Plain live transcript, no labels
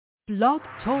Blog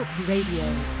Talk Radio.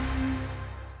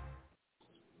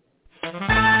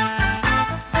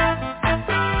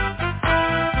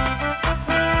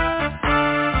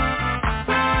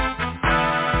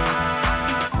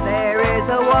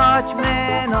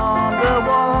 Watchman on the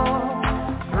wall,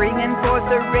 bringing forth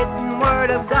the written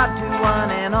word of God to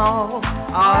one and all.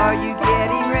 Are you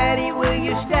getting ready? Will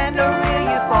you stand or will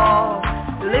you fall?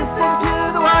 Listen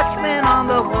to the watchman on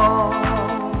the wall.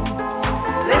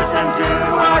 Listen to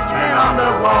the watchman on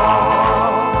the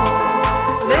wall.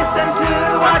 Listen to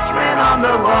the watchman on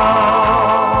the wall.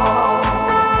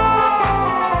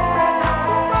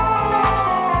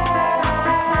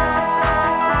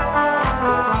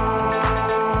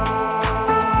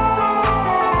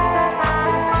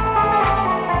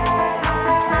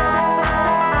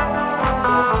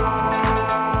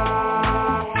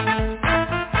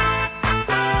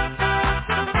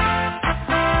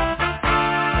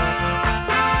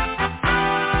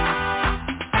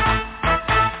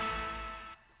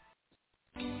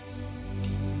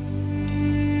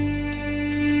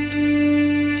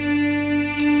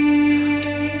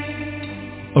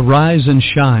 Arise and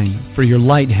shine, for your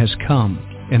light has come,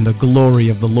 and the glory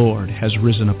of the Lord has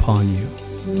risen upon you.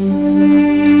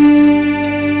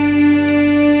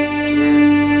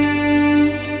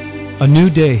 A new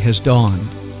day has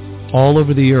dawned. All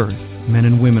over the earth, men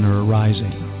and women are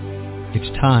arising.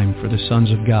 It's time for the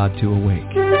sons of God to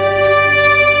awake.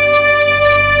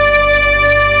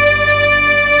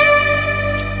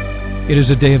 It is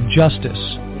a day of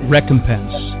justice,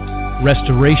 recompense,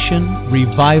 restoration,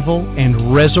 revival,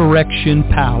 and resurrection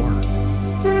power.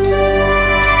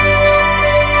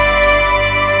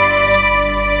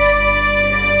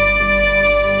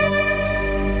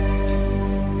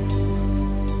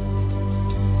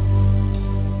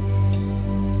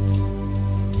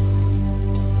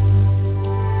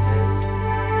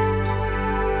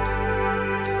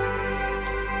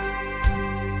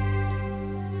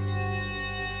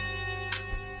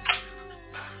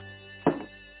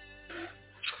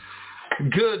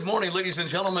 Good morning, ladies and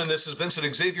gentlemen. This is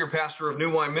Vincent Xavier, pastor of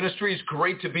New Wine Ministries.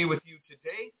 Great to be with you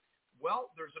today.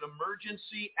 Well, there's an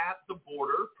emergency at the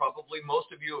border. Probably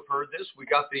most of you have heard this. We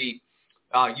got the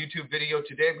YouTube video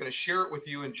today. I'm going to share it with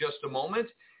you in just a moment.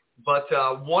 But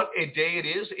what a day it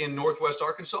is in Northwest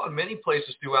Arkansas and many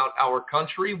places throughout our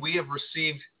country. We have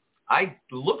received,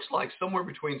 looks like somewhere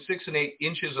between 6 and 8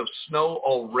 inches of snow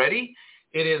already.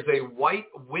 It is a white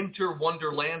winter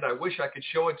wonderland. I wish I could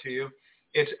show it to you.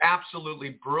 It's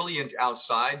absolutely brilliant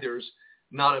outside. There's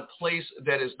not a place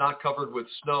that is not covered with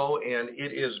snow, and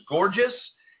it is gorgeous,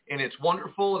 and it's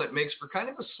wonderful, and it makes for kind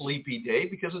of a sleepy day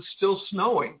because it's still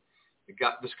snowing.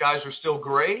 The skies are still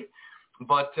gray,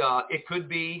 but it could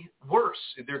be worse.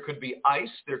 There could be ice.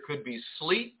 There could be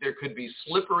sleet. There could be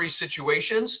slippery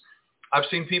situations. I've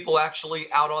seen people actually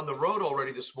out on the road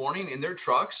already this morning in their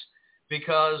trucks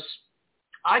because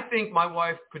I think my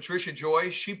wife, Patricia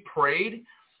Joy, she prayed.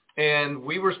 And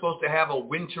we were supposed to have a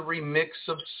wintry mix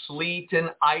of sleet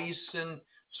and ice and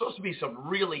supposed to be some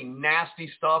really nasty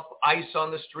stuff, ice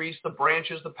on the streets, the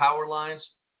branches, the power lines.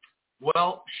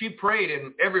 Well, she prayed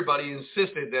and everybody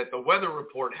insisted that the weather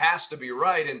report has to be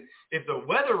right. And if the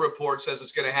weather report says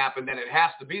it's going to happen, then it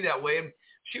has to be that way. And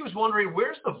she was wondering,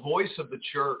 where's the voice of the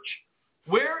church?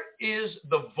 Where is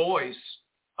the voice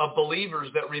of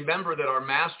believers that remember that our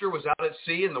master was out at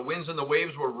sea and the winds and the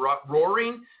waves were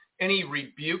roaring? And he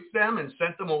rebuked them and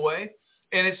sent them away.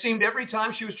 And it seemed every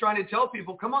time she was trying to tell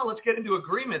people, come on, let's get into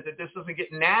agreement that this doesn't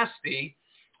get nasty.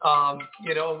 And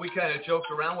we kind of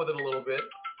joked around with it a little bit,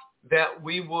 that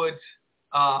we would,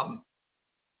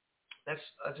 that's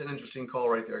an interesting call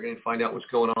right there. I'm going to find out what's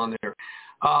going on there.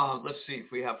 Let's see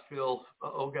if we have Phil.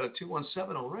 Got a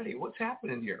 217 already. What's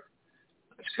happening here?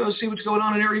 Let's go see what's going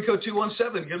on in area code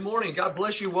 217. Good morning. God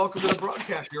bless you. Welcome to the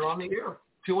broadcast. You're on the air.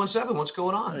 217, what's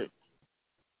going on? Hey.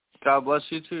 God bless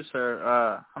you too,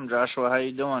 sir. I'm Joshua. How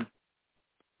you doing?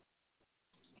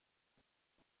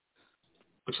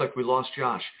 Looks like we lost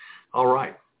Josh. All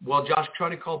right. Well, Josh, try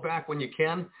to call back when you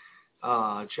can.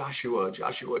 Joshua.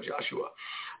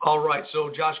 All right. So,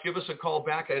 Josh, give us a call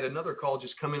back. I had another call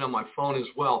just come in on my phone as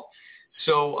well.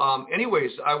 So,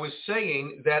 anyways, I was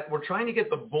saying that we're trying to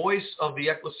get the voice of the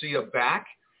ecclesia back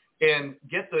and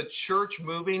get the church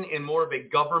moving in more of a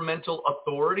governmental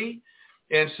authority.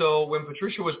 And so when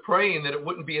Patricia was praying that it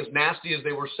wouldn't be as nasty as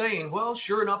they were saying, well,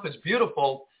 sure enough, it's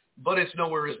beautiful, but it's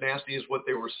nowhere as nasty as what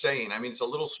they were saying. I mean, it's a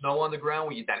little snow on the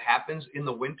ground. That happens in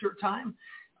the winter time.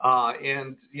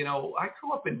 And, I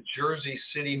grew up in Jersey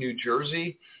City, New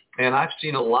Jersey, and I've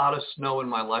seen a lot of snow in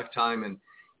my lifetime. And,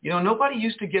 nobody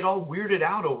used to get all weirded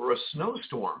out over a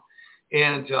snowstorm.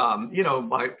 And,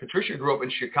 Patricia grew up in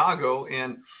Chicago,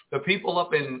 and the people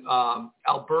up in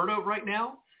Alberta right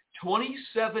now,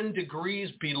 27 degrees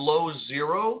below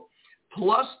zero,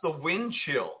 plus the wind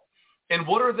chill. And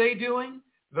what are they doing?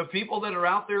 The people that are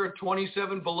out there at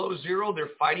 27 below zero, they're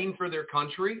fighting for their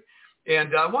country.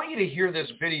 And I want you to hear this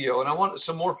video, and I want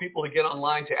some more people to get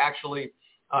online to actually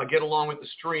get along with the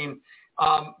stream,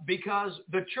 because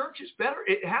the church is better.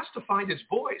 It has to find its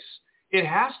voice. It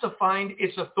has to find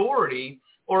its authority,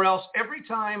 or else every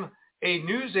time a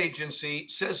news agency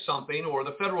says something, or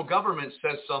the federal government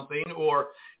says something, or,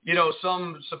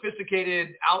 some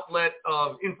sophisticated outlet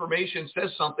of information says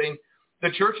something,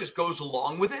 the church just goes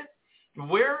along with it.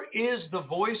 Where is the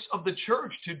voice of the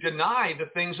church to deny the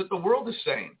things that the world is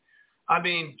saying? I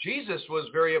mean, Jesus was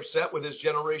very upset with his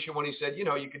generation when he said,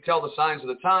 you could tell the signs of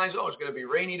the times. Oh, it's going to be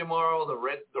rainy tomorrow. The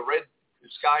red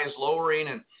sky is lowering,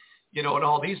 and and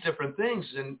all these different things.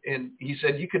 And he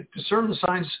said you could discern the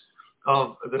signs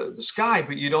of the sky,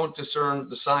 but you don't discern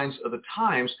the signs of the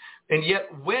times. And yet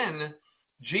when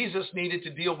Jesus needed to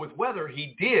deal with weather,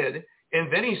 he did.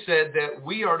 And then he said that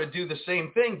we are to do the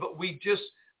same thing, but we just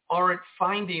aren't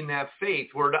finding that faith.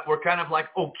 We're kind of like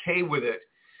okay with it.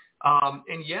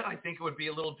 And yet I think it would be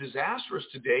a little disastrous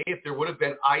today if there would have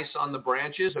been ice on the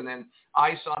branches and then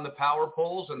ice on the power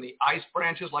poles, and the ice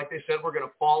branches, like they said, were going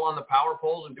to fall on the power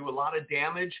poles and do a lot of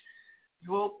damage.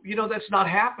 Well, that's not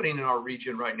happening in our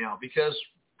region right now because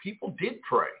people did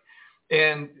pray.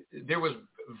 And there was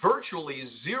virtually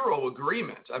zero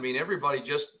agreement. I mean, everybody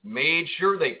just made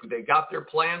sure they got their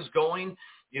plans going.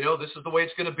 This is the way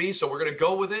it's going to be, so we're going to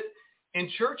go with it. In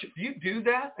church, if you do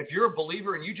that, if you're a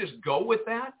believer and you just go with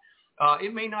that,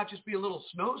 it may not just be a little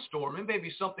snowstorm. It may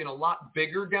be something a lot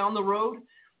bigger down the road,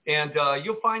 and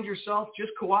you'll find yourself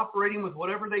just cooperating with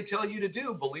whatever they tell you to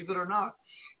do, believe it or not.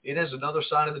 It is another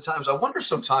sign of the times. I wonder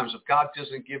sometimes if God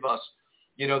doesn't give us,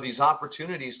 these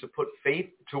opportunities to put faith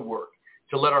to work,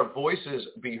 to let our voices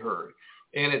be heard.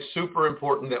 And it's super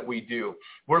important that we do.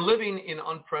 We're living in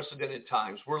unprecedented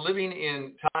times. We're living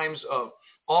in times of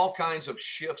all kinds of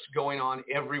shifts going on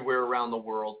everywhere around the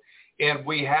world. And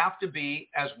we have to be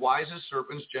as wise as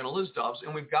serpents, gentle as doves,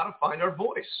 and we've got to find our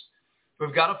voice.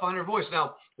 We've got to find our voice.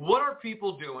 Now, what are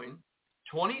people doing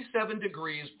 27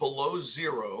 degrees below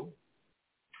zero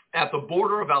at the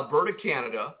border of Alberta,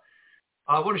 Canada?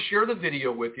 I want to share the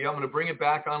video with you. I'm going to bring it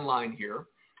back online here.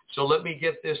 So let me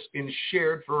get this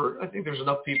shared I think there's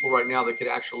enough people right now that could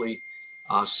actually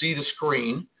see the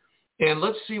screen. And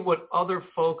let's see what other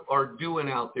folk are doing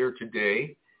out there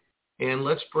today. And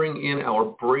let's bring in our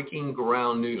breaking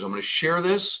ground news. I'm going to share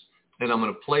this, and I'm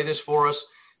going to play this for us.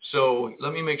 So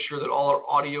let me make sure that all our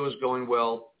audio is going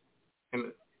well.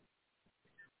 And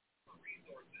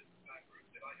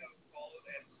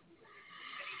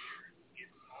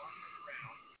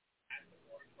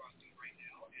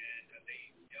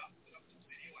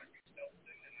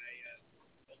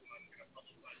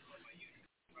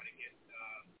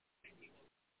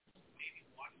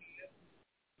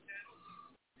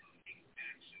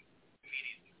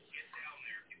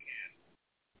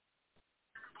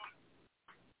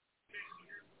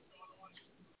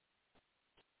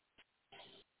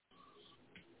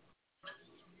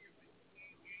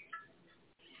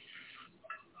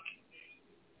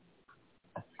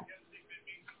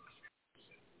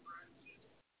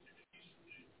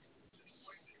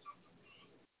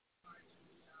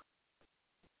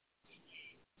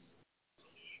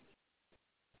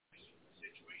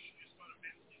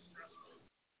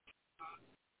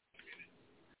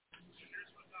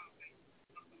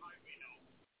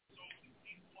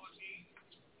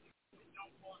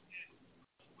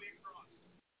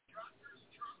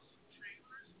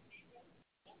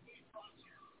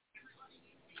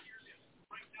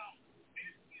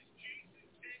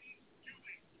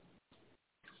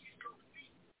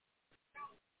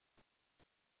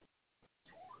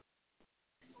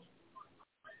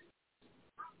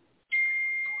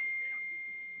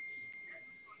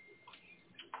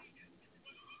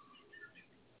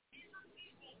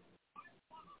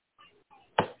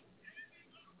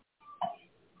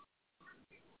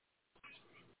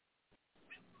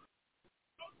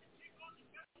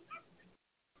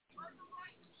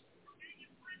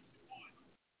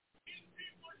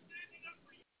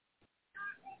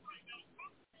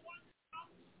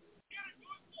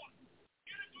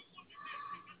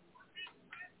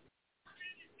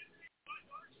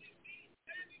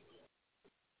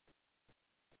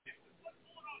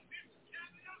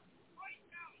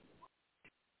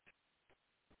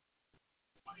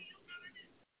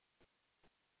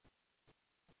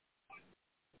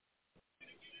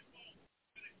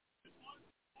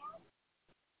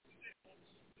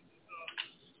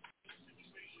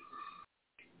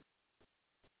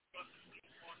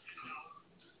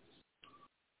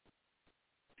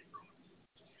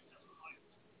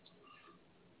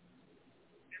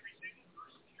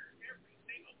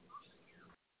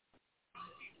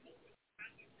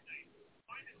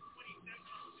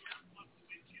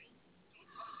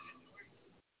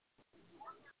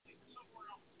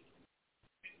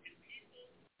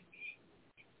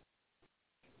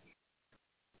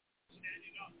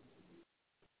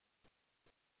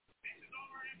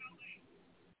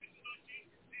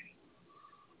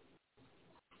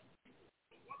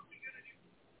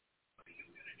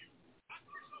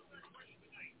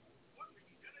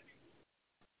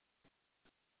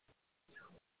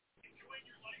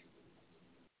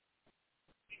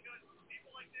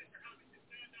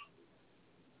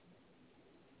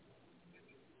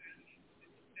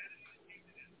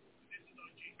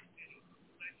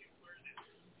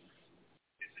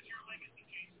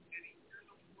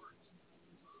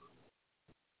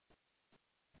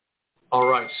All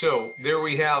right, so there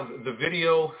we have the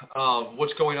video of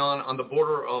what's going on the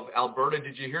border of Alberta.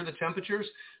 Did you hear the temperatures?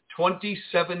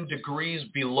 27 degrees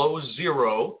below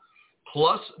zero,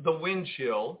 plus the wind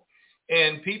chill,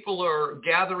 and people are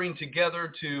gathering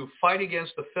together to fight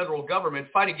against the federal government.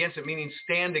 Fight against it meaning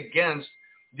stand against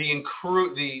the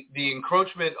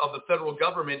encroachment of the federal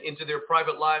government into their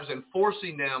private lives and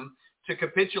forcing them to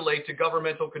capitulate to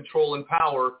governmental control and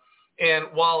power. And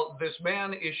while this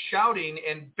man is shouting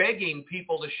and begging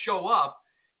people to show up,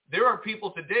 there are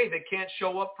people today that can't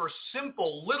show up for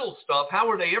simple little stuff. How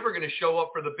are they ever going to show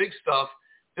up for the big stuff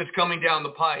that's coming down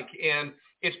the pike? And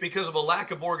it's because of a lack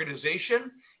of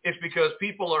organization. It's because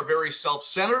people are very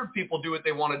self-centered. People do what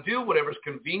they want to do, whatever's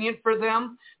convenient for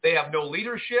them. They have no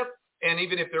leadership. And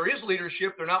even if there is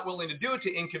leadership, they're not willing to do it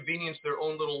to inconvenience their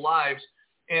own little lives.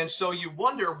 And so you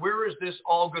wonder, where is this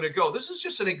all going to go? This is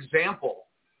just an example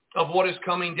of what is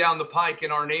coming down the pike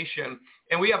in our nation.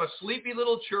 And we have a sleepy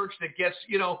little church that gets,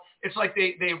 it's like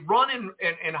they run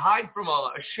and hide from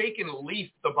a shaken leaf,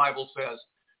 the Bible says,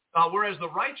 whereas the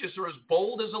righteous are as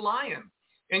bold as a lion.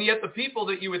 And yet the people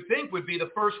that you would think would be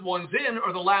the first ones in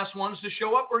are the last ones to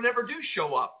show up or never do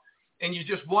show up. And you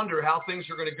just wonder how things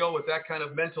are going to go with that kind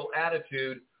of mental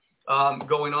attitude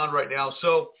going on right now.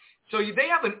 So they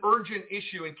have an urgent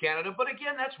issue in Canada, but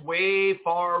again, that's way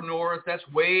far north. That's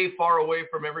way far away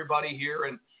from everybody here,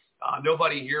 and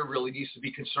nobody here really needs to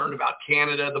be concerned about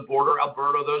Canada, the border,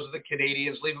 Alberta. Those are the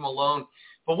Canadians. Leave them alone.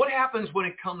 But what happens when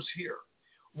it comes here?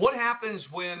 What happens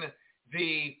when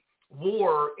the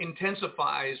war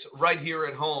intensifies right here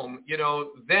at home?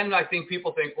 Then I think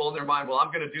people think, well, in their mind, well,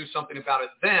 I'm going to do something about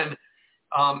it then.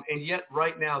 And yet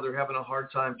right now they're having a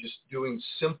hard time just doing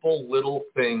simple little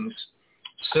things,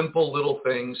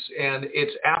 and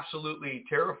it's absolutely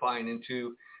terrifying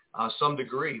into some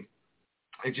degree.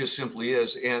 It just simply is.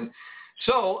 And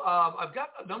so I've got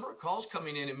a number of calls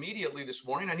coming in immediately this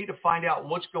morning. I need to find out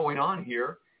what's going on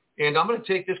here. And I'm going to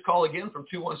take this call again from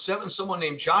 217, someone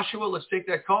named Joshua. Let's take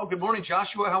that call. Good morning,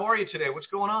 Joshua. How are you today? What's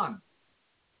going on?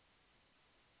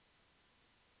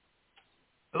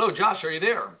 Hello, Josh. Are you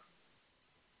there?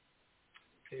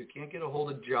 Okay, you can't get a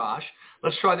hold of Josh.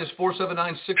 Let's try this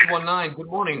 479-619. Good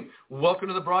morning. Welcome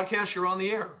to the broadcast. You're on the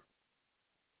air.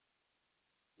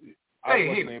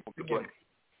 Hey, good morning.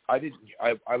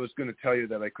 I was going to tell you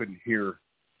that I couldn't hear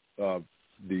the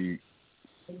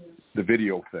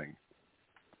video thing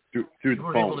through the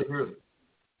phone. Able to hear it.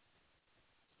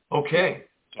 Okay.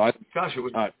 Gosh, it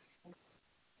was.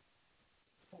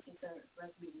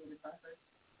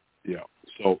 Yeah.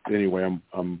 So anyway,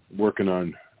 I'm working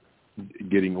on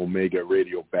getting Omega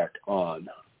Radio back on.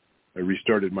 I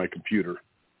restarted my computer.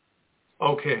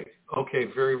 Okay.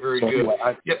 Very, very good. Anyway,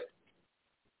 yep.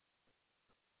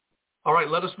 All right.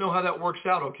 Let us know how that works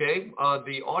out. Okay.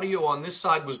 The audio on this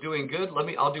side was doing good.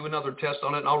 I'll do another test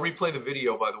on it, and I'll replay the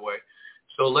video, by the way.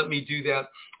 So let me do that.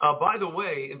 By the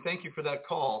way, and thank you for that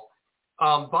call.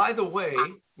 By the way,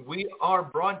 we are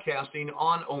broadcasting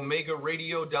on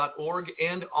omegaradio.org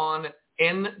and on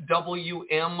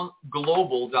nwmglobal.org.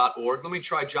 Let me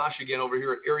try Josh again over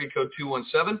here at area code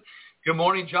 217. Good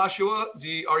morning, Joshua.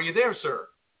 Are you there, sir?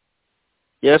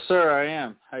 Yes, sir, I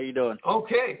am. How you doing?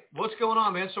 Okay. What's going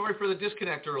on, man? Sorry for the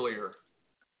disconnect earlier.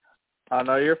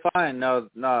 No, you're fine. No.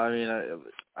 I mean,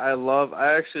 I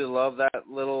actually love that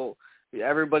little.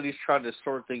 Everybody's trying to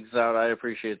sort things out. I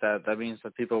appreciate that. That means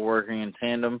that people are working in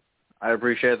tandem. I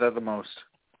appreciate that the most.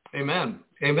 Amen.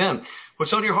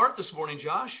 What's on your heart this morning,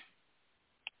 Josh?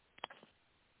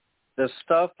 The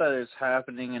stuff that is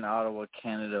happening in Ottawa,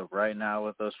 Canada right now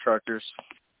with those truckers,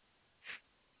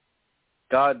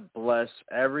 God bless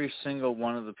every single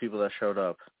one of the people that showed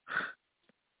up.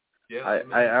 Yeah,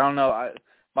 I don't know.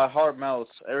 My heart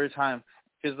melts every time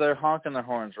because they're honking their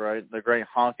horns, right? The great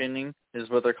honking is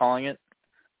what they're calling it.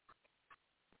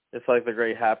 It's like the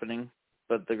great happening,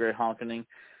 but the great honking.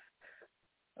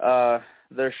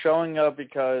 They're showing up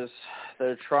because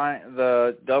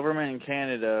the government in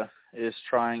Canada is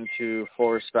trying to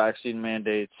force vaccine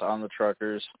mandates on the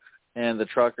truckers, and the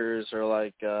truckers are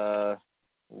like,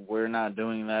 we're not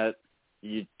doing that.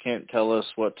 You can't tell us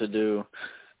what to do.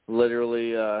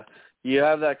 Literally, you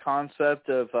have that concept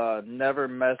of never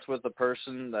mess with the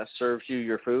person that serves you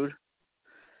your food,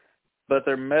 but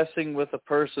they're messing with the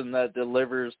person that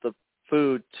delivers the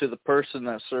food to the person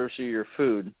that serves you your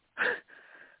food.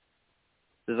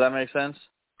 Does that make sense?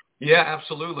 Yeah,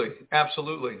 absolutely. It's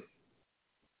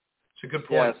a good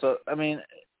point. Yeah, so I mean,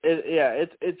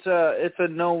 it's a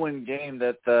no-win game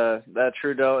that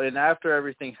Trudeau, and after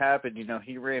everything happened,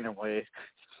 he ran away.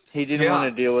 He didn't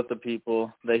want to deal with the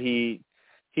people that he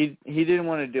didn't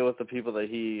want to deal with the people that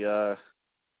he.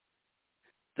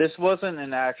 This wasn't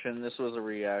an action. This was a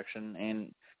reaction,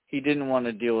 and he didn't want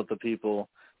to deal with the people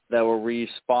that were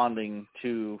responding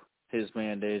to his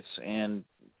mandates. And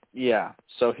yeah,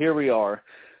 so here we are.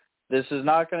 This is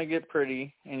not going to get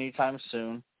pretty anytime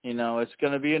soon. It's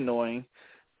going to be annoying,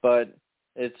 but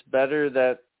it's better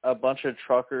that a bunch of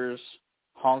truckers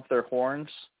honk their horns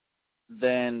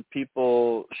than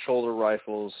people shoulder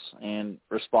rifles and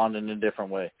respond in a different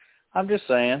way. I'm just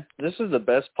saying, this is the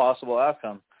best possible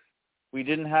outcome. We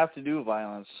didn't have to do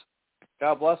violence.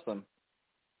 God bless them.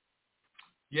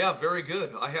 Yeah, very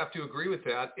good. I have to agree with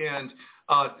that. And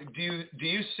do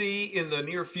you see in the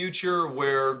near future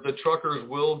where the truckers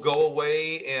will go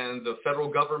away and the federal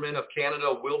government of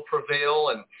Canada will prevail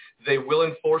and they will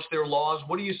enforce their laws?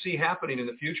 What do you see happening in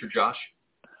the future, Josh?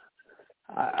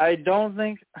 I don't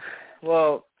think.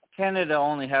 Well, Canada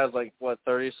only has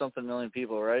 30-something million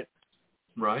people, right?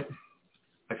 Right.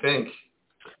 I think.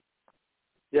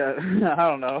 Yeah, I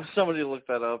don't know. Somebody look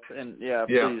that up, and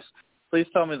please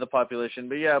tell me the population.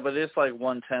 But it's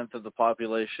 1/10 of the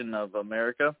population of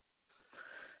America,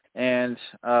 and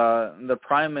the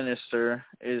Prime Minister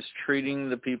is treating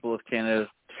the people of Canada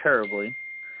terribly,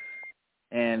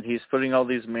 and he's putting all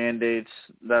these mandates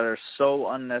that are so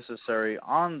unnecessary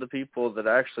on the people that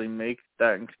actually make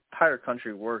that entire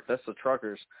country work. That's the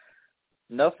truckers.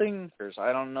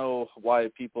 I don't know why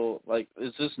people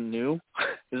is this new?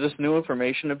 Is this new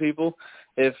information to people?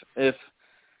 If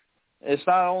it's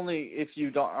not only if you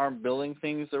aren't building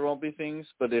things, there won't be things,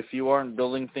 but if you aren't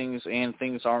building things and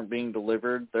things aren't being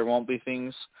delivered, there won't be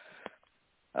things.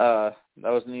 That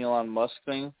was an Elon Musk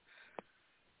thing.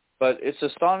 But it's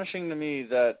astonishing to me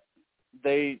that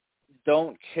they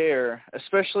don't care,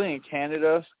 especially in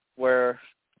Canada, where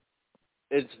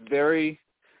it's very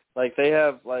they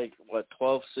have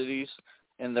 12 cities,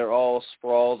 and they're all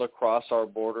sprawled across our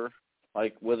border,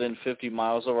 within 50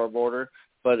 miles of our border,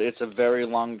 but it's a very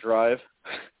long drive.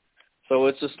 So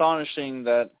it's astonishing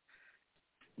that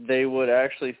they would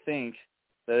actually think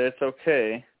that it's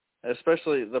okay,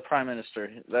 especially the Prime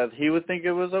Minister, that he would think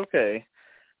it was okay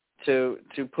to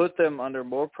put them under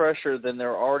more pressure than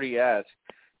they're already at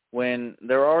when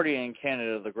they're already in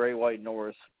Canada, the Great White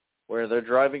North, where they're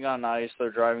driving on ice,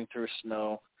 they're driving through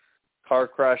snow. Car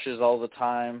crashes all the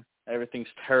time. Everything's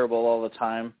terrible all the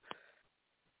time.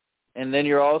 And then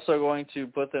you're also going to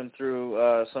put them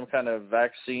through some kind of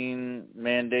vaccine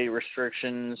mandate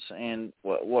restrictions. And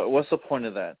what's the point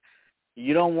of that?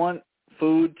 You don't want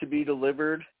food to be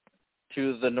delivered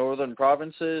to the northern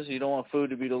provinces. You don't want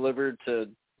food to be delivered to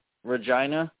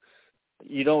Regina.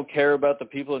 You don't care about the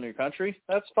people in your country.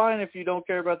 That's fine if you don't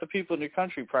care about the people in your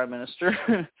country, Prime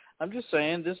Minister. I'm just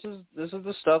saying this is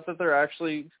the stuff that they're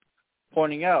actually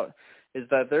pointing out, is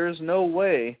that there is no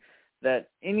way that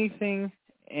anything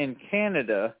in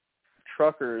Canada,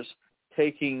 truckers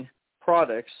taking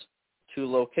products to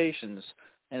locations,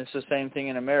 and it's the same thing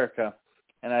in America.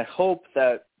 And I hope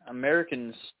that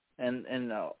Americans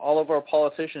and all of our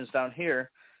politicians down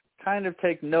here kind of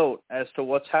take note as to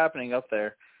what's happening up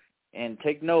there, and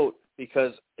take note,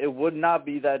 because it would not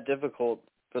be that difficult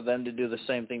for them to do the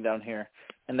same thing down here.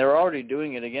 And they're already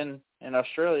doing it again in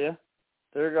Australia.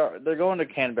 They're going to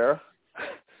Canberra.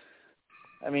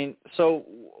 I mean, so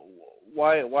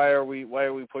why are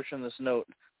we pushing this note?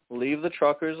 Leave the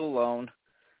truckers alone.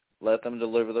 Let them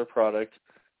deliver their product.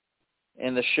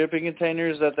 And the shipping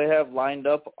containers that they have lined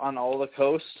up on all the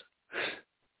coast,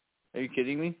 are you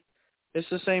kidding me? It's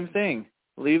the same thing.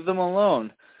 Leave them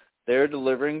alone. They're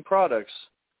delivering products.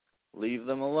 Leave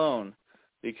them alone.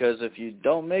 Because if you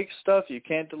don't make stuff, you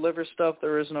can't deliver stuff,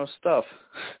 there is no stuff.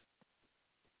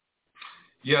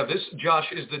 Yeah, this, Josh,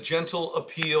 is the gentle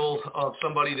appeal of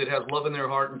somebody that has love in their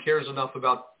heart and cares enough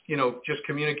about, just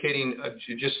communicating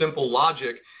just simple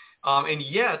logic. And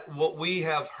yet what we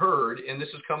have heard, and this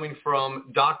is coming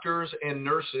from doctors and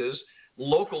nurses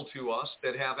local to us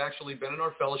that have actually been in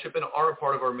our fellowship and are a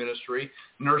part of our ministry,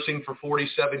 nursing for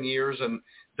 47 years and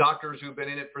doctors who've been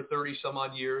in it for 30 some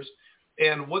odd years.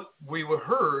 And what we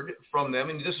heard from them,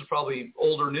 and this is probably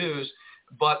older news,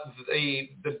 but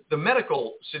the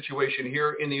medical situation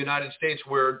here in the United States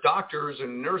where doctors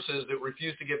and nurses that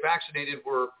refused to get vaccinated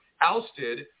were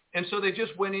ousted. And so they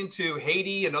just went into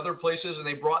Haiti and other places, and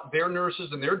they brought their nurses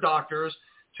and their doctors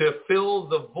to fill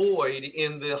the void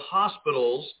in the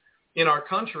hospitals in our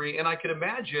country. And I could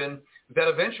imagine that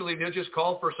eventually they'll just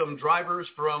call for some drivers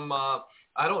from,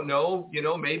 I don't know,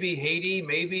 maybe Haiti,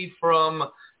 maybe from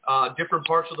different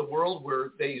parts of the world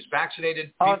where these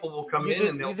vaccinated people will come in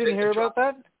and they'll take the job. You didn't hear about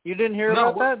that? You didn't hear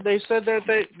about that? They said that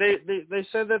they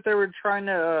said that they were trying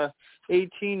to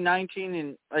 18, 19,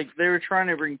 and like they were trying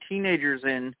to bring teenagers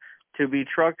in to be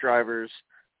truck drivers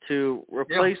to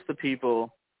replace the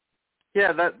people.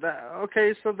 Yeah, that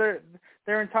okay. So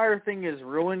their entire thing is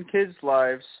ruin kids'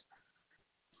 lives,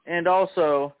 and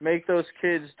also make those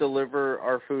kids deliver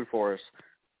our food for us.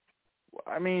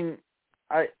 I mean,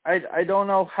 I don't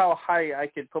know how high I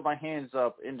could put my hands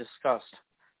up in disgust.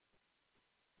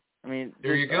 I mean,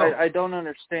 there you go. I don't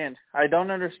understand. I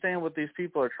don't understand what these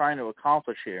people are trying to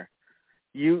accomplish here.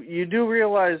 You do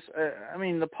realize, I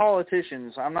mean, the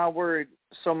politicians, I'm not worried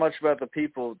so much about the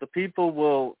people. The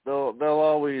people they'll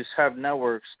always have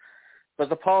networks, but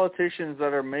the politicians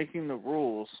that are making the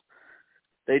rules,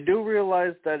 they do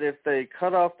realize that if they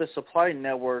cut off the supply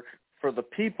network for the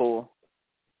people,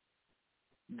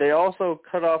 they also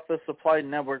cut off the supply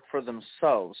network for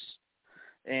themselves.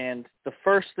 And the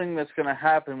first thing that's going to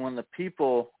happen when the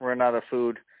people run out of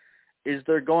food is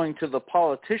they're going to the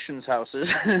politicians' houses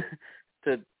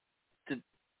to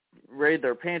raid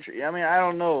their pantry. I mean, I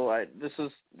don't know. This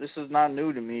is not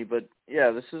new to me, but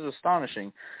yeah, this is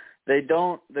astonishing. They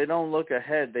don't look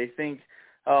ahead. They think,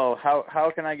 oh,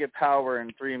 how can I get power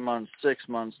in 3 months, 6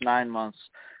 months, 9 months,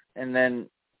 and then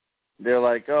they're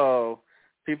like, oh,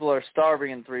 people are starving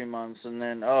in 3 months, and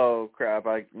then, oh crap,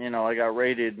 I got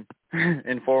raided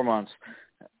in 4 months.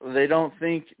 They don't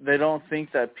think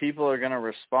that people are going to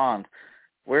respond.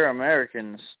 We're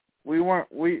Americans.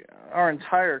 Our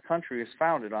entire country is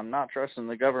founded on not trusting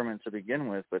the government to begin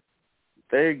with, but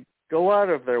they go out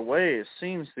of their way, it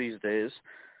seems these days,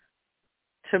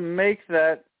 to make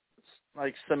that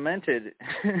like cemented.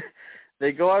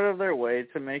 They go out of their way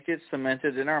to make it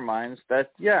cemented in our minds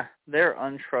that, yeah, they're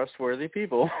untrustworthy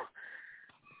people.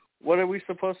 What are we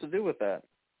supposed to do with that?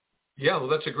 Yeah, well,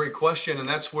 that's a great question, and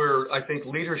that's where I think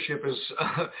leadership is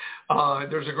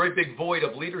there's a great big void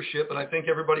of leadership, and I think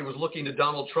everybody was looking to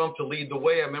Donald Trump to lead the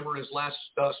way. I remember his last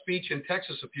speech in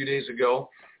Texas a few days ago.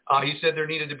 He said there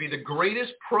needed to be the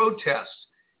greatest protest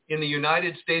in the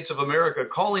United States of America,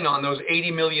 calling on those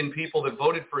 80 million people that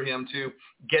voted for him to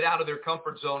get out of their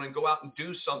comfort zone and go out and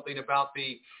do something about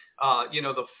the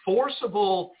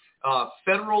forcible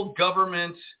federal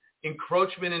government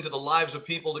encroachment into the lives of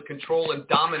people to control and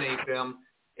dominate them.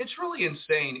 It's really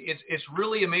insane. It's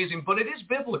really amazing, but it is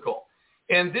biblical.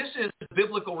 And this is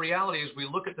biblical reality as we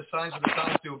look at the signs of the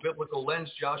times through a biblical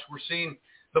lens, Josh. We're seeing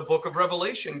the book of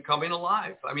Revelation coming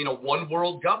alive. I mean, a one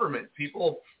world government.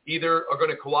 People either are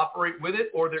going to cooperate with it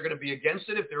or they're going to be against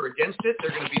it. If they're against it,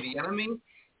 they're going to be the enemy.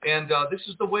 And this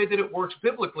is the way that it works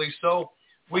biblically. So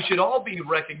we should all be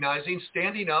recognizing,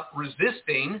 standing up,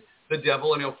 resisting the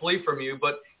devil, and he'll flee from you.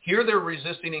 But here they're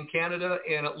resisting in Canada,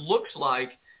 and it looks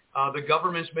like the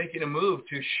government's making a move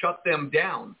to shut them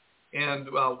down. And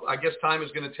I guess time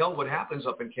is going to tell what happens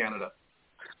up in Canada.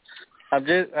 I'm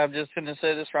just going to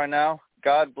say this right now.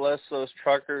 God bless those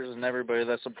truckers and everybody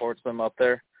that supports them up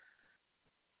there.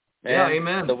 And yeah,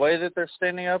 amen. The way that they're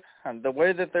standing up,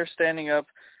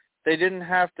 they didn't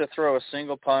have to throw a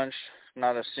single punch.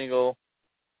 Not a single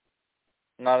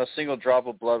drop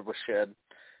of blood was shed.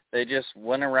 They just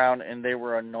went around and they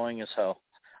were annoying as hell.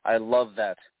 I love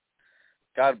that.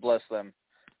 God bless them.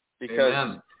 Because,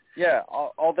 amen. Yeah,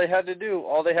 all they had to do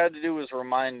was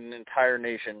remind an entire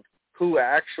nation who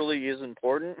actually is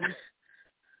important.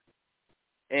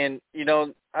 And,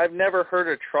 I've never heard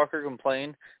a trucker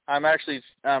complain. I'm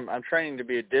training to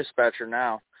be a dispatcher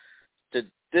now, to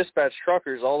dispatch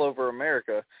truckers all over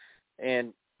America.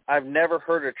 And I've never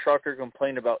heard a trucker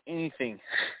complain about anything.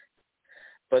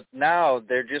 But now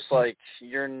they're just like,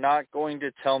 you're not going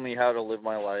to tell me how to live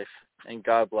my life. And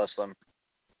God bless them.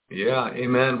 Yeah,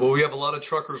 amen. Well, we have a lot of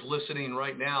truckers listening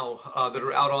right now that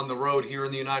are out on the road here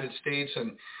in the United States,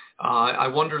 and I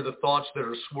wonder the thoughts that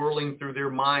are swirling through their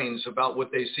minds about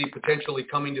what they see potentially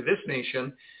coming to this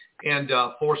nation. and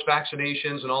forced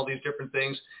vaccinations and all these different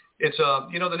things. It's,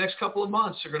 the next couple of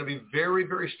months are going to be very,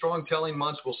 very strong telling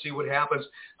months. We'll see what happens.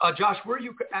 Josh, where are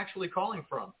you actually calling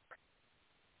from?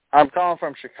 I'm calling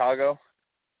from Chicago.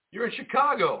 You're in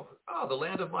Chicago. Oh, the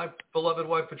land of my beloved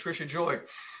wife, Patricia Joy.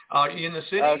 Are you in the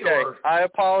city? Okay. Or? I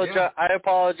apologize. Yeah. I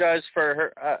apologize for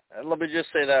her. Let me just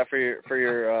say that for your.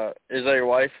 Is that your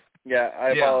wife? Yeah. I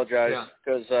apologize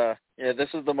because this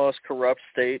is the most corrupt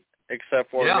state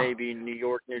except for maybe New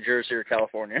York, New Jersey, or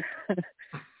California.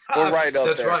 We're right up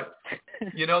That's there. Right.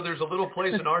 There's a little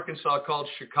place in Arkansas called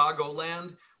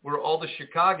Chicagoland where all the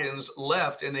Chicagoans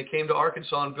left and they came to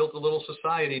Arkansas and built a little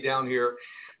society down here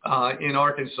in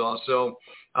Arkansas. So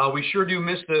we sure do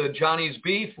miss the Johnny's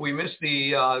beef. We miss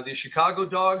the Chicago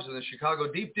dogs and the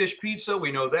Chicago deep dish pizza.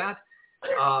 We know that.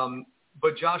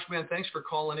 But Josh, man, thanks for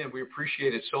calling in. We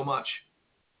appreciate it so much.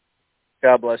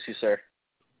 God bless you, sir.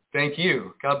 Thank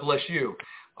you. God bless you.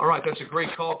 All right, that's a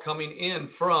great call coming in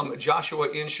from Joshua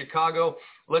in Chicago.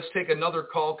 Let's take another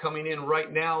call coming in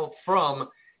right now from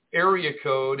area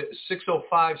code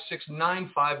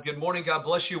 605-695. Good morning. God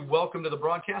bless you. Welcome to the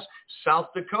broadcast. South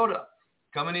Dakota,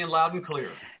 coming in loud and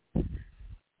clear.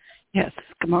 Yes,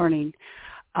 good morning.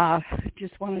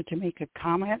 Just wanted to make a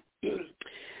comment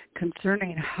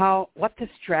concerning what the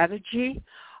strategy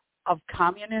of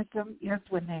communism is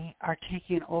when they are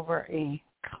taking over a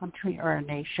country or a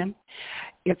nation.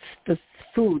 It's the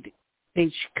food.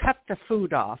 They cut the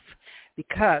food off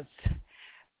because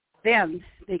then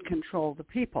they control the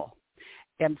people.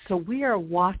 And so we are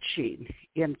watching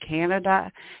in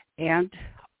Canada and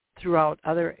throughout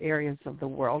other areas of the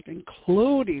world,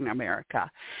 including America.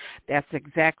 That's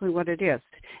exactly what it is.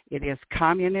 It is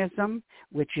communism,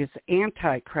 which is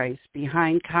Antichrist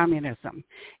behind communism.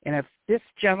 And if this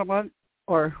gentleman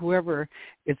or whoever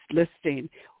is listening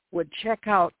would check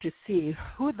out to see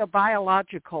who the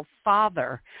biological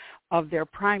father of their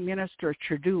Prime Minister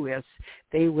Trudeau is,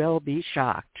 they will be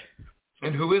shocked.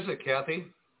 And who is it, Kathy?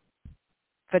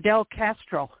 Fidel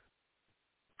Castro.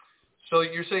 So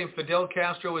you're saying Fidel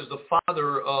Castro is the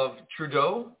father of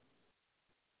Trudeau?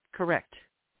 Correct.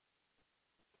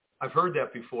 I've heard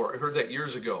that before. I heard that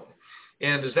years ago.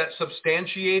 And is that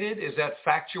substantiated? Is that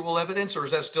factual evidence, or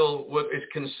is that still what is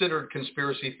considered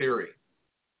conspiracy theory?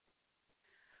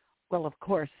 Well, of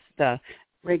course, the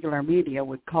regular media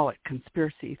would call it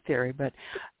conspiracy theory, but,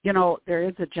 there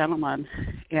is a gentleman,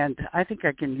 and I think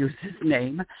I can use his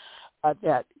name,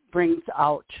 that brings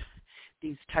out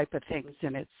these type of things,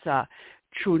 and it's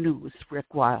True News,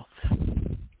 Rick Wiles.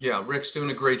 Yeah, Rick's doing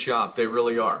a great job. They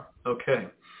really are. Okay.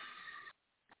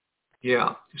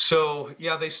 Yeah. So,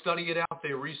 they study it out.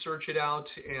 They research it out,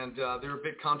 and they're a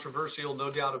bit controversial, no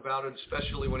doubt about it,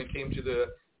 especially when it came to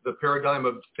the paradigm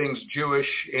of things Jewish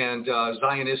and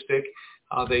Zionistic.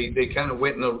 They kind of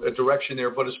went in a direction there.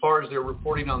 But as far as their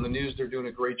reporting on the news, they're doing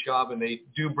a great job, and they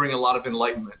do bring a lot of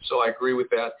enlightenment. So I agree with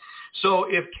that. So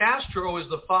if Castro is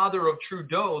the father of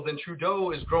Trudeau, then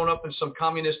Trudeau has grown up in some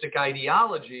communistic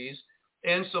ideologies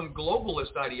and some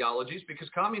globalist ideologies, because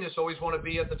communists always want to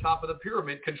be at the top of the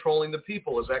pyramid controlling the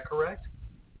people. Is that correct?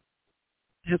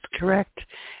 That's correct.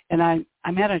 And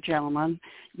I met a gentleman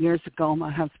years ago,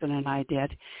 my husband and I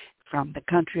did, from the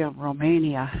country of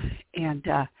Romania. And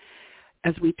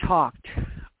as we talked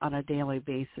on a daily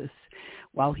basis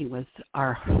while he was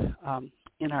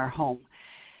in our home,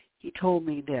 he told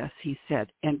me this. He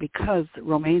said, and because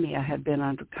Romania had been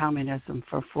under communism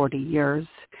for 40 years,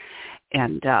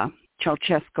 and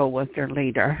Ceausescu was their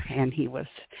leader, and he was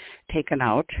taken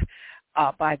out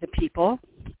by the people.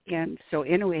 And so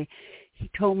anyway, he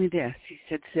told me this. He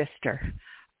said, sister,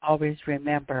 always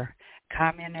remember,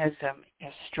 communism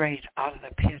is straight out of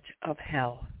the pit of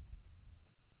hell.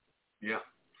 Yeah,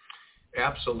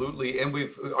 absolutely. And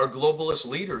our globalist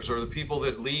leaders, or the people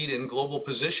that lead in global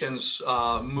positions,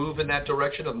 move in that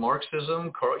direction of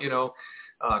Marxism.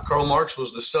 Karl Marx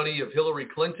was the study of Hillary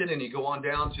Clinton, and you go on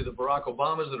down to the Barack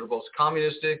Obamas that are both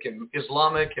communistic and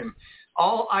Islamic, and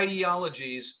all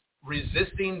ideologies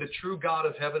resisting the true God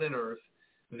of heaven and earth,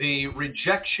 the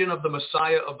rejection of the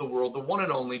Messiah of the world, the one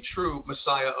and only true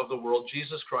Messiah of the world,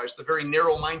 Jesus Christ, the very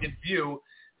narrow-minded view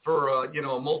for a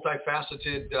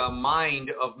multifaceted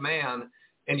mind of man.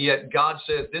 And yet God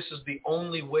said, this is the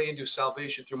only way into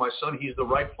salvation through my son. He's the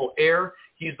rightful heir.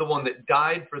 He's the one that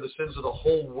died for the sins of the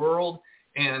whole world,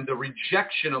 and the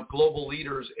rejection of global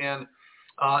leaders. And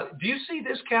do you see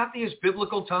this, Kathy, as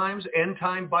biblical times,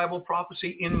 end-time Bible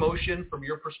prophecy in motion from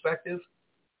your perspective?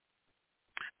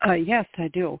 Yes, I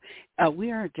do.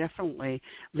 We are definitely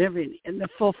living in the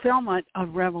fulfillment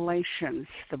of Revelations,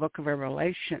 the book of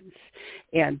Revelations,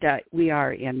 and we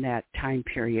are in that time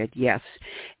period, yes.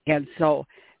 And so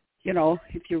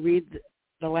if you read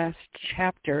the last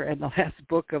chapter and the last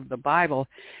book of the Bible,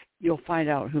 you'll find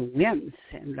out who wins,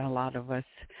 and a lot of us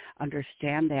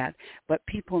understand that. But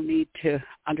people need to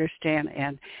understand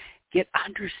and get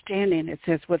understanding. It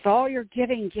says, with all you're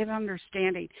getting, get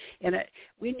understanding. And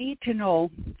we need to know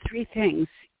three things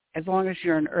as long as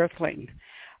you're an earthling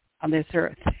on this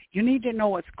earth. You need to know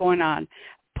what's going on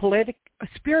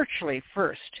spiritually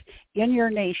first in your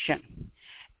nation.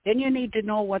 Then you need to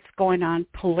know what's going on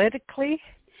politically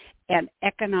and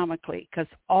economically, because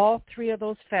all three of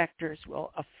those factors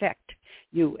will affect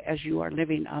you as you are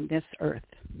living on this earth.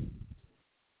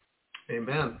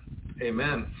 Amen.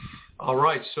 Amen. All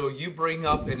right, so you bring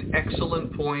up an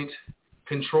excellent point.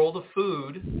 Control the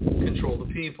food, control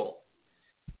the people.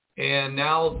 And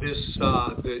now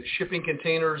the shipping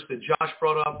containers that Josh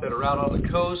brought up that are out on the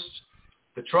coast,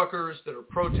 the truckers that are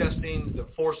protesting the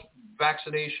forced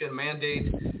vaccination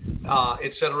mandate,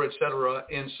 et cetera, et cetera.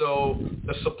 And so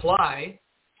the supply,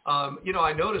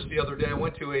 I noticed the other day I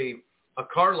went to a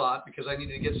car lot because I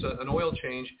needed to get an oil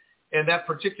change, and that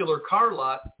particular car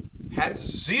lot had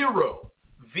 0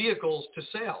 vehicles to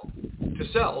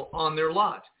sell on their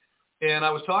lot. And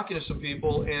I was talking to some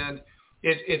people, and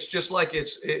it's just like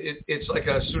it's like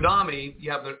a tsunami.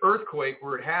 You have an earthquake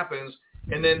where it happens,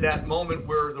 and then that moment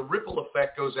where the ripple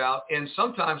effect goes out. And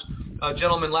sometimes, a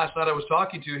gentleman last night I was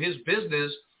talking to, his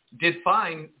business did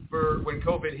fine for when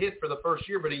COVID hit for the first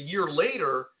year, but a year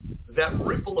later, that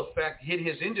ripple effect hit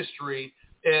his industry,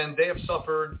 and they have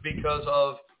suffered because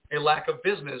of a lack of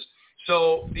business.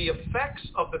 So the effects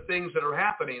of the things that are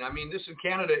happening, I mean, this in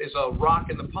Canada is a rock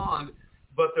in the pond,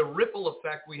 but the ripple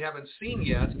effect we haven't seen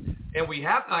yet, and we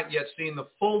have not yet seen the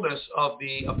fullness of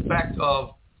the effect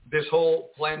of this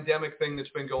whole pandemic thing that's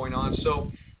been going on.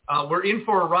 So we're in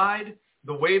for a ride.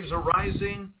 The waves are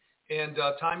rising, and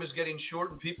time is getting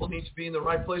short, and people need to be in the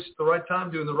right place at the right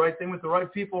time, doing the right thing with the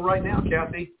right people right now,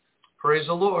 Kathy. Praise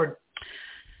the Lord.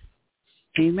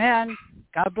 Amen.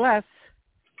 God bless.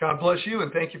 God bless you,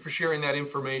 and thank you for sharing that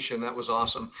information. That was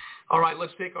awesome. All right,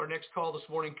 let's take our next call this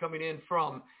morning, coming in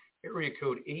from area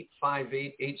code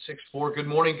 858-864. Good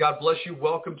morning. God bless you.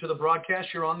 Welcome to the broadcast.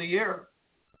 You're on the air.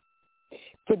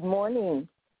 Good morning.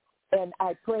 And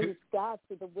I praise God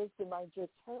for the wisdom I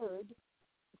just heard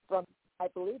from, I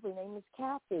believe her name is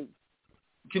Kathy.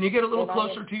 Can you get a little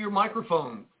closer to your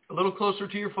microphone? A little closer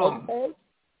to your phone. Okay.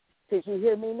 Did you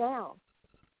hear me now?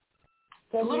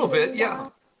 A little bit, yeah.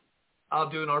 Now? I'll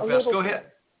do our best. Go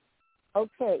ahead.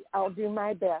 Okay, I'll do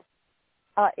my best.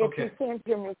 If you can't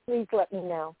hear me, please let me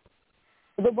know.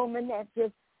 The woman that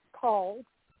just called,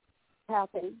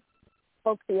 Kathy,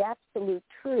 spoke the absolute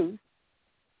truth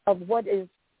of what is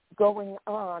going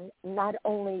on, not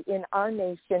only in our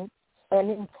nation and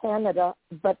in Canada,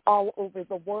 but all over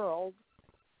the world.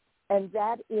 And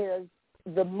that is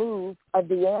the move of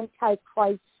the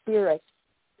Antichrist spirit,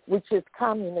 which is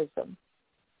communism.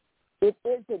 It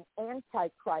is an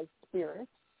Antichrist spirit,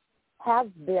 has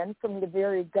been from the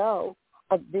very go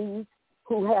of these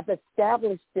who have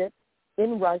established it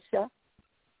in Russia.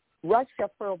 Russia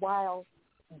for a while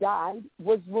died,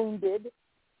 was wounded,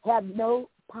 had no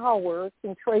power,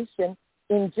 concentration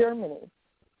in Germany.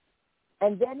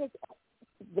 And then it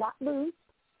got loose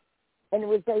and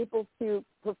was able to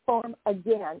perform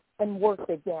again and work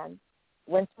again.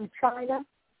 Went through China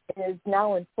and is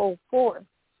now in full force.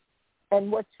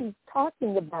 And what she's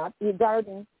talking about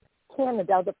regarding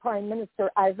Canada, the Prime Minister,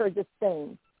 I heard the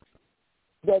same,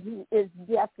 that he is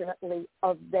definitely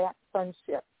of that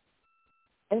sonship.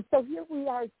 And so here we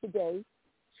are today,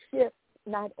 ships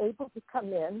not able to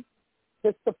come in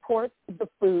to support the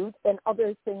food and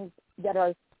other things that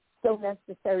are so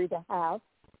necessary to have,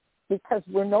 because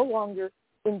we're no longer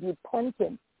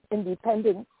independent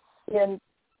in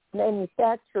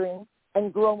manufacturing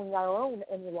and growing our own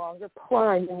any longer,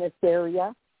 prime in this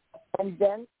area. And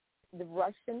then the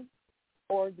Russian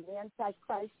or the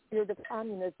Antichrist spirit of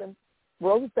communism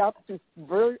rose up to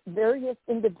various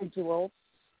individuals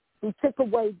who took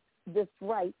away this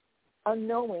right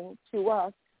unknowing to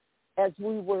us as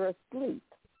we were asleep.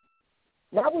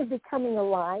 Now we're becoming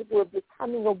alive, we're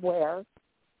becoming aware,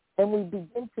 and we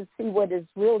begin to see what is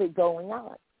really going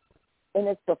on. And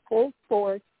it's a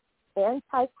full-force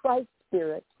Antichrist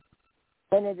spirit,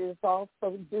 and it is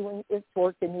also doing its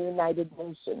work in the United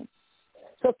Nations.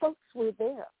 So, folks, we're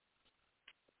there.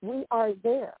 We are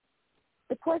there.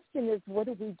 The question is, what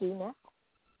do we do now?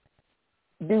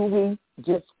 Do we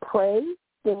just pray,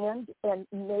 stand, and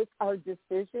make our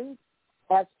decisions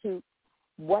as to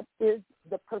what is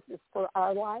the purpose for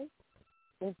our life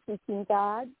in seeking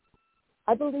God?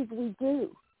 I believe we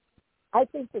do. I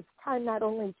think it's time not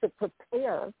only to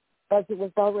prepare, as it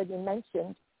was already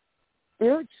mentioned,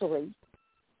 spiritually,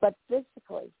 but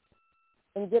physically,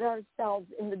 and get ourselves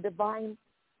in the divine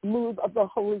move of the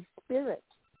Holy Spirit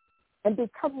and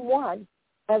become one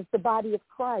as the body of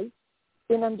Christ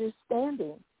in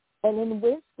understanding and in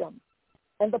wisdom.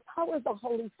 And the power of the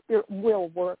Holy Spirit will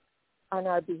work on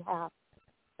our behalf.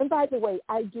 And by the way,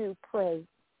 I do pray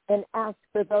and ask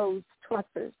for those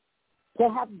truckers to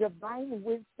have divine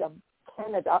wisdom,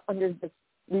 Canada, under this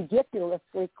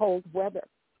ridiculously cold weather.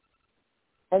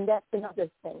 And that's another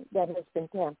thing that has been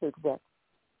tampered with.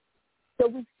 So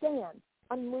we stand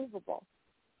unmovable,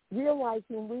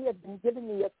 realizing we have been given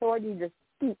the authority to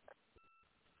speak.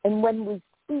 And when we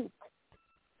speak,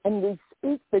 and we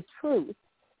speak the truth,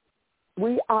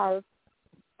 we are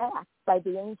asked by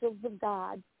the angels of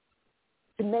God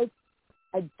to make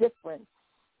a difference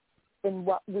in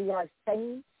what we are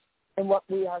saying and what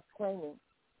we are claiming.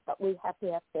 But we have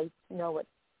to have faith to know it.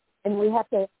 And we have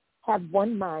to have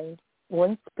one mind,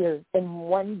 one spirit, and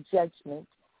one judgment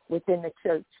within the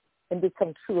church and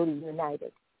become truly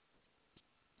united.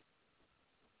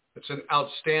 It's an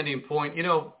outstanding point. You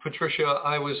know, Patricia,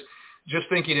 I was just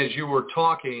thinking as you were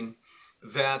talking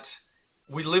that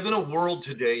we live in a world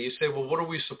today. You say, well, what are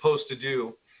we supposed to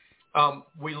do?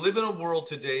 We live in a world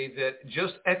today that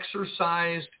just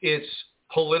exercised its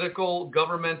political,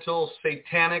 governmental,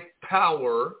 satanic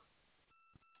power,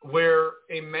 where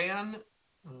a man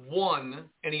won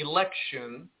an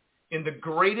election in the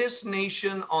greatest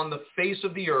nation on the face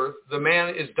of the earth. The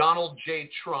man is Donald J.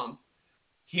 Trump.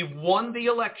 He won the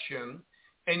election,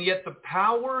 and yet the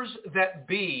powers that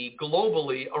be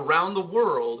globally around the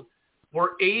world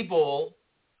were able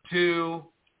to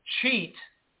cheat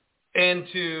and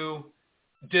to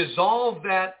dissolve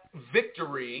that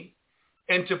victory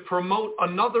and to promote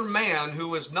another man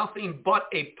who is nothing but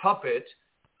a puppet,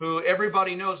 who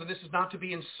everybody knows, and this is not to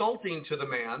be insulting to the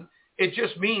man, it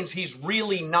just means he's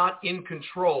really not in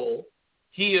control.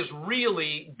 He is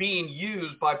really being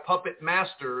used by puppet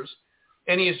masters,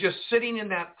 and he is just sitting in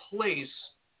that place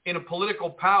in a political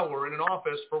power, in an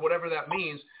office, for whatever that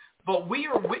means. But we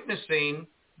are witnessing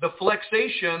the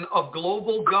flexation of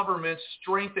global government's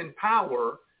strength and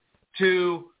power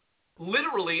to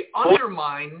literally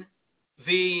undermine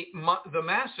the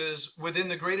masses within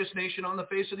the greatest nation on the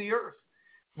face of the earth.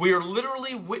 We are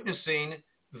literally witnessing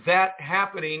that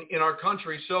happening in our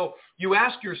country. So you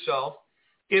ask yourself,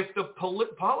 if the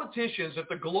politicians, if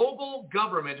the global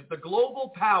government, if the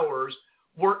global powers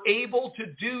were able to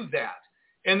do that,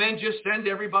 and then just send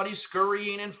everybody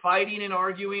scurrying and fighting and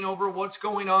arguing over what's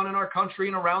going on in our country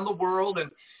and around the world,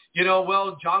 and, you know,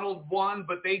 well, Donald won,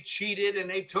 but they cheated and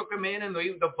they took him in and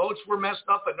the votes were messed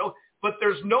up, but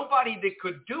there's nobody that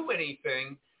could do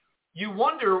anything. You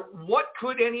wonder, what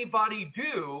could anybody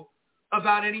do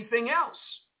about anything else?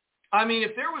 I mean,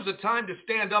 if there was a time to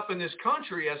stand up in this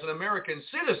country as an American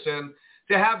citizen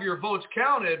to have your votes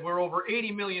counted, where over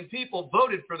 80 million people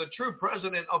voted for the true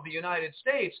president of the United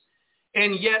States,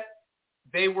 and yet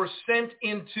they were sent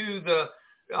into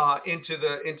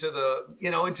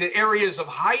areas of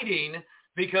hiding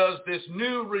because this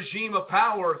new regime of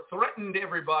power threatened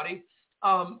everybody.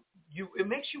 It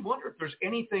makes you wonder if there's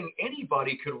anything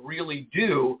anybody could really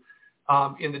do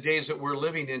in the days that we're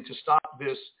living in to stop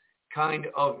this kind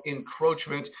of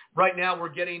encroachment. Right now we're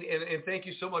getting, and thank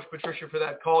you so much, Patricia, for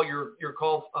that call. Your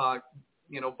call,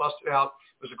 busted out.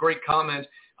 It was a great comment.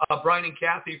 Brian and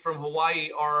Kathy from Hawaii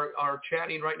are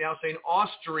chatting right now saying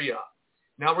Austria.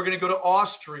 Now we're going to go to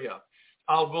Austria.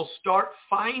 We'll start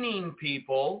fining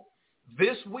people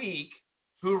this week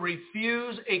who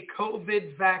refuse a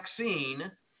COVID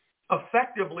vaccine,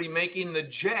 effectively making the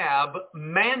jab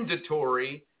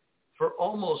mandatory for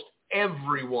almost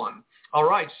everyone. All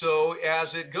right, so as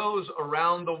it goes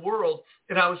around the world,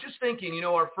 and I was just thinking,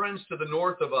 our friends to the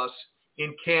north of us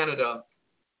in Canada,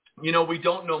 we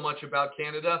don't know much about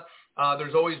Canada.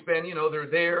 There's always been, they're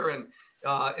there and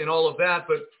all of that.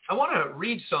 But I want to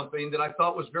read something that I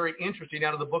thought was very interesting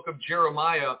out of the book of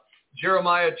Jeremiah,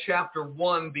 Jeremiah chapter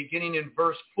 1, beginning in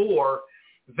verse 4.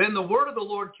 Then the word of the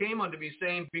Lord came unto me,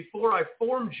 saying, before I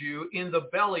formed you in the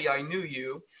belly I knew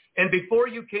you, and before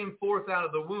you came forth out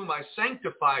of the womb I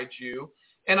sanctified you,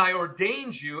 and I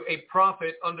ordained you a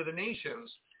prophet unto the nations.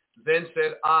 Then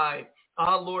said I,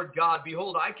 Lord God,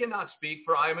 behold, I cannot speak,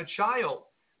 for I am a child.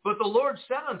 But the Lord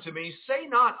said unto me, say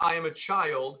not, I am a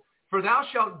child, for thou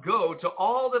shalt go to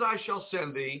all that I shall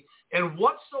send thee, and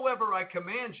whatsoever I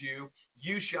command you,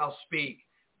 you shall speak.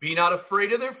 Be not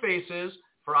afraid of their faces,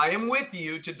 for I am with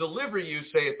you to deliver you,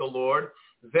 saith the Lord.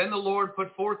 Then the Lord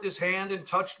put forth his hand and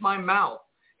touched my mouth.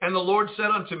 And the Lord said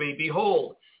unto me,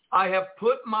 behold, I have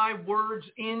put my words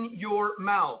in your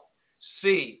mouth.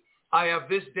 See, I have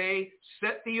this day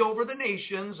set thee over the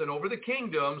nations and over the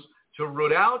kingdoms to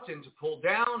root out and to pull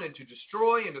down and to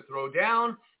destroy and to throw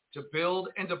down, to build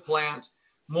and to plant.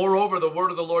 Moreover, the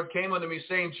word of the Lord came unto me,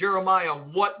 saying, Jeremiah,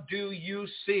 what do you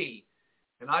see?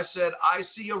 And I said, I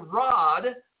see a rod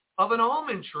of an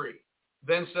almond tree.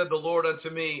 Then said the Lord unto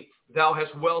me, thou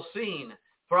hast well seen,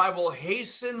 for I will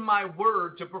hasten my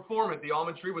word to perform it. The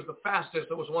almond tree was the fastest.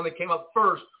 It was one that came up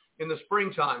first in the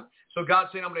springtime. So God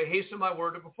saying, I'm going to hasten my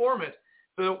word to perform it.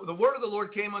 The word of the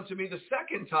Lord came unto me the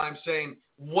second time, saying,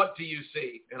 what do you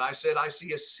see? And I said, I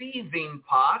see a seething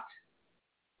pot,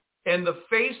 and the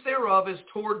face thereof is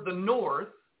toward the north.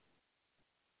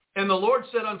 And the Lord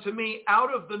said unto me,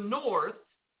 out of the north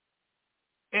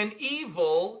an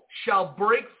evil shall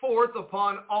break forth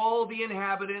upon all the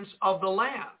inhabitants of the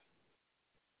land.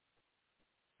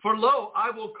 For lo,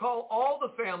 I will call all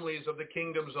the families of the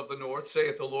kingdoms of the north,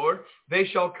 saith the Lord. They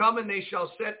shall come, and they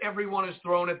shall set every one his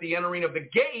throne at the entering of the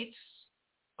gates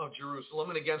of Jerusalem,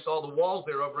 and against all the walls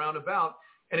thereof round about,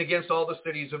 and against all the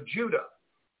cities of Judah.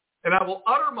 And I will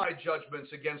utter my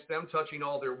judgments against them, touching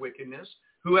all their wickedness,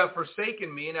 who have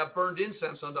forsaken me, and have burned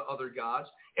incense unto other gods,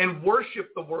 and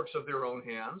worshipped the works of their own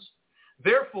hands.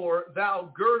 Therefore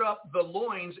thou gird up the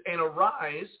loins, and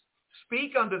arise,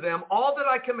 speak unto them all that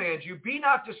I command you. Be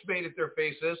not dismayed at their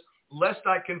faces, lest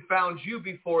I confound you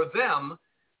before them.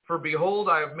 For behold,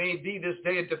 I have made thee this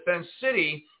day a defense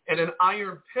city, and an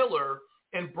iron pillar,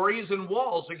 and brazen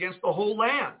walls against the whole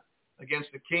land, against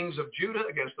the kings of Judah,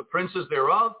 against the princes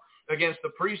thereof, against the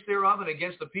priests thereof, and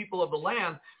against the people of the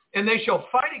land. And they shall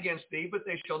fight against thee, but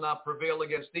they shall not prevail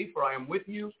against thee, for I am with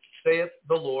you, saith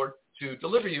the Lord, to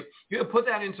deliver you. You can put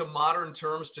that into modern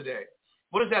terms today.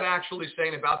 What is that actually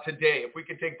saying about today? If we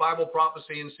could take Bible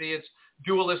prophecy and see its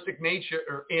dualistic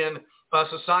nature in a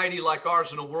society like ours,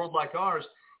 in a world like ours,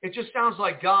 it just sounds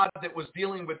like God that was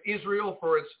dealing with Israel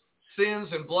for its sins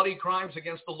and bloody crimes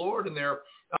against the Lord, and they're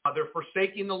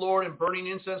forsaking the Lord and burning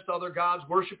incense to other gods,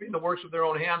 worshiping the works of their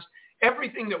own hands.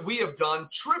 Everything that we have done,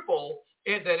 triple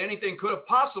that anything could have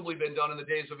possibly been done in the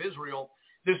days of Israel.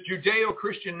 This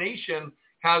Judeo-Christian nation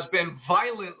has been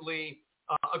violently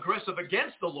aggressive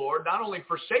against the Lord, not only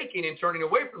forsaking and turning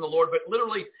away from the Lord, but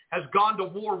literally has gone to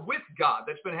war with God.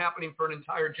 That's been happening for an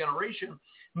entire generation.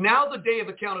 Now the day of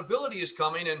accountability is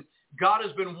coming, and God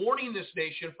has been warning this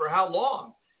nation for how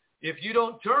long? If you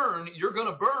don't turn, you're going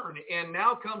to burn. And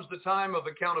now comes the time of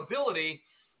accountability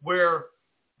where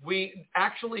we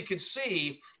actually could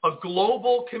see a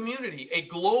global community, a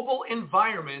global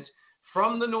environment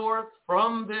from the north,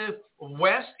 from the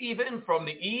west even, from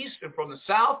the east and from the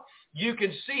south. You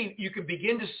can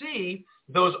begin to see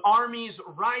those armies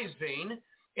rising,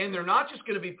 and they're not just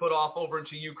going to be put off over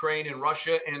into Ukraine and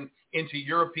Russia and into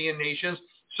European nations.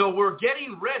 So we're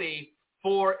getting ready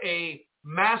for a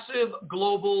massive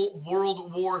global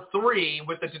World War III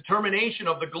with the determination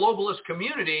of the globalist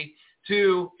community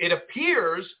to, it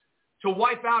appears, to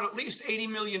wipe out at least 80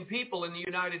 million people in the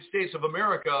United States of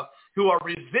America who are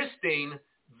resisting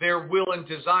their will and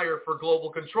desire for global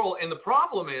control. And the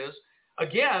problem is,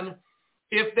 again,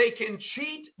 if they can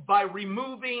cheat by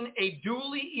removing a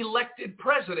duly elected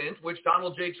president, which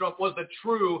Donald J. Trump was the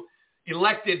true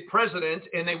elected president,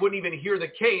 and they wouldn't even hear the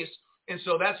case, and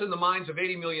so that's in the minds of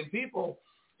 80 million people.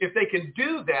 If they can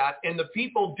do that and the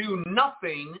people do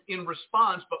nothing in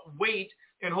response but wait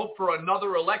and hope for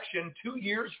another election 2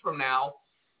 years from now,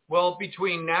 well,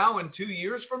 between now and 2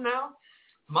 years from now,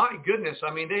 my goodness,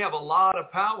 I mean, they have a lot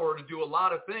of power to do a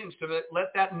lot of things to let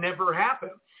that never happen.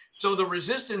 So the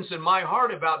resistance in my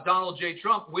heart about Donald J.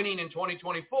 Trump winning in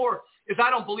 2024 is I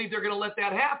don't believe they're going to let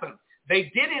that happen.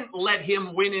 They didn't let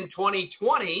him win in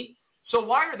 2020. So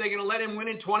why are they going to let him win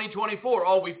in 2024?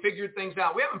 Oh, we figured things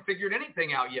out. We haven't figured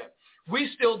anything out yet. We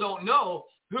still don't know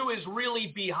who is really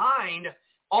behind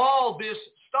all this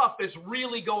stuff that's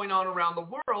really going on around the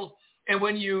world. And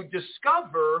when you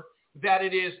discover that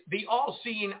it is the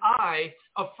all-seeing eye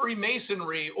of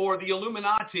Freemasonry or the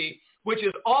Illuminati, which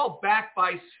is all backed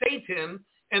by Satan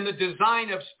and the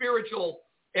design of spiritual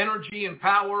energy and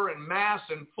power and mass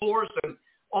and force and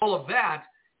all of that,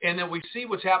 and then we see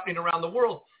what's happening around the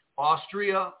world.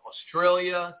 Austria,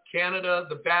 Australia, Canada,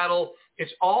 the battle,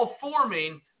 it's all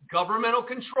forming governmental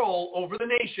control over the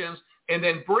nations and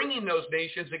then bringing those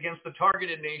nations against the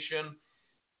targeted nation,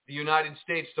 the United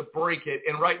States, to break it.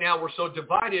 And right now we're so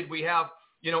divided. We have,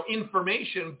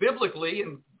 information biblically,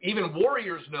 and even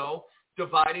warriors know,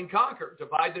 divide and conquer.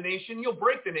 Divide the nation, you'll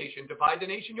break the nation. Divide the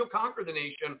nation, you'll conquer the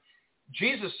nation.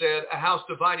 Jesus said a house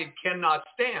divided cannot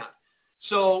stand.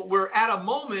 So we're at a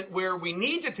moment where we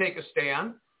need to take a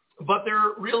stand, but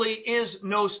there really is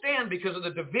no stand because of the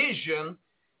division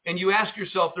and you ask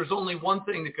yourself, there's only one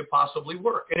thing that could possibly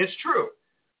work. And it's true.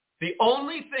 The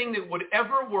only thing that would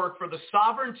ever work for the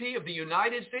sovereignty of the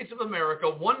United States of America,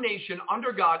 one nation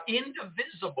under God,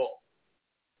 indivisible,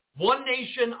 one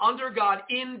nation under God,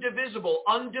 indivisible,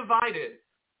 undivided,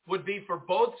 would be for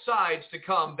both sides to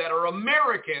come that are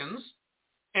Americans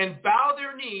and bow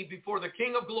their knee before the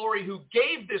King of Glory who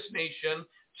gave this nation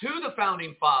to the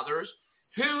founding fathers,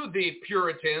 to the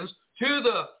Puritans, to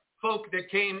the folk that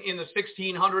came in the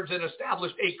 1600s and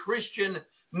established a Christian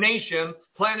nation,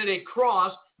 planted a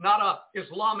cross, not an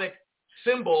Islamic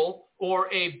symbol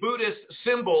or a Buddhist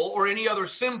symbol or any other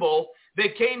symbol. They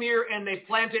came here and they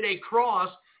planted a cross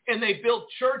and they built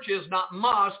churches, not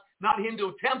mosques, not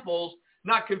Hindu temples,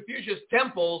 not Confucius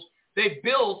temples. They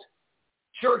built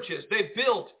churches. They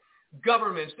built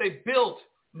governments. They built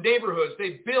neighborhoods.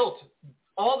 They built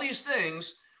all these things.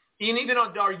 And even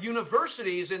our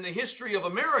universities in the history of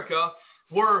America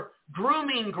were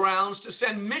grooming grounds to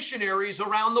send missionaries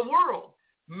around the world.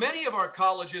 Many of our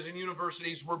colleges and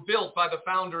universities were built by the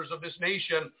founders of this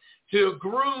nation to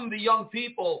groom the young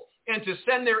people and to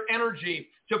send their energy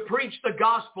to preach the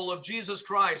gospel of Jesus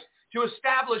Christ, to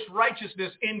establish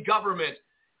righteousness in government.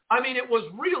 I mean, it was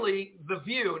really the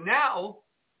view. Now,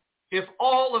 if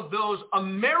all of those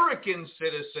American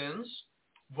citizens,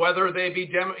 whether they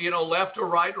be left or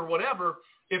right or whatever,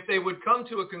 if they would come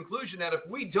to a conclusion that if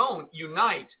we don't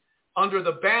unite under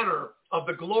the banner of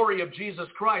the glory of Jesus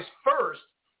Christ first,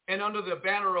 and under the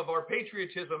banner of our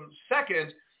patriotism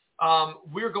second,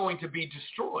 we're going to be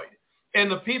destroyed. And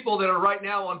the people that are right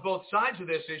now on both sides of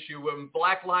this issue,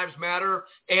 Black Lives Matter,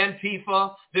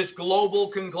 Antifa, this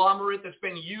global conglomerate that's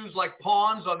been used like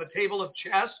pawns on the table of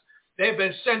chess, they've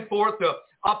been sent forth to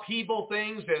upheaval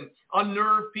things and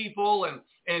unnerve people and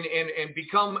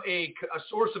become a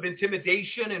source of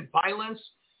intimidation and violence.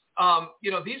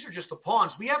 These are just the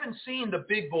pawns. We haven't seen the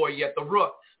big boy yet, the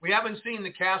rook. We haven't seen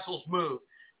the castles move.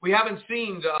 We haven't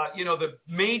seen, the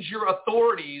major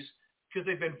authorities, because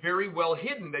they've been very well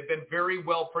hidden. They've been very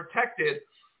well protected.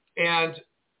 And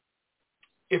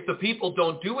if the people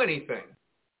don't do anything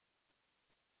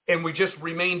and we just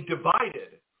remain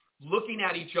divided, looking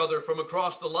at each other from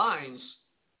across the lines,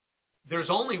 there's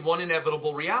only one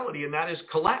inevitable reality, and that is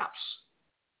collapse.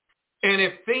 And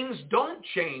if things don't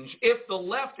change, if the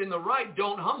left and the right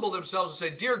don't humble themselves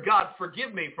and say, dear God,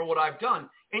 forgive me for what I've done,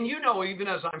 and even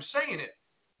as I'm saying it,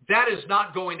 that is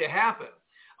not going to happen.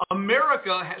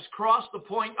 America has crossed the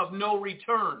point of no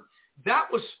return. That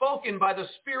was spoken by the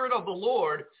Spirit of the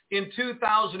Lord in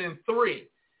 2003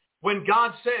 when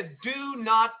God said, do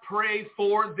not pray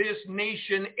for this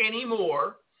nation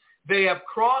anymore. They have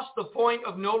crossed the point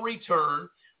of no return.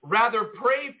 Rather,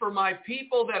 pray for my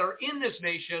people that are in this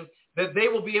nation that they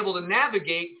will be able to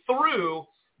navigate through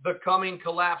the coming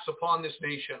collapse upon this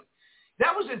nation.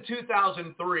 That was in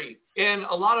 2003. And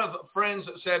a lot of friends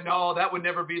said, no, that would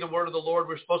never be the word of the Lord.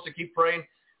 We're supposed to keep praying.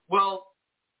 Well,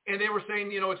 and they were saying,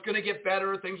 it's going to get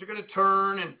better. Things are going to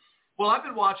turn. And, well, I've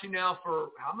been watching now for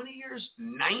how many years?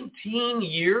 19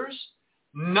 years?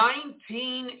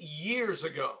 19 years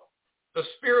ago, the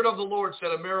Spirit of the Lord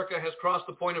said America has crossed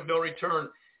the point of no return.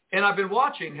 And I've been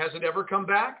watching. Has it ever come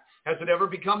back? Has it ever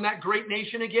become that great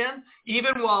nation again?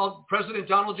 Even while President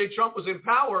Donald J. Trump was in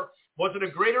power, was it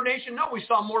a greater nation? No, we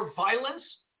saw more violence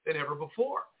than ever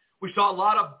before. We saw a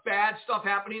lot of bad stuff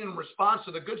happening in response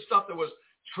to the good stuff that was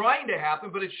trying to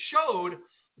happen, but it showed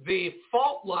the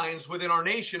fault lines within our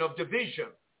nation of division.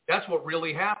 That's what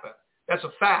really happened. That's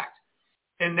a fact.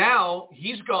 And now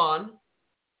he's gone.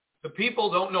 The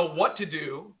people don't know what to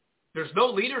do. There's no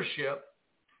leadership.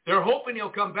 They're hoping he'll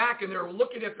come back, and they're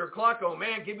looking at their clock, oh,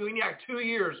 man, we need 2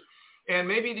 years. And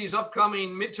maybe these upcoming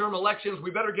midterm elections,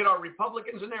 we better get our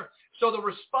Republicans in there. So the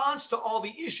response to all the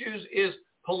issues is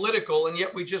political, and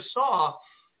yet we just saw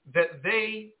that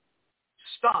they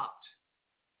stopped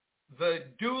the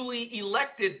duly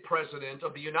elected president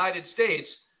of the United States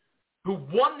who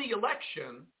won the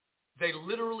election. They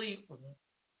literally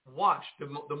watched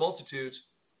the multitudes,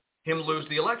 him lose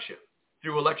the election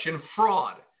through election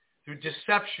fraud, through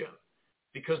deception,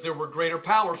 because there were greater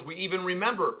powers. We even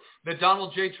remember that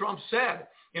Donald J. Trump said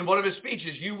in one of his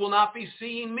speeches, you will not be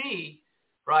seeing me,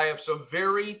 for I have some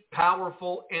very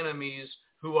powerful enemies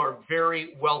who are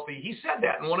very wealthy. He said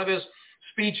that in one of his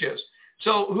speeches.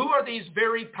 So who are these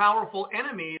very powerful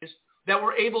enemies that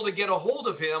were able to get a hold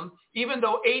of him, even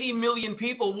though 80 million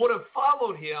people would have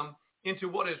followed him into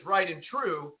what is right and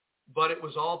true? But it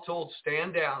was all told,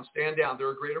 stand down, stand down. There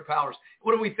are greater powers.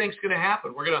 What do we think is going to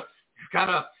happen? We're going to kind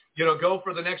of, go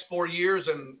for the next 4 years,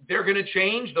 and they're going to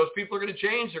change. Those people are going to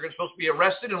change. They're supposed to be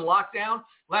arrested and locked down.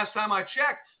 Last time I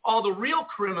checked, all the real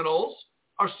criminals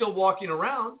are still walking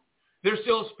around. They're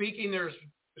still speaking their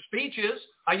speeches.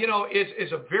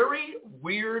 It's a very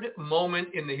weird moment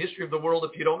in the history of the world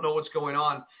if you don't know what's going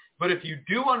on. But if you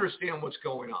do understand what's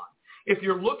going on, if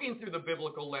you're looking through the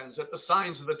biblical lens at the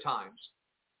signs of the times,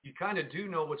 you kind of do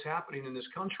know what's happening in this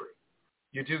country.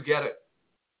 You do get it.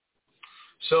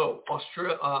 So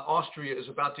Austria is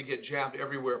about to get jabbed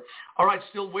everywhere. All right,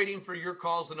 still waiting for your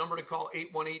calls. The number to call,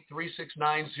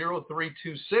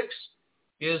 818-369-0326,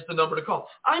 is the number to call.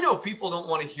 I know people don't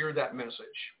want to hear that message.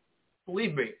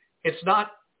 Believe me, it's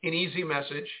not an easy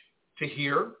message to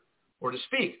hear or to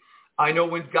speak. I know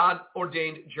when God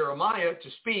ordained Jeremiah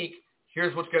to speak,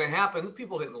 here's what's going to happen.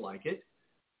 People didn't like it.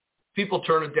 People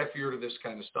turn a deaf ear to this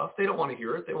kind of stuff. They don't want to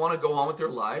hear it. They want to go on with their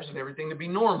lives and everything to be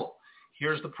normal.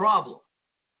 Here's the problem.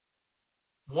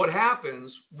 What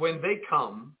happens when they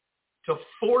come to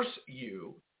force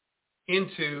you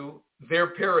into their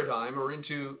paradigm or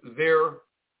into their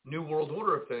new world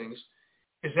order of things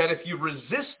is that if you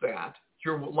resist that,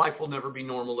 your life will never be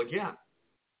normal again.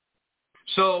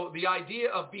 So the idea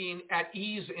of being at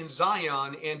ease in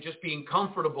Zion and just being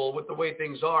comfortable with the way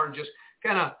things are and just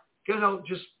kind of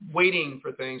just waiting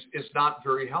for things is not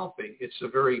very healthy. It's a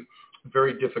very,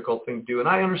 very difficult thing to do. And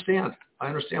I understand.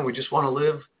 We just want to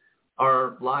live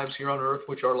our lives here on earth,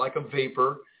 which are like a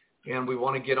vapor, and we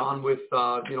want to get on with,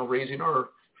 raising our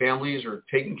families or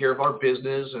taking care of our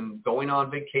business and going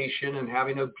on vacation and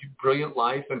having a brilliant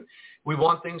life. And we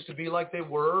want things to be like they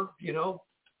were,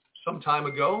 some time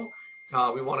ago.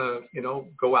 We want to,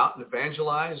 go out and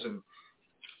evangelize and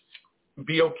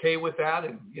be okay with that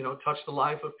and, touch the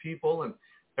life of people and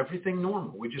everything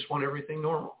normal. We just want everything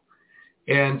normal.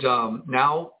 And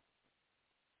now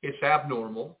it's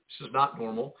abnormal. This is not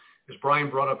normal. As Brian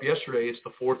brought up yesterday, it's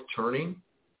the fourth turning,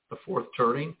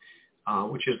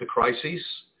 which is the crisis.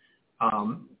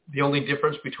 The only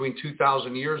difference between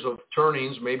 2,000 years of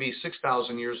turnings, maybe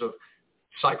 6,000 years of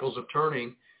cycles of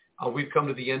turning, we've come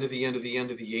to the end of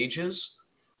the ages.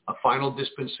 A final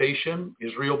dispensation.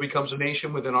 Israel becomes a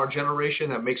nation within our generation.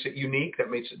 That makes it unique.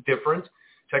 That makes it different.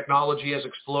 Technology has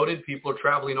exploded. People are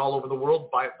traveling all over the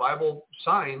world by Bible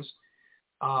signs.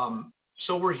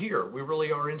 So we're here. We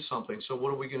really are in something. So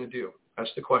what are we going to do?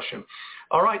 That's the question.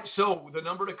 All right. So the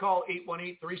number to call,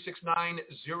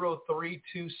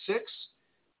 818-369-0326.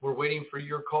 We're waiting for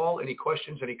your call. Any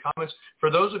questions, any comments? For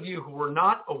those of you who were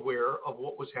not aware of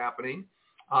what was happening,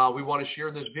 we want to share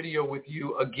this video with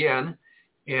you again.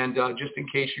 And just in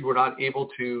case you were not able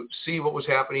to see what was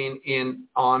happening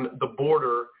on the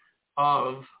border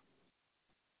of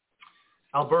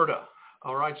Alberta.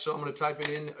 All right, so I'm going to type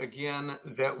it in again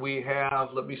that we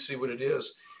have. Let me see what it is.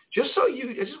 I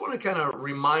just want to kind of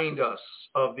remind us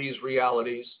of these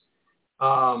realities.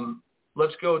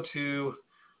 Let's go to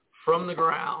From the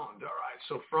Ground. All right,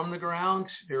 so From the Ground,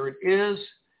 there it is.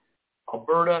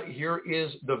 Alberta, here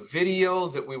is the video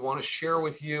that we want to share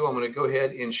with you. I'm going to go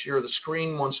ahead and share the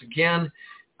screen once again.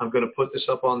 I'm going to put this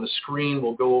up on the screen.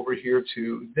 We'll go over here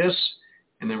to this,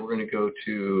 and then we're going to go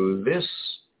to this,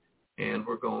 and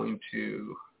we're going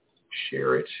to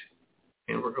share it,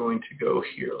 and we're going to go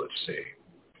here. Let's see.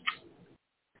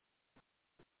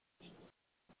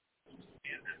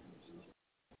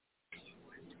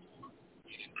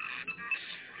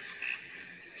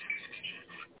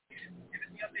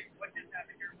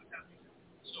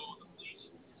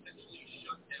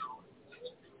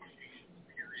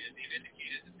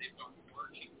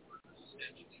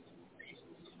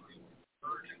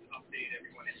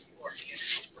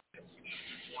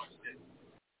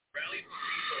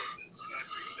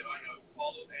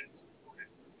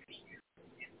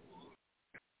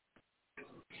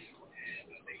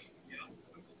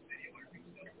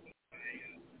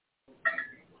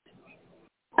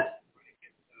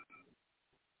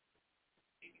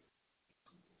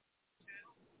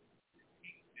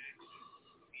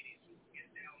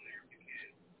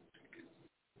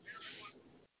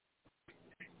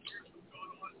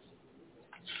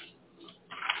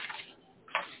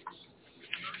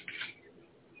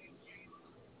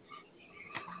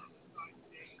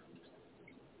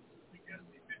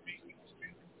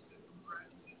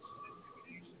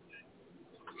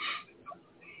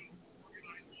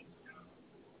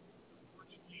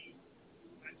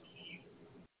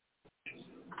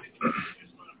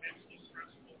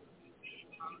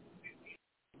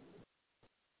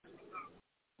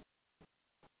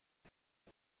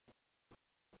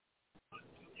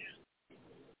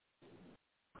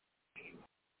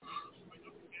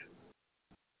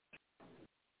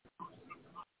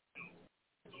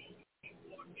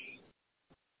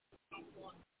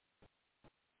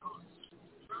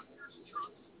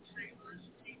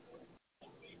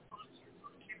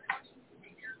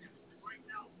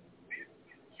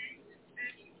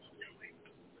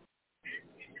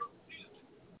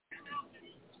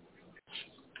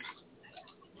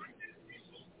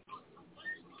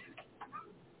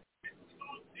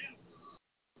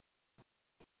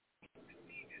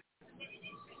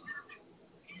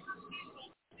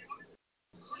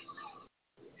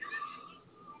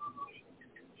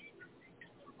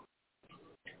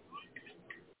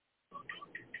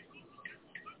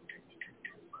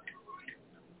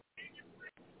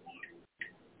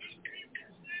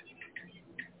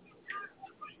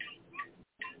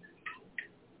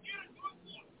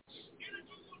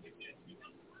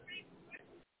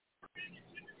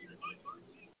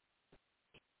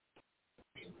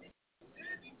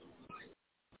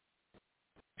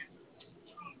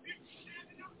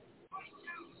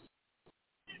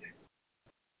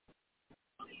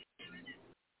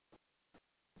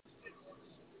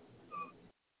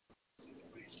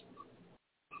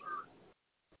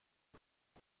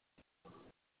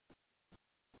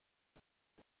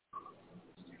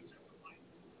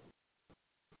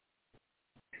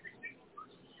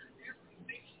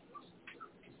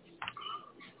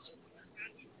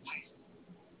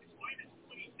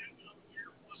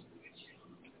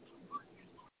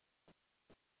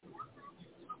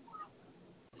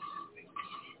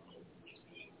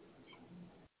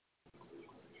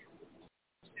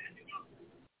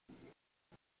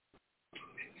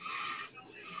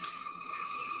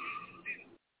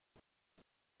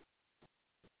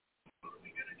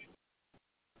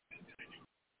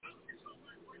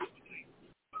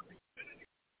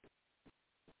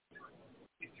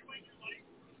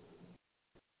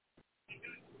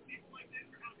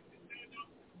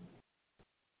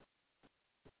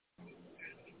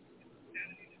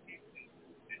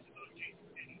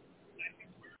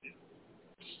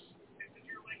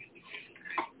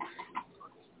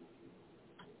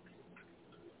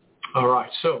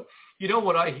 right. So you know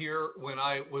what I hear when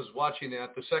I was watching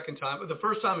that the second time, the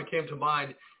first time it came to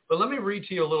mind, but let me read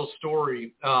to you a little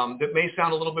story that may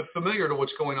sound a little bit familiar to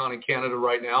what's going on in Canada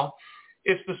right now.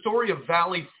 It's the story of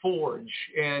Valley Forge,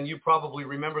 and you probably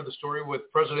remember the story with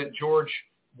President George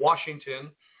Washington.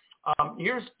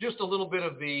 Here's just a little bit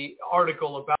of the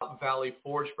article about Valley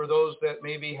Forge for those that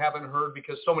maybe haven't heard,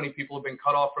 because so many people have been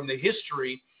cut off from the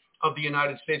history of the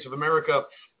United States of America.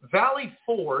 Valley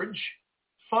Forge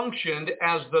functioned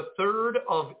as the third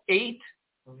of 8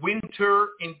 winter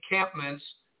encampments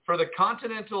for the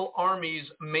Continental Army's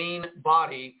main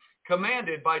body,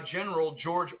 commanded by General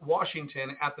George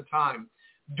Washington at the time,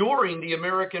 during the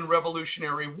American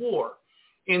Revolutionary War.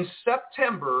 In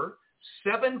September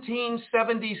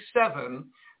 1777,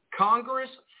 Congress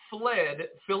fled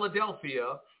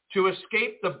Philadelphia to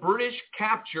escape the British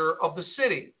capture of the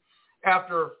city.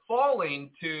 After failing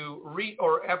to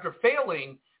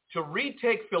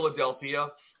retake Philadelphia,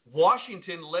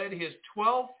 Washington led his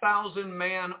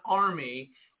 12,000-man army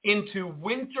into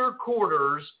winter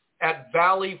quarters at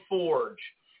Valley Forge,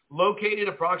 located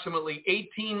approximately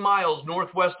 18 miles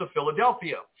northwest of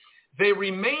Philadelphia. They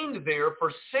remained there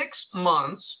for 6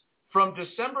 months, from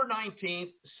December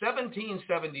 19th,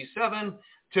 1777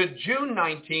 to June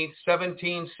 19th,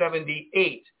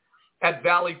 1778. At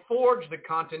Valley Forge, the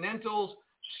Continentals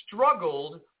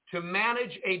struggled to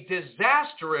manage a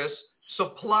disastrous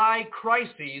supply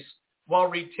crisis while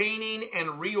retaining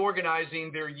and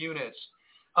reorganizing their units.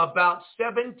 About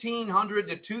 1,700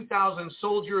 to 2,000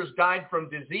 soldiers died from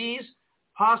disease,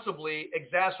 possibly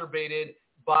exacerbated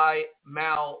by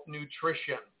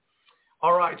malnutrition.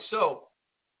 All right, so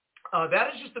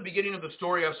that is just the beginning of the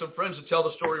story. I have some friends that tell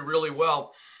the story really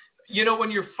well. You know, when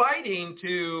you're fighting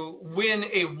to win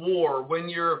a war, when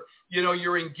you're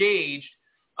engaged,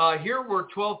 here were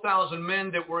 12,000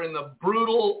 men that were in the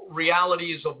brutal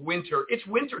realities of winter. It's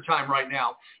wintertime right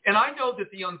now. And I know that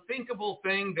the unthinkable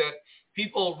thing that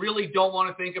people really don't want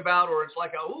to think about, or it's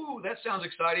like, ooh, that sounds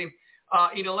exciting,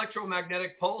 an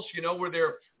electromagnetic pulse,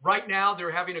 where right now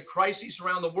they're having a crisis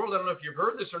around the world. I don't know if you've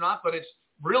heard this or not, but it's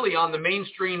really on the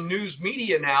mainstream news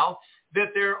media now,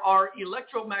 that there are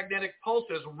electromagnetic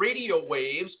pulses, radio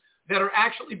waves, that are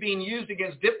actually being used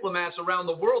against diplomats around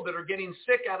the world that are getting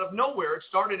sick out of nowhere. It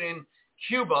started in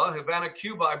Cuba, Havana,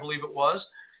 Cuba, I believe it was,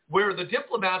 where the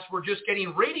diplomats were just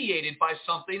getting radiated by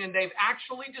something, and they've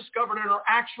actually discovered and are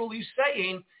actually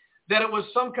saying that it was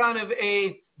some kind of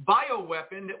a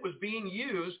bioweapon that was being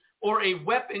used, or a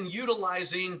weapon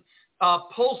utilizing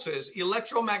pulses,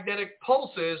 electromagnetic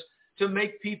pulses, to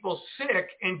make people sick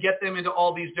and get them into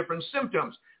all these different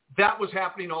symptoms. That was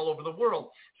happening all over the world.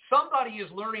 Somebody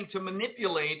is learning to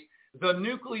manipulate the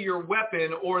nuclear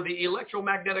weapon or the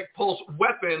electromagnetic pulse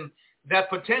weapon that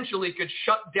potentially could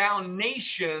shut down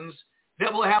nations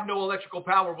that will have no electrical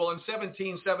power. Well, in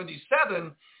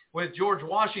 1777, with George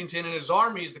Washington and his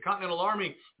armies, the Continental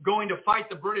Army, going to fight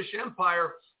the British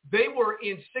Empire, they were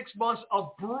in 6 months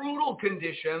of brutal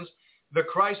conditions, the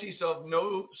crisis of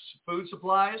no food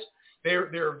supplies.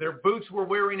 Their boots were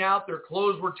wearing out. Their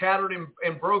clothes were tattered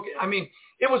and broken. I mean,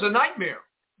 it was a nightmare.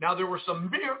 Now, there were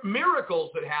some miracles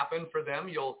that happened for them.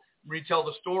 You'll retell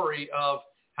the story of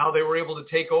how they were able to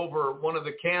take over one of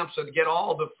the camps and get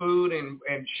all the food and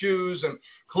shoes and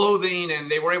clothing,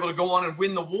 and they were able to go on and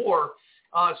win the war.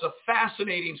 It's a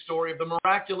fascinating story of the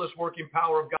miraculous working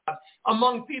power of God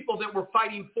among people that were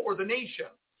fighting for the nation.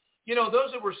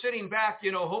 Those that were sitting back,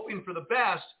 hoping for the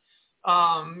best,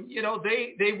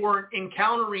 they weren't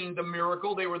encountering the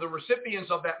miracle. They were the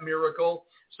recipients of that miracle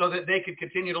so that they could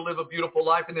continue to live a beautiful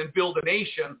life and then build a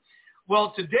nation.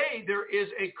 Well, today there is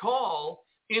a call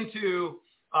into,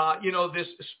 this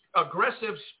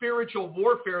aggressive spiritual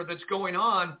warfare that's going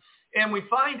on. And we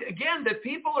find, again, that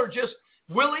people are just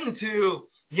willing to,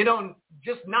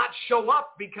 just not show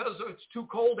up because it's too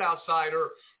cold outside,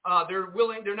 or they're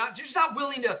just not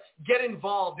willing to get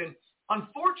involved. And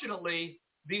unfortunately,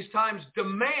 these times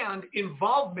demand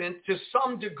involvement to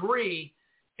some degree,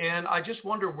 and I just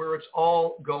wonder where it's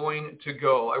all going to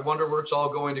go.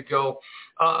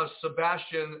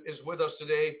 Sebastian is with us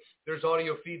today. There's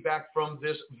audio feedback from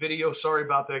this video. Sorry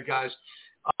about that, guys.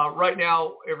 Right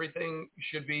now, everything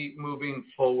should be moving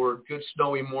forward. Good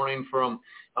snowy morning from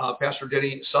Pastor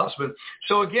Denny Sussman.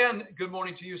 So again, good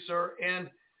morning to you, sir. And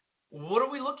what are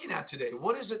we looking at today?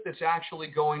 What is it that's actually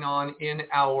going on in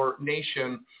our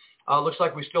nation? Looks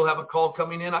like we still have a call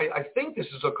coming in. I think this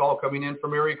is a call coming in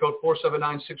from area code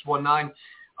 479-619.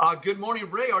 Good morning,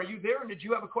 Ray. Are you there? And did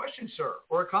you have a question, sir,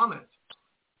 or a comment?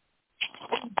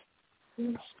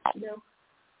 No.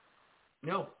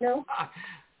 No. No.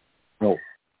 No.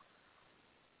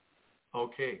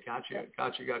 Okay, gotcha. I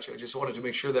just wanted to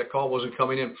make sure that call wasn't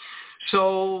coming in.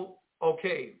 So,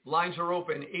 okay, lines are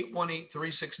open,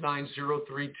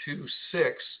 818-369-0326,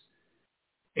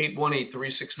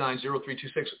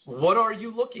 818-369-0326. What are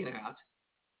you looking at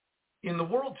in the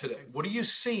world today? What are you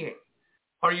seeing?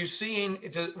 Are you seeing,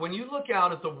 when you look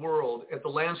out at the world, at the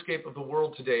landscape of the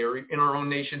world today, or in our own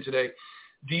nation today,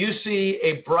 do you see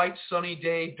a bright sunny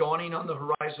day dawning on the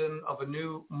horizon of a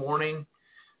new morning?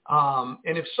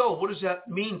 And if so, what does that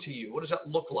mean to you? What does that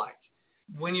look like?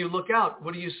 When you look out,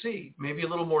 what do you see? Maybe a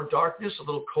little more darkness, a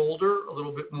little colder, a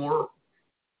little bit more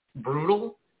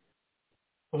brutal?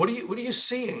 What are you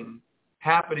seeing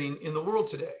happening in the world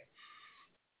today?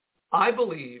 I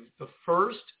believe the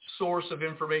first source of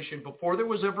information, before there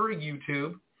was ever a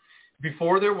YouTube,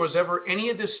 before there was ever any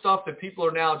of this stuff that people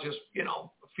are now just,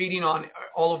 feeding on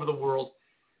all over the world,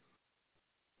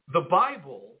 the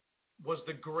Bible was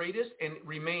the greatest and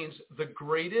remains the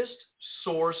greatest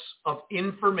source of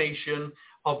information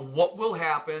of what will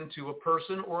happen to a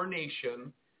person or a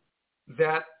nation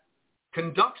that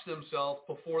conducts themselves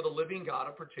before the living God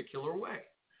a particular way.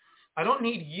 I don't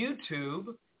need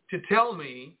YouTube to tell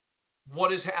me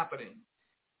what is happening.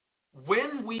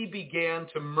 When we began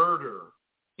to murder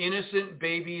innocent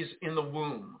babies in the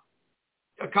womb,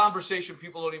 a conversation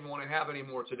people don't even want to have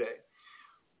anymore today.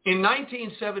 In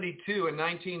 1972 and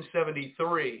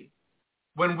 1973,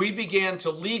 when we began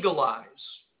to legalize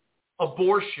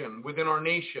abortion within our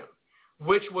nation,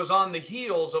 which was on the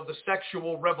heels of the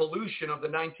sexual revolution of the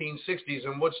 1960s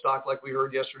in Woodstock, like we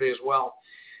heard yesterday as well,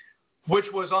 which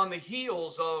was on the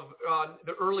heels of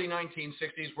the early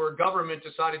 1960s where government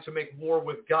decided to make war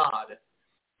with God,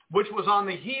 which was on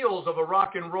the heels of a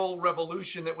rock and roll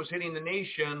revolution that was hitting the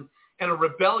nation and a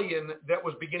rebellion that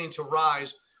was beginning to rise,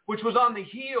 which was on the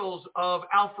heels of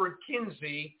Alfred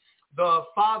Kinsey, the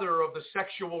father of the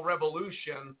sexual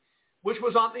revolution, which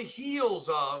was on the heels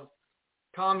of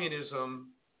communism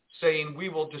saying we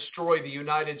will destroy the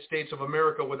United States of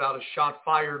America without a shot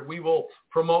fired. We will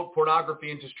promote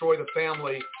pornography and destroy the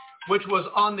family, which was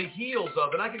on the heels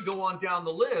of, and I could go on down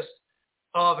the list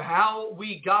of how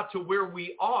we got to where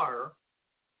we are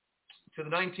to the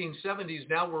 1970s.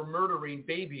 Now we're murdering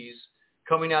babies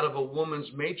coming out of a woman's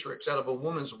matrix, out of a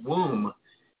woman's womb.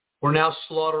 We're now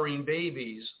slaughtering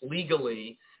babies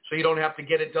legally, so you don't have to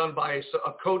get it done by a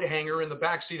coat hanger in the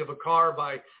backseat of a car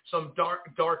by some dark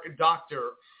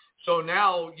doctor. So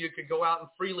now you could go out and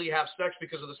freely have sex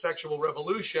because of the sexual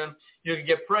revolution. You could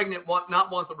get pregnant,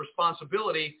 not want the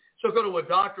responsibility, so go to a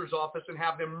doctor's office and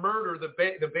have them murder the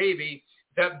baby,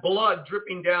 that blood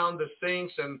dripping down the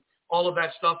sinks and all of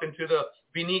that stuff into the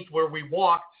beneath where we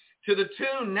walk, to the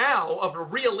tune now of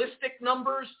realistic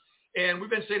numbers, and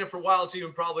we've been saying it for a while, it's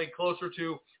even probably closer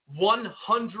to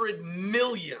 100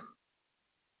 million.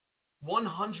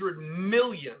 100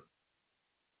 million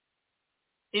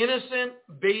innocent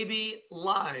baby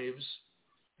lives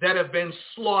that have been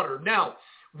slaughtered. Now,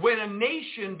 when a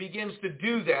nation begins to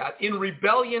do that in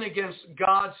rebellion against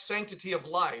God's sanctity of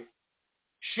life,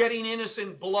 shedding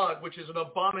innocent blood, which is an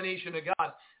abomination to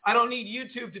God, I don't need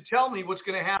YouTube to tell me what's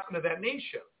going to happen to that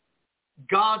nation.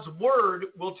 God's word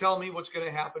will tell me what's going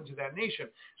to happen to that nation.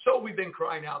 So we've been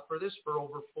crying out for this for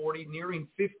over 40, nearing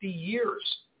 50 years.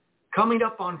 Coming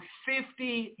up on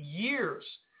 50 years.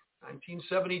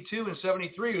 1972 and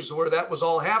 73 is where that was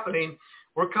all happening.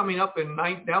 We're coming up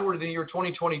now we're in the year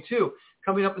 2022,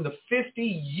 coming up in the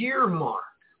 50-year mark.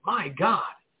 My God.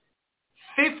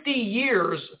 50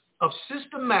 years of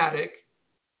systematic,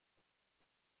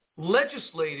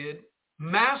 legislated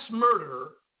mass murder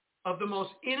of the most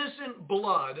innocent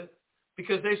blood,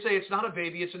 because they say it's not a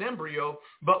baby, it's an embryo,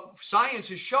 but science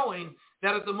is showing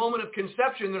that at the moment of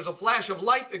conception, there's a flash of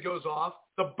light that goes off,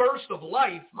 the burst of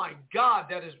life. My God,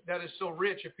 that is so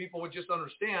rich if people would just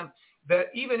understand that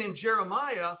even in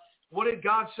Jeremiah, what did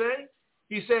God say?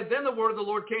 He said, then the word of the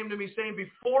Lord came to me saying,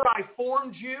 before I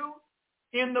formed you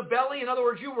in the belly, in other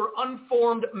words, you were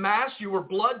unformed mass, you were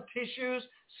blood, tissues,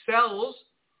 cells,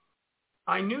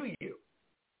 I knew you.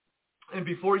 And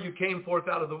before you came forth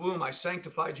out of the womb, I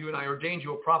sanctified you and I ordained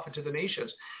you a prophet to the nations.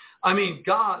 I mean,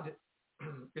 God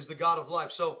is the God of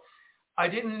life. So I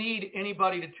didn't need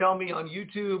anybody to tell me on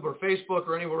YouTube or Facebook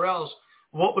or anywhere else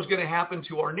what was going to happen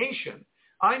to our nation.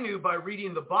 I knew by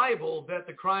reading the Bible that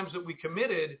the crimes that we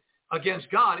committed against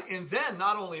God, and then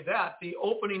not only that, the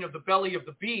opening of the belly of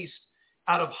the beast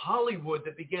out of Hollywood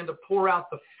that began to pour out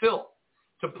the filth,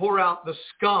 to pour out the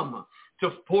scum, to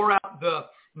pour out the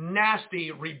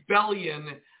nasty rebellion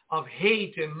of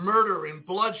hate and murder and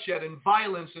bloodshed and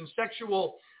violence and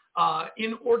sexual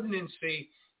inordinancy.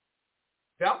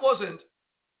 That wasn't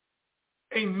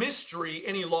a mystery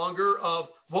any longer of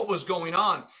what was going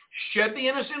on. Shed the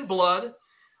innocent blood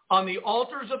on the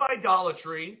altars of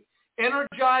idolatry,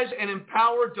 energize and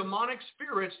empower demonic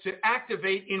spirits to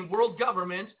activate in world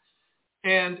government,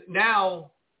 and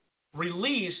now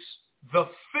release the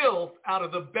filth out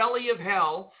of the belly of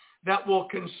hell that will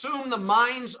consume the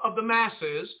minds of the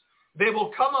masses. They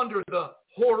will come under the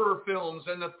horror films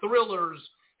and the thrillers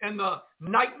and the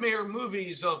nightmare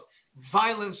movies of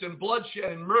violence and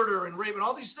bloodshed and murder and rape and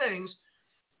all these things.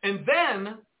 And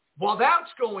then, while that's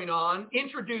going on,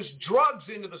 introduce drugs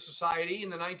into the society.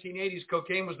 In the 1980s,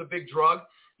 cocaine was the big drug.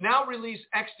 Now release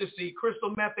ecstasy,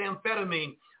 crystal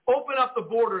methamphetamine, open up the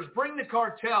borders, bring the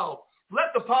cartel,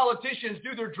 let the politicians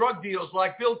do their drug deals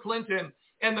like Bill Clinton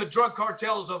and the drug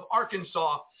cartels of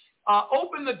Arkansas.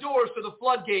 Open the doors to the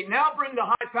floodgate. Now bring the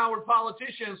high-powered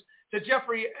politicians to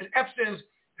Jeffrey Epstein's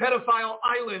pedophile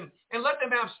island and let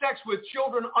them have sex with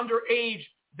children underage.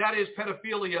 That is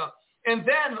pedophilia. And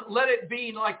then let it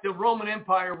be like the Roman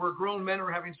Empire where grown men are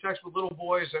having sex with little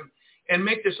boys and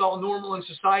make this all normal in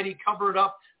society, cover it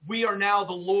up. We are now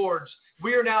the lords.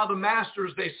 We are now the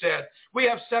masters, they said. We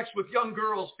have sex with young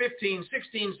girls, 15,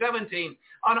 16, 17,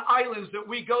 on islands that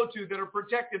we go to that are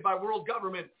protected by world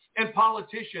government and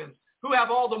politicians who have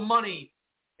all the money.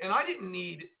 And I didn't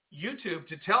need YouTube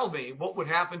to tell me what would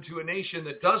happen to a nation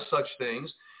that does such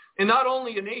things. And not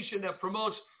only a nation that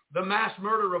promotes the mass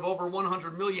murder of over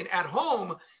 100 million at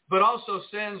home, but also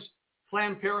sends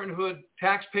Planned Parenthood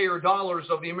taxpayer dollars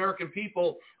of the American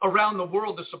people around the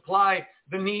world to supply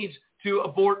the needs to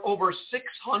abort over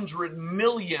 600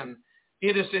 million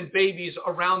innocent babies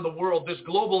around the world. This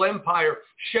global empire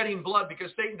shedding blood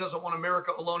because Satan doesn't want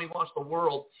America alone. He wants the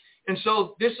world. And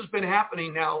so this has been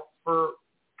happening now for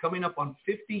coming up on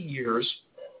 50 years.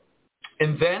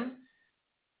 And then,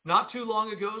 not too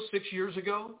long ago, 6 years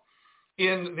ago,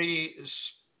 in the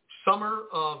summer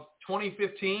of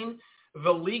 2015,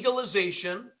 the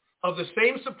legalization of the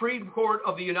same Supreme Court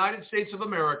of the United States of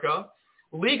America,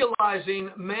 legalizing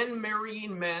men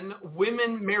marrying men,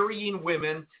 women marrying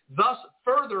women, thus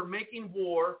further making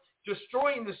war,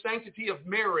 destroying the sanctity of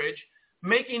marriage,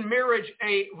 making marriage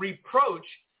a reproach.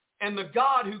 And the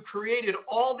God who created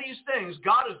all these things,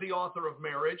 God is the author of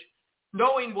marriage,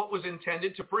 knowing what was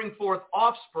intended to bring forth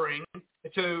offspring,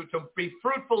 to be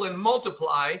fruitful and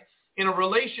multiply in a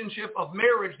relationship of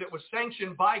marriage that was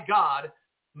sanctioned by God.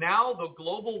 Now the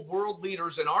global world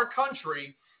leaders in our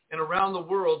country and around the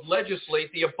world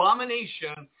legislate the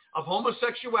abomination of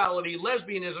homosexuality,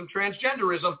 lesbianism,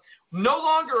 transgenderism, no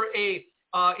longer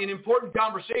an important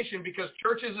conversation because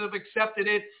churches have accepted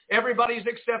it. Everybody's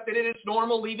accepted it. It's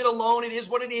normal. Leave it alone. It is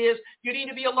what it is. You need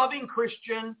to be a loving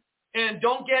Christian and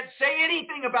don't say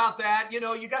anything about that. You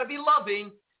got to be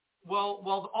loving. Well,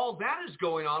 while all that is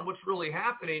going on, what's really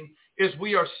happening is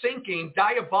we are sinking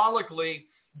diabolically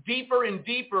deeper and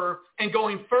deeper and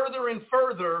going further and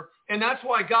further. And that's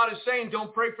why God is saying,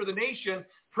 don't pray for the nation.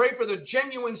 Pray for the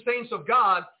genuine saints of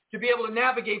God to be able to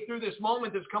navigate through this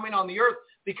moment that's coming on the earth,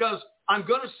 because I'm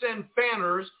going to send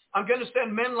fanners. I'm going to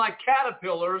send men like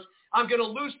caterpillars. I'm going to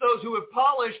loose those who have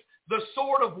polished the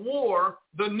sword of war,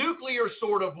 the nuclear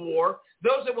sword of war,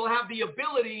 those that will have the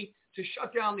ability to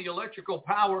shut down the electrical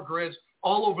power grids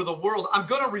all over the world. I'm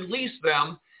going to release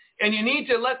them, and you need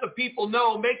to let the people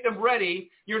know, make them ready.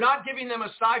 You're not giving them a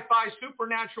sci-fi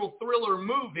supernatural thriller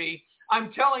movie.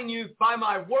 I'm telling you by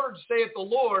my word, saith the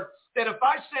Lord, that if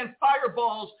I send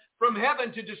fireballs from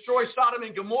heaven to destroy Sodom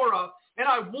and Gomorrah, and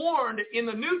I warned in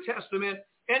the New Testament,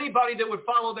 anybody that would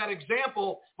follow that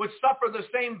example would suffer the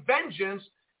same vengeance,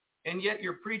 and yet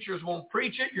your preachers won't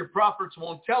preach it. Your prophets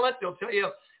won't tell it. They'll tell you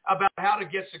about how to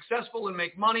get successful and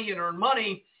make money and earn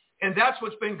money. And that's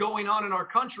what's been going on in our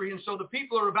country. And so the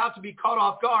people are about to be caught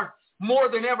off guard more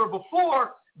than ever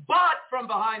before. But from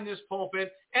behind this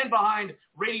pulpit and behind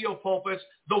radio pulpits,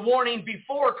 the warning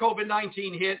before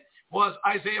COVID-19 hit was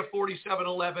Isaiah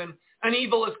 47:11. An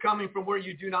evil is coming from where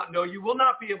you do not know. You will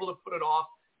not be able to put it off,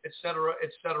 etc.,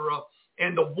 etc.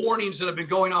 And the warnings that have been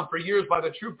going on for years by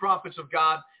the true prophets of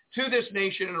God to this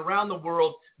nation and around the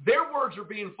world, their words are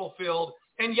being fulfilled.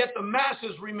 And yet the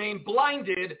masses remain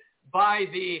blinded by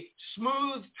the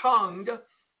smooth-tongued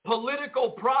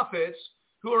political prophets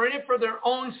who are in it for their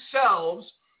own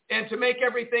selves and to make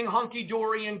everything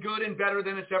hunky-dory and good and better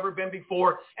than it's ever been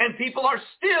before. And people are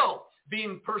still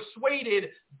being persuaded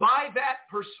by that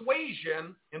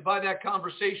persuasion and by that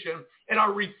conversation and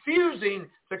are refusing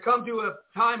to come to a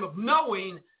time of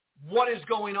knowing what is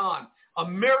going on.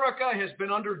 America has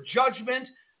been under judgment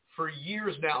for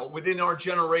years now within our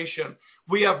generation.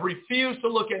 We have refused to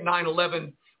look at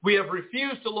 9/11. We have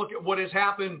refused to look at what has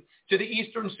happened to the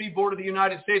eastern seaboard of the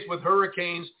United States with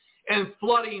hurricanes and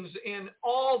floodings and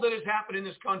all that has happened in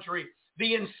this country,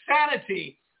 the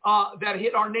insanity that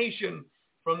hit our nation,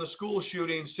 from the school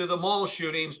shootings to the mall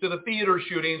shootings to the theater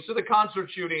shootings to the concert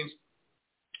shootings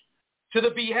to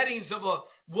the beheadings of a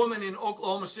woman in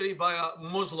Oklahoma City by a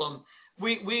Muslim.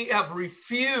 We have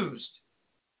refused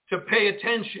to pay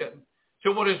attention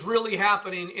to what is really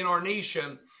happening in our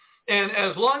nation. And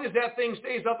as long as that thing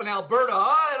stays up in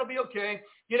Alberta, it'll be okay.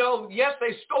 You know, yes,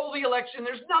 they stole the election.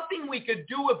 There's nothing we could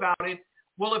do about it.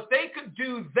 Well, if they could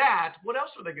do that, what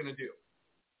else are they going to do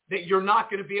that you're not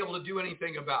going to be able to do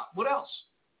anything about? What else?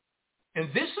 And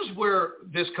this is where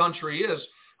this country is.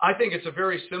 I think it's a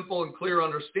very simple and clear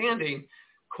understanding,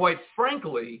 quite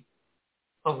frankly,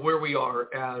 of where we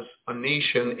are as a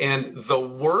nation. And the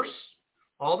worse,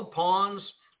 all the pawns,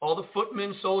 all the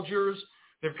footmen soldiers,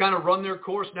 they've kind of run their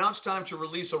course. Now it's time to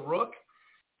release a rook.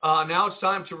 Now it's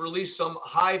time to release some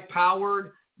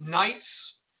high-powered knights.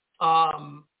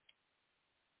 And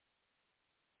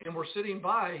we're sitting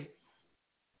by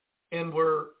and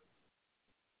we're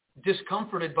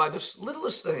discomforted by the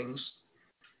littlest things.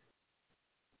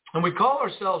 And we call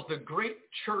ourselves the great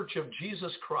church of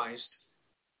Jesus Christ.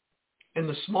 And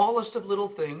the smallest of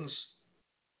little things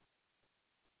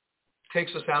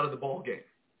takes us out of the ball game.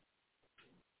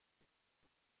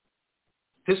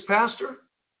 This pastor,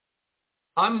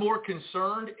 I'm more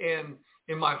concerned, and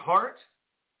in my heart,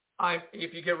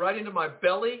 if you get right into my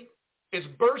belly, it's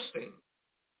bursting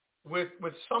with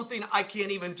something I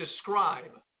can't even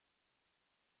describe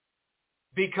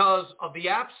because of the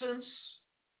absence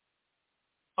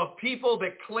of people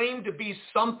that claim to be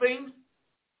something,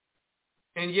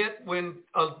 and yet when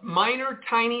a minor,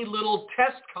 tiny little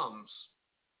test comes,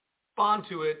 respond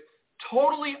to it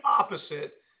totally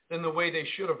opposite than the way they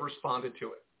should have responded to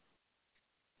it.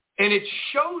 And it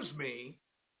shows me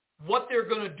what they're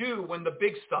going to do when the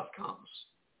big stuff comes.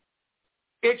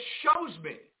 It shows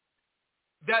me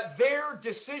that their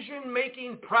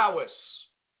decision-making prowess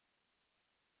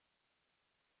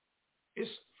is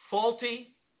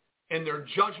faulty and their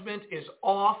judgment is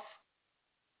off,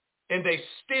 and they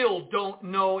still don't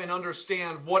know and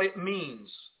understand what it means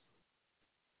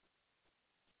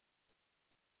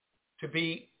to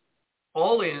be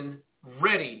all in,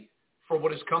 ready for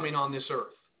what is coming on this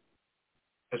earth.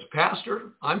 As a pastor,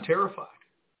 I'm terrified.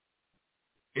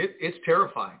 It's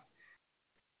terrifying.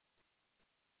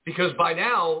 Because by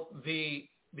now, the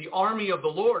army of the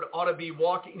Lord ought to be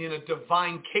walking in a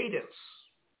divine cadence.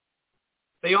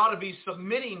 They ought to be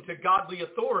submitting to godly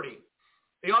authority.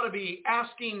 They ought to be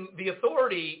asking the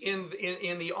authority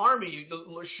in the army,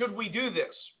 should we do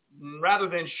this? Rather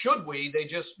than should we, they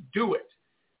just do it.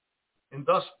 And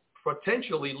thus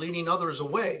potentially leading others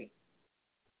away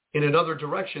in another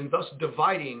direction, thus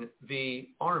dividing the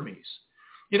armies.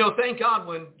 You know, thank God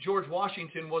when George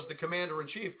Washington was the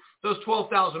commander-in-chief, those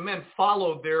 12,000 men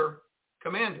followed their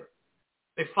commander.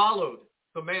 They followed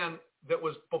the man that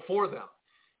was before them.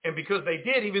 And because they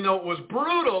did, even though it was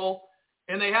brutal,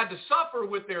 and they had to suffer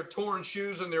with their torn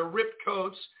shoes and their ripped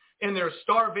coats and their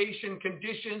starvation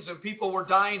conditions, and people were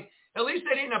dying, at least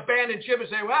they didn't abandon ship and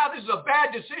say, wow, this is a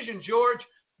bad decision, George.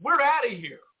 We're out of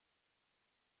here.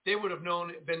 They would have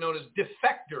been known as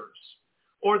defectors,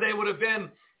 or they would have been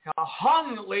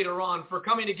hung later on for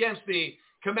coming against the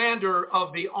commander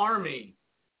of the army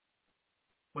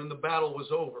when the battle was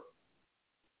over.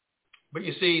 But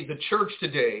you see, the church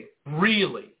today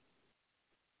really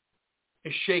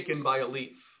is shaken by a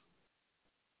leaf.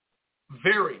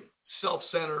 Very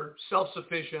self-centered,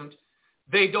 self-sufficient.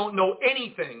 They don't know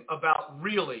anything about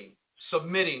really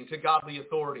submitting to godly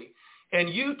authority. And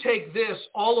you take this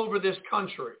all over this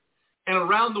country and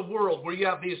around the world where you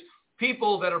have these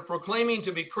people that are proclaiming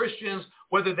to be Christians,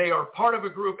 whether they are part of a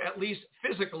group, at least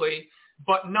physically,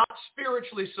 but not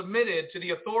spiritually submitted to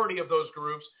the authority of those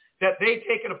groups, that they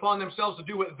take it upon themselves to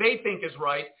do what they think is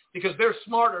right because they're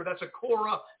smarter. That's a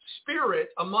Korah spirit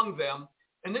among them.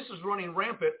 And this is running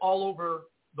rampant all over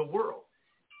the world.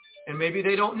 And maybe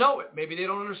they don't know it. Maybe they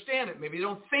don't understand it. Maybe they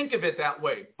don't think of it that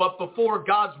way. But before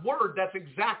God's word, that's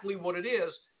exactly what it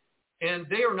is. And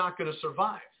they are not going to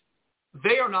survive.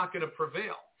 They are not going to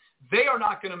prevail. They are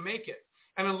not going to make it.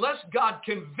 And unless God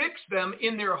convicts them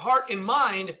in their heart and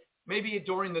mind, maybe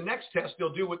during the next test,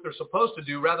 they'll do what they're supposed to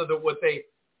do rather than what they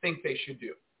think they should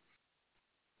do.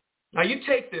 Now you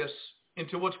take this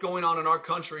into what's going on in our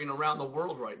country and around the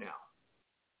world right now.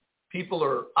 People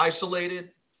are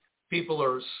isolated. People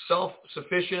are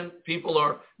self-sufficient. People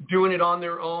are doing it on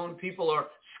their own. People are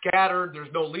scattered.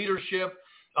 There's no leadership.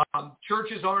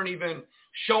 Churches aren't even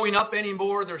showing up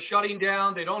anymore. They're shutting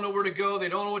down. They don't know where to go. They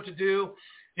don't know what to do.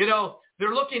 You know,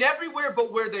 they're looking everywhere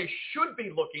but where they should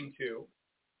be looking to.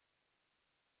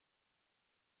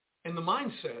 And the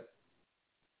mindset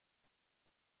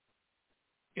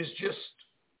is just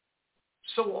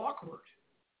so awkward.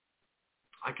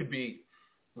 I could be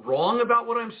wrong about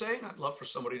what I'm saying. I'd love for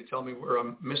somebody to tell me where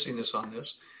I'm missing this on this.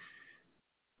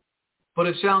 But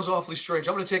it sounds awfully strange.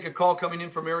 I'm going to take a call coming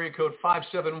in from area code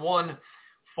 571-419.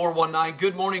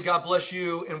 Good morning. God bless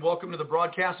you, and welcome to the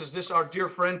broadcast. Is this our dear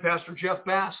friend, Pastor Jeff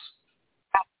Bass?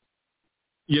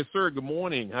 Yes, sir. Good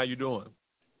morning. How you doing?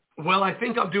 Well, I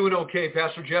think I'm doing okay,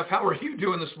 Pastor Jeff. How are you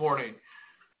doing this morning?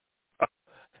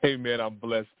 Hey, man, I'm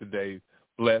blessed today.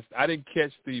 Blessed. I didn't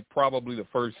catch probably the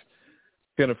first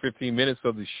 10 or 15 minutes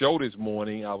of the show this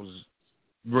morning.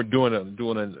 We're doing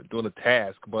a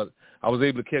task, but I was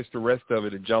able to catch the rest of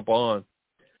it and jump on.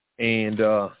 And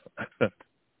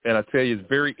and I tell you, it's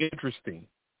very interesting.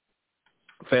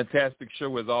 Fantastic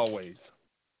show as always.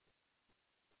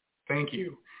 Thank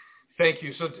you. Thank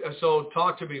you. So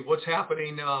talk to me. What's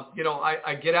happening?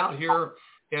 I get out here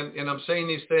and I'm saying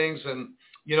these things, and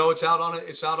it's out on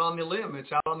the limb,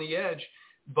 it's out on the edge.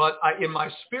 But in my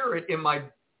spirit, in my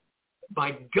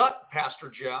gut,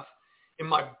 Pastor Jeff, in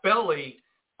my belly,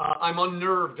 I'm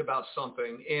unnerved about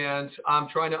something, and I'm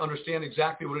trying to understand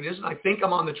exactly what it is. And I think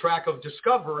I'm on the track of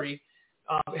discovery.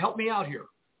 Help me out here.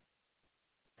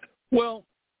 Well,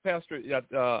 Pastor,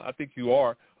 I think you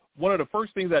are. One of the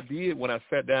first things I did when I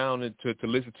sat down to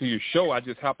listen to your show, I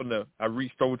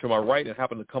reached over to my right and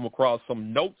happened to come across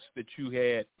some notes that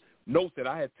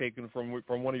I had taken from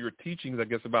one of your teachings, I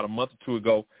guess about a month or two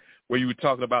ago, where you were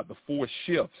talking about the 4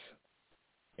 shifts.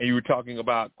 And you were talking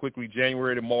about quickly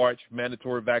January to March,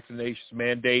 mandatory vaccinations,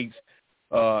 mandates,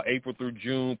 April through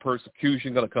June,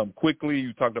 persecution going to come quickly.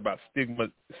 You talked about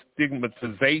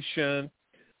stigmatization,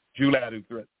 July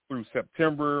through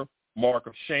September, mark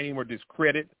of shame or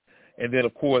discredit. And then,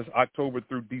 of course, October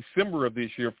through December of this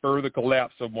year, further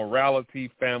collapse of morality,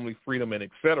 family freedom, and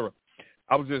et cetera.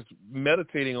 I was just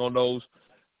meditating on those.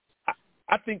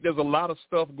 I think there's a lot of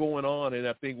stuff going on, and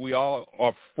I think we all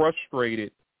are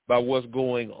frustrated by what's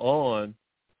going on.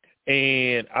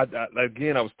 And, I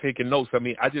was taking notes.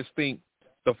 I just think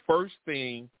the first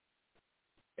thing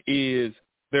is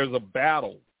there's a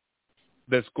battle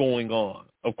that's going on,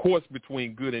 of course,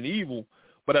 between good and evil.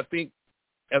 But I think,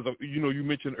 you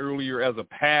mentioned earlier as a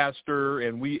pastor,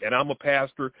 and I'm a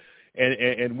pastor,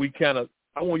 and we kind of,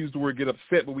 I won't use the word get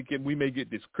upset, but we may get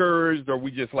discouraged, or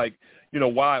we just like,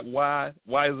 why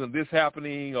isn't this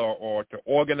happening, or to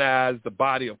organize the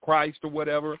body of Christ or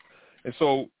whatever. And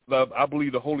so I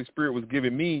believe the Holy Spirit was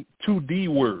giving me 2 D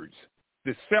words,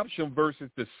 deception versus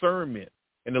discernment.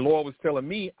 And the Lord was telling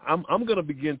me, I'm going to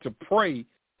begin to pray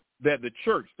that the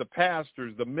church, the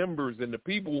pastors, the members, and the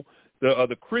people,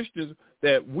 the Christians,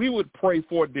 that we would pray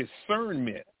for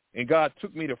discernment. And God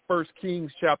took me to 1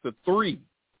 Kings chapter 3,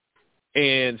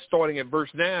 and starting at verse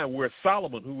 9, where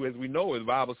Solomon, who, as we know, the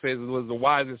Bible says was the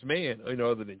wisest man,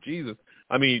 other than Jesus,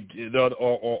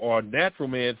 or natural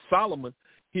man, Solomon,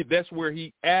 that's where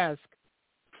he asked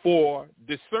for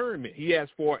discernment. He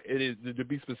asked for, to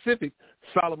be specific,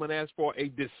 Solomon asked for a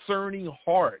discerning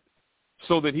heart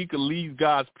so that he could lead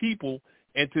God's people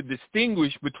and to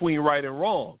distinguish between right and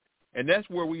wrong. And that's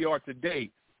where we are today.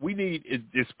 We need,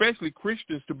 especially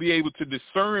Christians, to be able to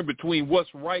discern between what's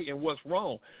right and what's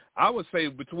wrong. I would say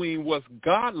between what's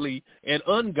godly and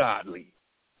ungodly,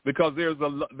 because there's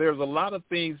a lot of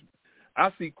things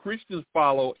I see Christians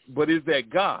follow, but is that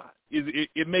God?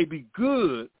 It may be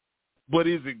good, but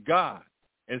is it God?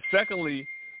 And secondly,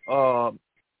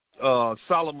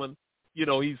 Solomon,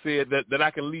 he said that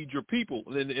I can lead your people.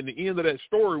 And in the end of that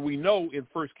story, we know in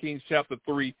 1 Kings chapter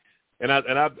 3, and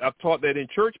I've taught that in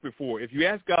church before. If you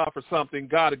ask God for something,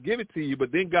 God will give it to you,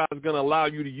 but then God is going to allow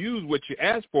you to use what you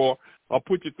asked for or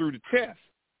put you through the test.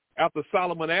 After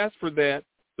Solomon asked for that,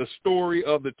 the story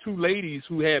of the 2 ladies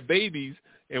who had babies,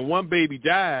 and one baby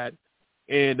died,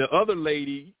 and the other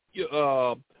lady,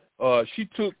 she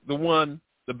took the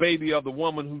baby of the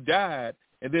woman who died,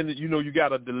 and then, you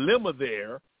got a dilemma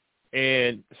there,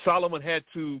 and Solomon had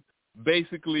to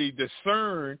basically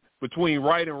discern between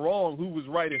right and wrong, who was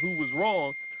right and who was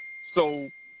wrong. So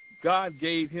God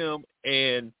gave him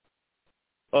an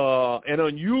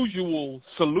unusual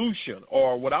solution,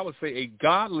 or what I would say a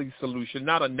godly solution,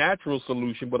 not a natural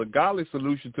solution, but a godly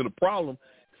solution to the problem.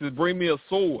 He says, bring me a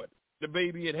sword, the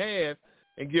baby in half,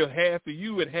 and give half to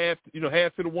you and half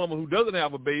to the woman who doesn't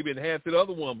have a baby and half to the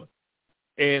other woman.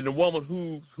 And the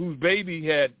woman whose baby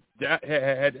had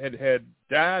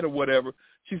died or whatever,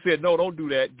 she said, no, don't do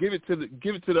that. Give it to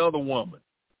the other woman.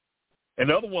 And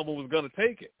the other woman was going to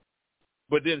take it.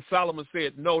 But then Solomon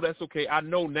said, no, that's okay. I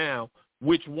know now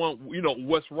which one,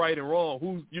 what's right and wrong,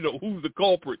 who's the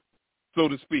culprit, so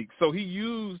to speak. So he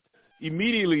used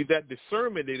immediately that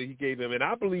discernment that he gave them. And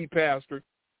I believe, Pastor,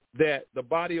 that the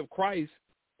body of Christ,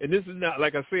 and this is not,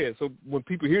 like I said, so when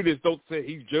people hear this, don't say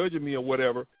he's judging me or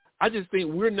whatever. I just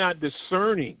think we're not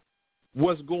discerning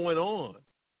what's going on.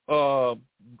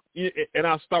 And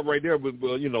I'll stop right there, but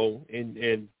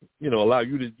and allow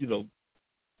you to,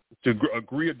 to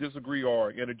agree or disagree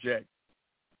or interject.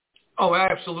 Oh,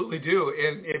 I absolutely do.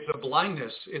 And it's a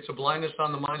blindness. It's a blindness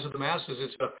on the minds of the masses.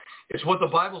 It's what the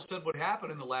Bible said would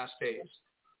happen in the last days,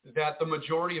 that the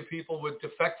majority of people would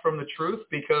defect from the truth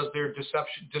because their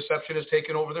deception has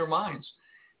taken over their minds.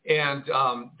 And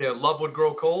their love would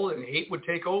grow cold and hate would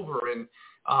take over and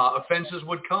offenses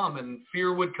would come and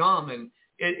fear would come. And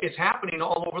it's happening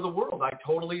all over the world. I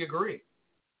totally agree.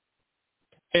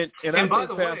 And I by think,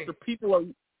 the Pastor,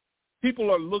 way, people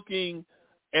are looking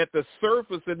at the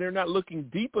surface and they're not looking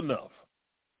deep enough.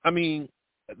 I mean,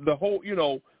 the whole,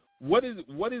 what is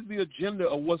the agenda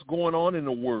of what's going on in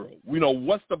the world?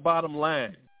 What's the bottom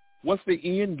line? What's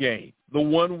the end game? The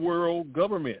one world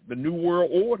government, the new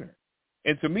world order.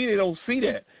 And to me, they don't see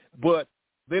that. But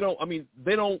they don't,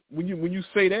 when you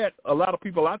say that, a lot of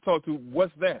people I talk to,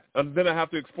 what's that? And then I have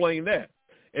to explain that.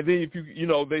 And then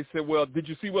if they say, well, did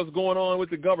you see what's going on with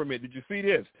the government? Did you see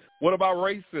this? What about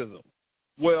racism?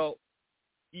 Well,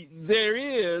 there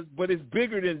is, but it's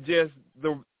bigger than just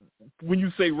when you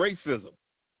say racism.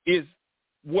 It's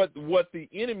what the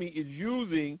enemy is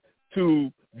using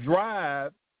to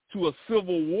drive to a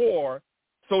civil war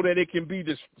so that it can be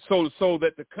so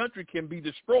that the country can be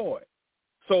destroyed.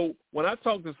 So when I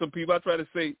talk to some people, I try to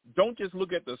say, don't just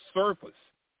look at the surface.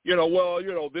 This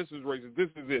is racist, this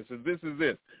is this, and this is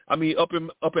this. I mean, up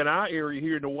in our area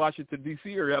here in the Washington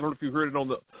D.C. area, I don't know if you heard it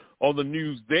on the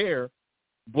news there,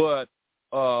 but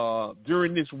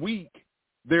during this week,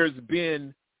 there's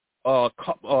been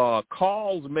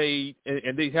calls made,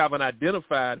 and they haven't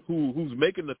identified who's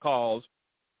making the calls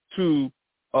to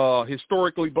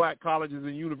historically black colleges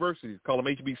and universities, call them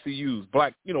HBCUs,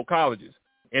 black colleges,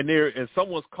 and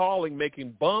someone's calling,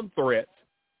 making bomb threats,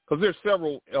 because there's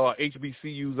several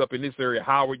HBCUs up in this area,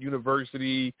 Howard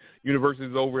University,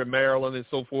 universities over in Maryland, and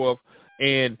so forth,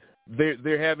 and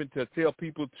they're having to tell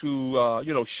people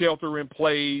to shelter in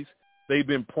place. They've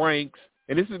been pranks,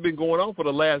 and this has been going on for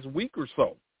the last week or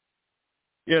so.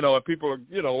 And people are,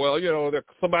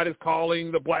 somebody's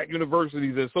calling the black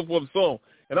universities and so forth and so on.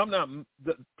 And I'm not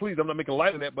making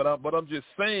light of that, but I'm just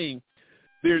saying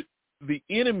the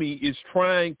enemy is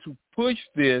trying to push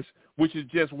this, which is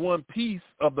just one piece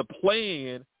of the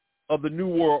plan of the New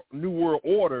World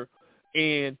Order,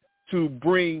 and to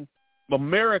bring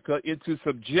America into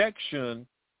subjection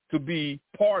to be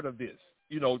part of this,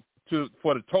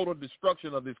 for the total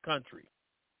destruction of this country.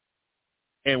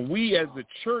 And we as the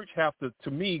church have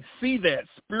to me, see that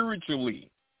spiritually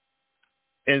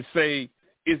and say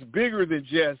it's bigger than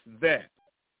just that.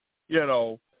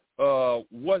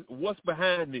 What's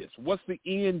behind this? What's the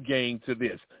end game to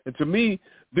this? And to me,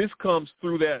 this comes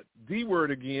through that D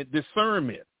word again,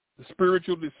 discernment, the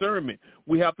spiritual discernment.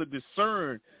 We have to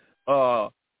discern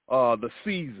the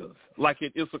seasons, like in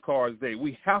Issachar's day.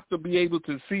 We have to be able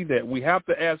to see that. We have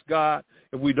to ask God.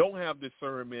 If we don't have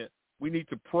discernment, we need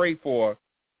to pray for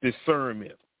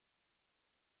discernment.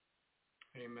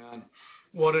 Amen.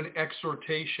 What an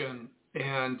exhortation.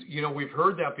 And, we've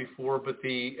heard that before, but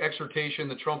the exhortation,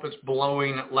 the trumpet's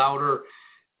blowing louder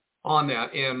on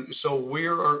that. And so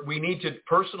we need to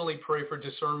personally pray for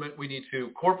discernment. We need to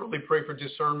corporately pray for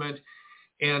discernment.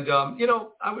 And,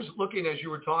 I was looking as you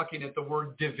were talking at the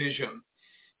word division.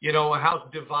 A house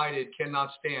divided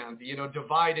cannot stand.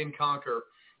 Divide and conquer.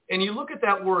 And you look at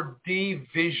that word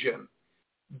division.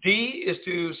 D is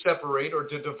to separate or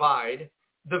to divide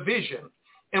the vision.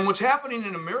 And what's happening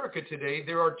in America today,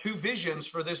 there are two visions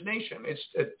for this nation. It's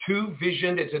a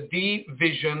two-visioned, it's a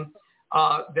division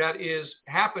that is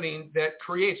happening that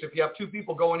creates, if you have two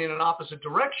people going in an opposite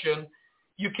direction,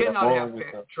 you cannot have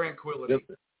tranquility.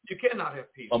 You cannot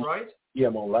have peace, right? Yeah,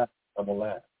 I'm on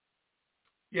that.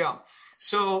 Yeah.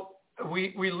 So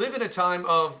we live in a time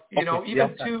of, are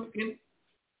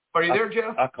you there,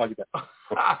 Jeff? I'll call you back.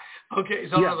 Okay.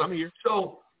 So yeah, I'm here.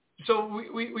 So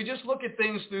we just look at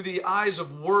things through the eyes of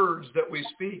words that we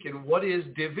speak. And what is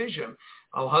division?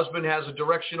 A husband has a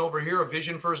direction over here, a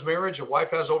vision for his marriage. A wife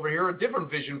has over here a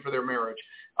different vision for their marriage.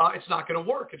 It's not going to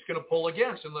work. It's going to pull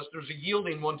against unless there's a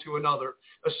yielding one to another,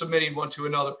 a submitting one to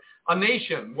another. A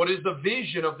nation, what is the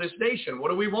vision of this nation? What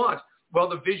do we want? Well,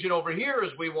 the vision over here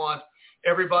is we want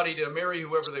everybody to marry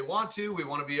whoever they want to. We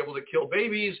want to be able to kill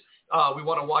babies. We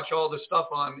want to watch all this stuff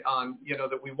on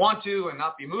that we want to and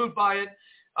not be moved by it.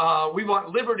 We want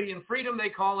liberty and freedom, they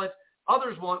call it.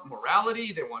 Others want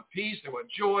morality. They want peace. They want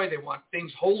joy. They want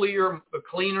things holier,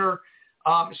 cleaner.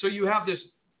 So you have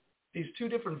these two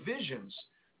different visions,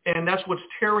 and that's what's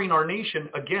tearing our nation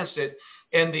against it.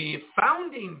 And the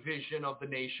founding vision of the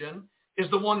nation is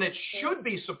the one that should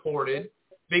be supported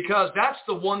because that's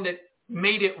the one that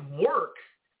made it work.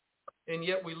 And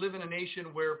yet we live in a nation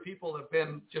where people have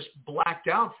been just blacked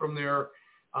out from their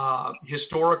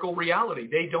historical reality.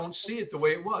 They don't see it the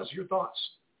way it was. Your thoughts?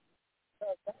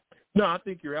 No, I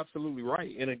think you're absolutely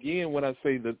right. And again, when I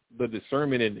say the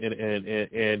discernment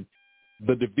and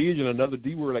the division, another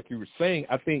D word like you were saying,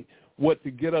 I think what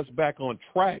to get us back on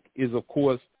track is, of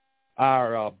course,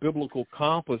 our biblical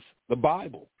compass, the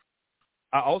Bible.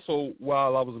 I also,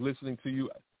 while I was listening to you,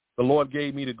 the Lord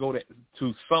gave me to go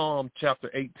to Psalm chapter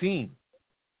 18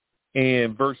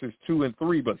 and verses 2 and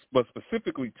 3, but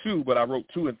specifically 2, but I wrote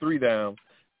 2 and 3 down,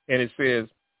 and it says,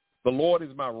 "The Lord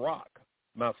is my rock,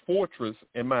 my fortress,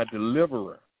 and my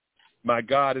deliverer. My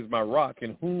God is my rock,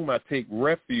 in whom I take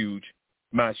refuge,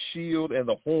 my shield and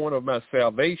the horn of my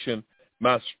salvation,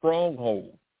 my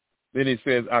stronghold." Then it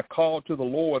says, "I call to the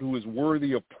Lord who is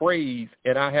worthy of praise,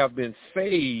 and I have been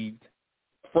saved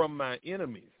from my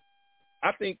enemies."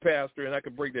 I think, Pastor, and I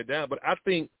can break that down, but I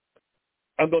think,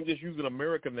 I'm just using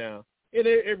America now, and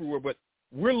everywhere, but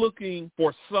we're looking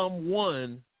for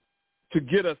someone to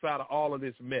get us out of all of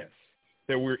this mess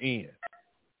that we're in.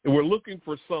 And we're looking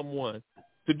for someone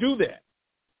to do that.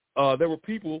 There were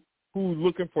people who were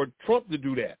looking for Trump to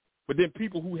do that, but then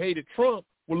people who hated Trump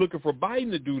were looking for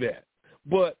Biden to do that.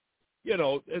 But,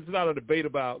 it's not a debate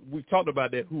about, we talked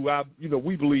about that,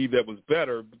 we believe that was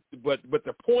better. But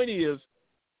the point is,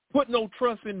 put no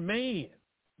trust in man.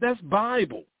 That's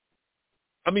Bible.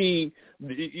 I mean,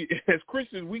 as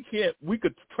Christians, we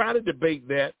could try to debate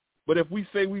that, but if we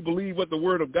say we believe what the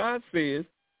Word of God says,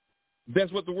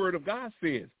 that's what the Word of God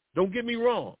says. Don't get me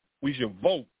wrong. We should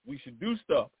vote. We should do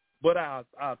stuff. But our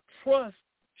trust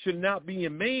should not be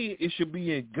in man. It should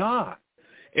be in God.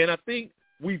 And I think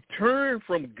we've turned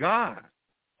from God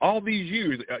all these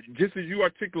years, just as you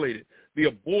articulated, the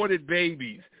aborted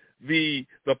babies, the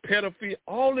pedophilia,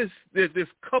 all this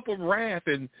cup of wrath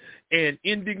and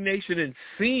indignation and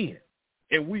sin.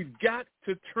 And we've got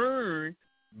to turn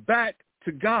back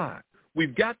to God.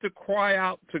 We've got to cry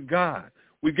out to God.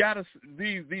 We've got to,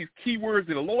 these key words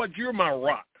of the Lord, you're my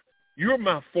rock, you're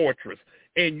my fortress,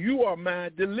 and you are my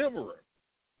deliverer.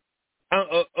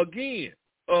 Again,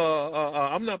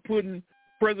 I'm not putting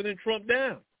President Trump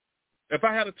down. If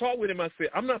I had a talk with him, I said,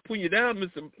 I'm not putting you down,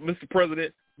 Mr.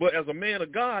 President, but as a man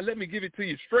of God, let me give it to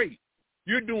you straight.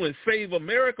 You're doing Save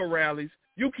America rallies.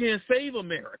 You can't save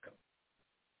America.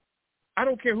 I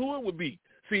don't care who it would be.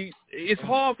 See, it's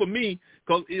hard for me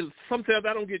because sometimes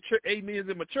I don't get amens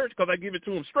in my church because I give it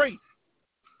to them straight.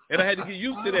 And I had to get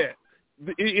used to that.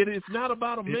 It's not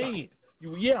about a man.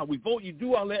 Yeah, we vote, you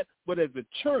do all that, but as a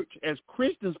church, as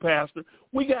Christians, Pastor,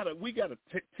 we gotta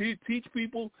teach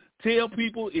people, tell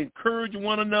people, encourage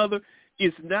one another.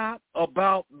 It's not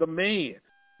about the man.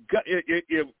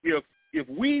 If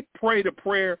we pray the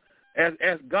prayer and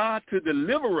ask God to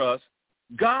deliver us,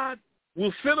 God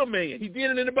will send a man. He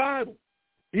did it in the Bible.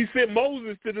 He sent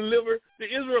Moses to deliver the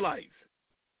Israelites.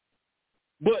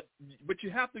 But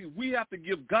we have to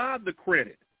give God the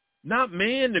credit, not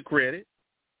man the credit.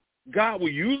 God will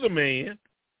use a man,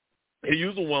 he'll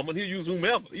use a woman, he'll use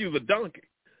whomever, he'll use a donkey.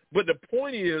 But the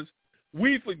point is,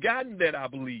 we've forgotten that, I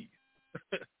believe.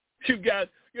 People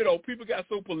got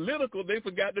so political, they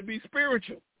forgot to be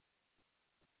spiritual.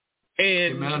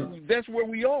 And Amen. That's where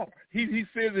we are. He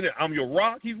says in it, I'm your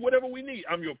rock, he's whatever we need.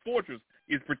 I'm your fortress,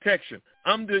 is protection.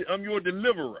 I'm your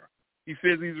deliverer. He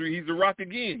says he's the rock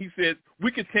again. He says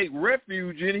we can take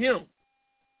refuge in him.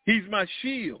 He's my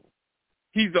shield.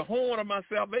 He's the horn of my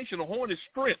salvation. The horn is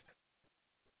strength.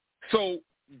 So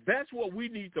that's what we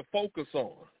need to focus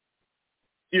on,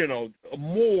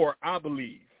 more, I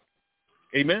believe.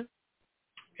 Amen?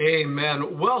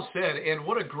 Amen. Well said, and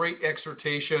what a great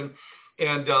exhortation,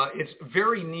 and it's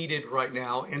very needed right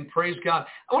now, and praise God.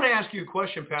 I want to ask you a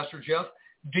question, Pastor Jeff.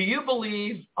 Do you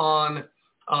believe on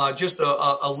just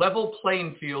a level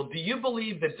playing field, do you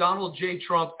believe that Donald J.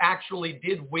 Trump actually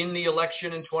did win the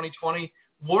election in 2020?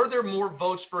 Were there more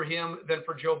votes for him than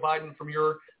for Joe Biden from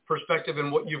your perspective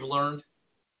and what you've learned?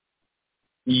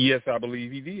 Yes, I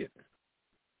believe he did.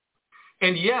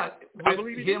 And yet, I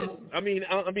believe he did.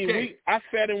 I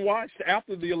sat and watched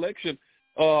after the election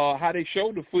how they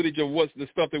showed the footage of what's the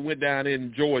stuff that went down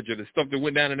in Georgia, the stuff that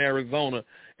went down in Arizona,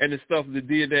 and the stuff that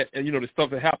did that, and the stuff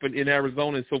that happened in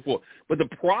Arizona and so forth. But the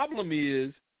problem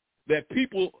is that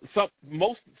people,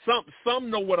 some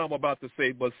know what I'm about to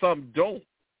say, but some don't.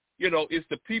 it's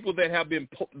the people that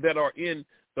that are in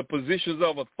the positions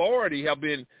of authority have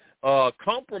been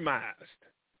compromised.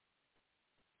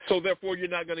 So therefore, you're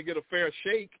not going to get a fair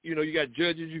shake. You got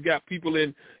judges, you got people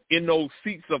in those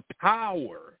seats of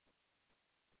power.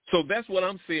 So that's what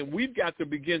I'm saying. We've got to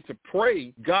begin to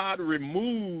pray, God,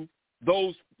 remove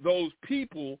those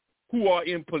people who are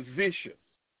in position.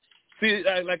 See,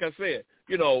 like I said,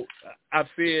 I've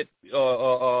said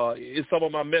in some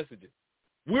of my messages,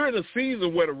 we're in a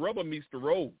season where the rubber meets the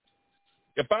road.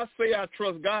 If I say I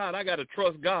trust God, I got to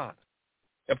trust God.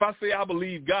 If I say I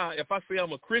believe God, if I say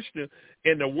I'm a Christian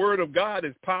and the word of God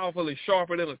is powerful and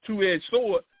sharper than a two-edged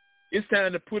sword, it's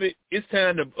time to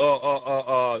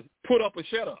put up or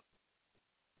shut up.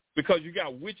 Because you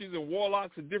got witches and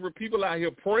warlocks and different people out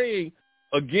here praying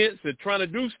against and trying to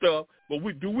do stuff,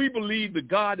 but do we believe the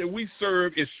God that we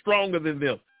serve is stronger than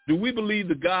them? Do we believe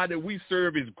the God that we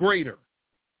serve is greater?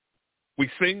 We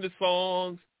sing the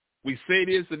songs, we say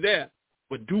this and that,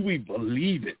 but do we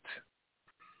believe it?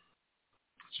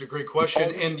 It's a great question.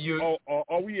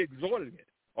 Are we exhorting it?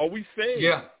 Are we saying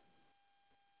Yeah.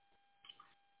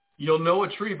 You'll know a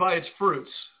tree by its fruits.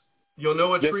 You'll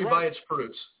know a tree by its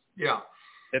fruits. Yeah.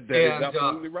 That is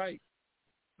absolutely right.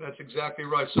 That's exactly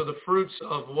right. So the fruits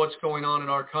of what's going on in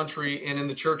our country and in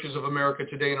the churches of America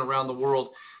today and around the world,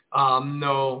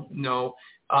 no.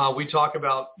 We talk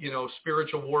about,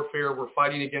 spiritual warfare. We're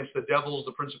fighting against the devils,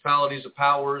 the principalities, the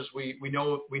powers. We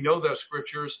know those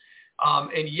scriptures.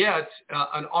 And yet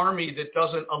an army that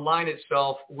doesn't align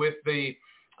itself with the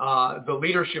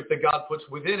leadership that God puts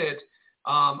within it,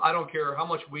 I don't care how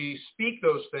much we speak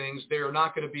those things, they are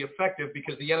not going to be effective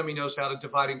because the enemy knows how to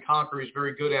divide and conquer. He's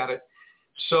very good at it.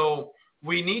 So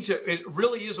we need to, it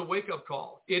really is a wake-up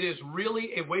call. It is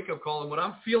really a wake-up call. And what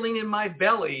I'm feeling in my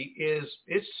belly is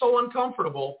it's so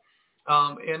uncomfortable,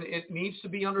 and it needs to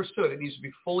be understood. It needs to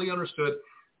be fully understood.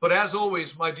 But as always,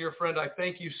 my dear friend, I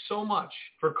thank you so much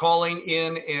for calling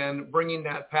in and bringing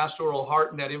that pastoral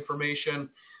heart and that information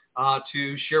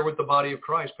to share with the body of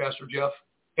Christ, Pastor Jeff.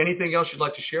 Anything else you'd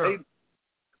like to share?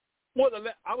 Well,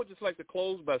 I would just like to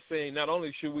close by saying not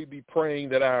only should we be praying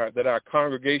that our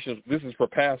congregations, this is for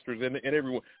pastors and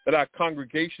everyone, that our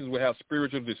congregations will have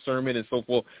spiritual discernment and so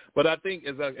forth, but I think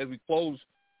as we close,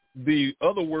 the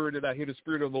other word that I hear the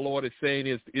Spirit of the Lord is saying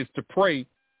is to pray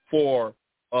for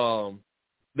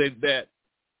that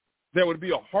there would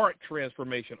be a heart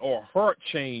transformation or a heart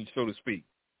change, so to speak,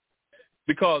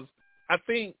 because I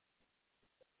think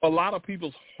a lot of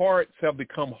people's hearts have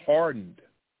become hardened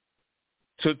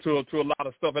to a lot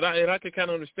of stuff, and I can kind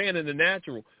of understand in the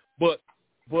natural, but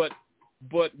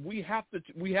we have to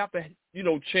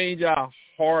change our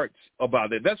hearts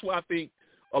about it. That's why I think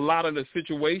a lot of the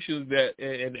situations that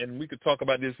and we could talk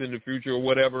about this in the future or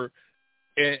whatever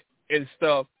and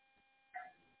stuff,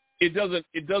 it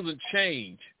doesn't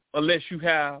change unless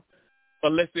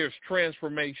there's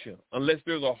transformation, unless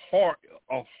there's a heart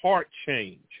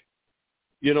change.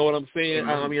 You know what I'm saying?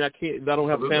 I mean, I don't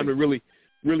have time to really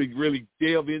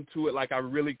delve into it like I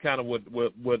really kind of would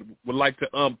like to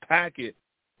unpack it.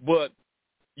 But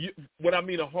what I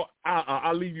mean,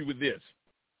 I'll leave you with this.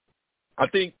 I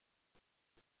think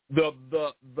the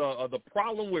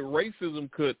problem with racism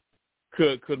could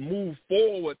move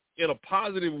forward in a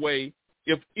positive way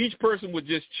if each person would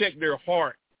just check their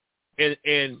heart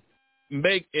and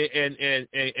make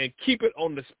and keep it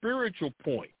on the spiritual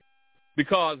point.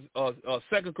 Because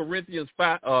 2 Corinthians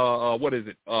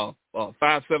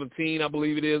 5:17, I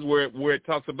believe it is, where it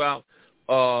talks about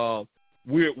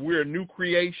we're a new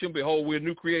creation. Behold, we're a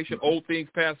new creation. Old things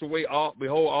pass away.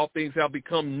 Behold, all things have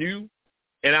become new.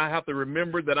 And I have to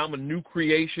remember that I'm a new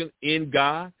creation in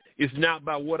God. It's not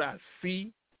by what I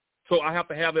see. So I have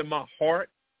to have in my heart,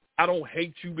 I don't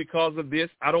hate you because of this.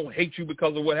 I don't hate you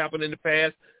because of what happened in the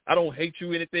past. I don't hate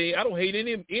you anything. I don't hate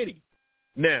any.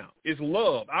 Now, it's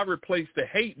love. I replace the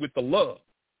hate with the love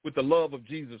of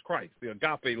Jesus Christ, the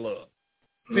agape love.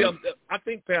 See, I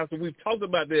think, Pastor, we've talked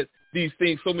about these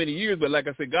things so many years, but like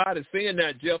I said, God is saying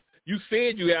that, Jeff. You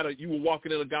said you were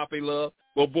walking in agape love,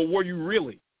 but were you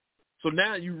really? So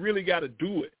now you really got to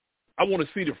do it. I want to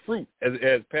see the fruit,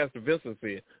 as Pastor Vincent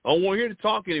said. I don't want to hear the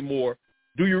talk anymore.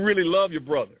 Do you really love your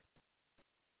brother?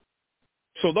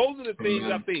 So those are the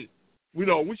things I think. We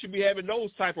should be having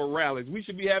those type of rallies. We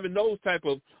should be having those type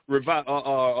of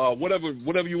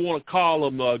whatever you want to call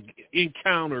them,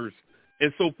 encounters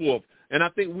and so forth. And I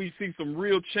think we see some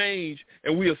real change,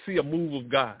 and we'll see a move of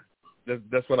God.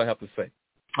 That's what I have to say.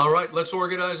 All right, let's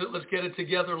organize it. Let's get it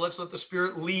together. Let's let the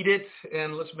Spirit lead it,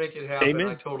 and let's make it happen. Amen.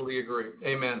 I totally agree.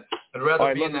 Amen. I'd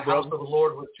rather be in the house of the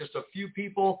Lord with just a few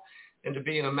people and to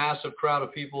be in a massive crowd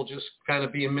of people just kind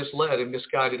of being misled and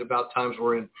misguided about times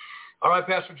we're in. All right,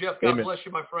 Pastor Jeff, God Amen. bless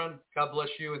you, my friend. God bless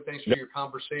you, and thanks for your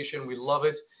conversation. We love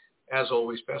it. As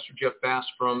always, Pastor Jeff Bass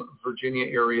from Virginia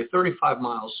area, 35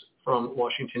 miles from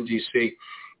Washington, D.C.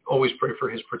 Always pray for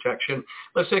his protection.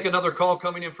 Let's take another call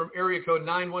coming in from area code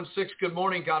 916. Good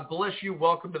morning. God bless you.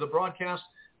 Welcome to the broadcast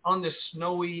on this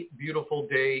snowy, beautiful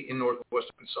day in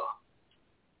Northwest Arkansas.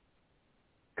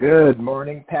 Good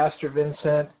morning, Pastor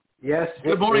Vincent. Yes,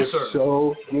 good morning, it sir. is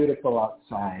so beautiful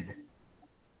outside.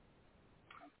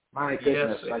 My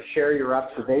goodness, yes. I share your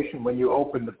observation when you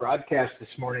opened the broadcast this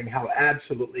morning, how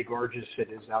absolutely gorgeous it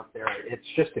is out there. It's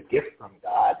just a gift from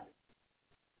God.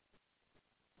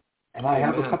 And I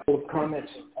have a couple of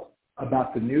comments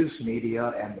about the news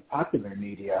media and the popular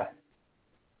media.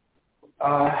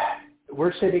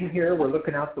 We're sitting here, we're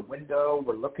looking out the window,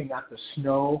 we're looking at the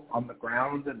snow on the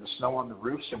ground and the snow on the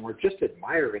roofs, and we're just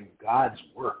admiring God's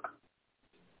work.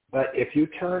 But if you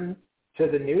turn to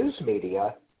the news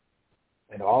media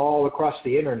and all across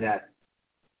the internet,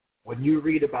 when you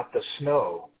read about the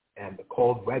snow and the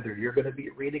cold weather, you're going to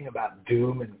be reading about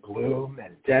doom and gloom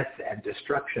and death and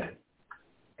destruction.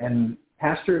 And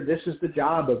Pastor, this is the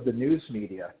job of the news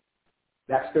media.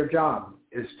 That's their job,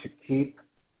 is to keep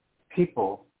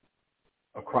people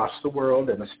across the world,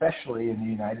 and especially in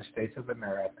the United States of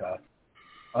America,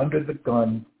 under the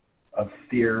gun of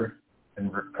fear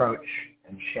and reproach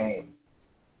and shame.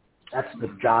 That's the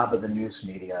job of the news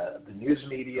media. The news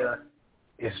media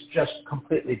is just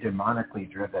completely demonically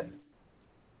driven.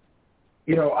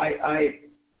 You know, I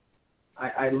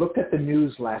looked at the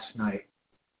news last night.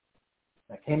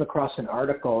 I came across an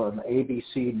article on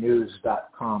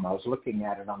abcnews.com. I was looking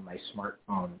at it on my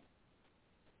smartphone.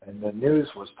 And the news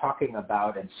was talking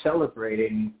about and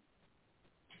celebrating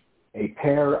a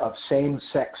pair of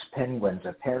same-sex penguins,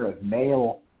 a pair of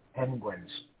male penguins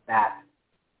that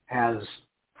has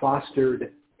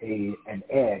fostered an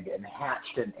egg and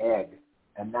hatched an egg.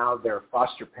 And now they're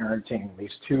foster parenting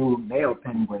these two male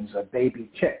penguins, a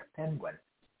baby chick penguin.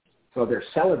 So they're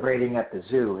celebrating at the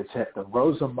zoo. It's at the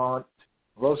Rosamond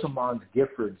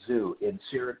Gifford Zoo in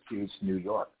Syracuse, New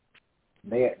York.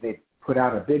 They put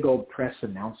out a big old press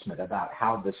announcement about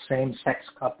how the same-sex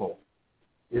couple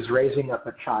is raising up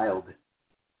a child.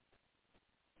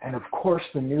 And of course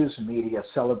the news media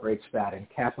celebrates that and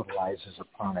capitalizes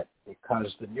upon it,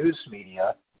 because the news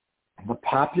media, the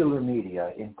popular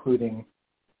media, including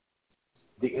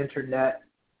the internet,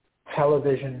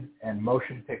 television, and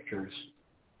motion pictures,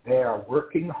 they are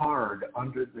working hard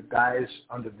under the guidance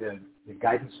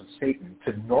of Satan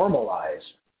to normalize,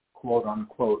 quote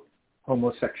unquote,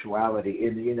 homosexuality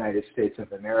in the United States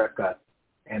of America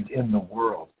and in the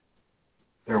world.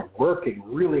 They're working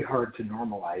really hard to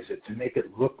normalize it, to make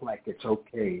it look like it's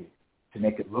okay, to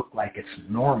make it look like it's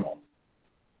normal.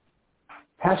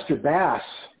 Pastor Bass,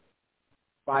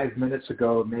 5 minutes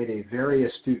ago, made a very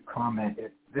astute comment.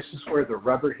 This is where the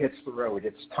rubber hits the road.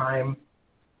 It's time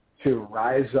to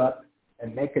rise up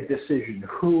and make a decision.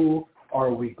 Who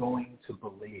are we going to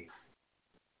believe?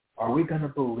 Are we going to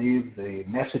believe the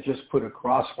messages put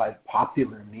across by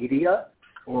popular media,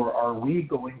 or are we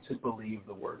going to believe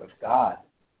the Word of God?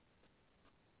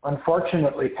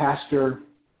 Unfortunately, Pastor,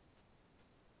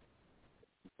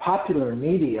 popular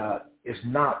media is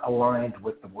not aligned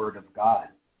with the Word of God.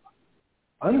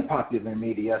 Unpopular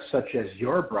media, such as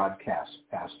your broadcast,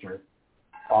 Pastor,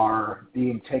 are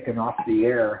being taken off the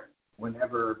air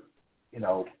whenever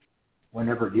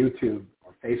YouTube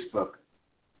or Facebook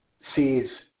sees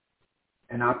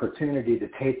an opportunity to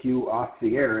take you off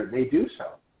the air. They do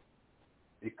so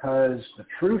because the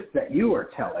truth that you are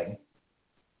telling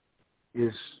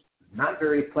is not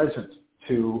very pleasant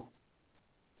to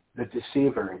the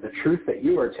deceiver. The truth that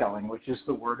you are telling, which is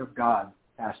the Word of God,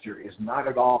 Pastor, is not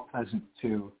at all pleasant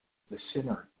to the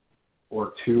sinner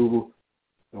or to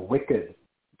the wicked,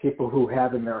 people who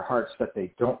have in their hearts that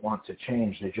they don't want to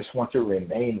change. They just want to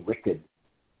remain wicked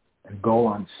and go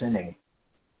on sinning.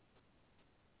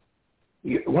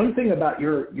 One thing about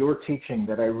your teaching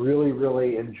that I really,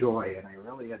 really enjoy and I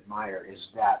really admire is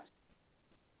that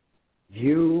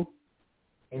you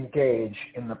engage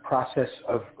in the process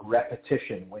of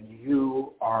repetition when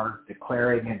you are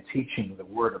declaring and teaching the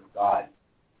Word of God.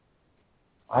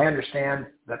 I understand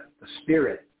that the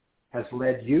Spirit has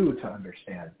led you to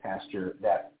understand, Pastor,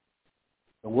 that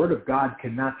the Word of God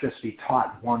cannot just be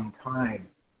taught one time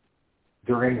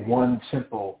during one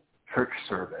simple church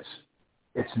service.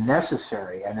 It's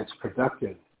necessary and it's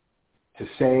productive to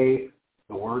say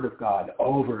the Word of God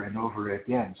over and over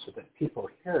again so that people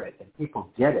hear it and people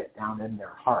get it down in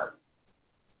their heart.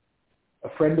 A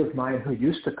friend of mine who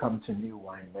used to come to New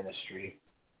Wine Ministry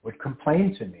would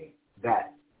complain to me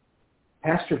that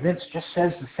Pastor Vince just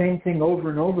says the same thing over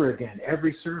and over again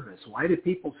every service. Why do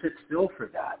people sit still for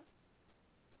that?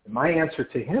 And my answer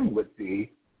to him would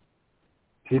be,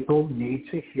 people need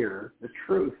to hear the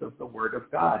truth of the Word of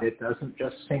God. It doesn't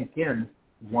just sink in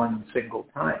one single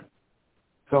time.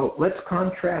 So let's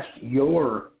contrast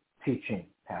your teaching,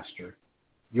 Pastor,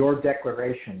 your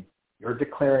declaration, your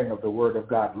declaring of the Word of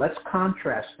God. Let's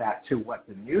contrast that to what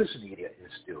the news media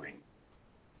is doing.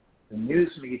 The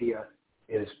news media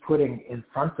is putting in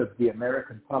front of the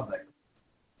American public,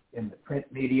 in the print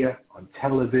media, on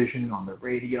television, on the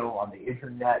radio, on the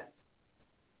internet,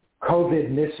 COVID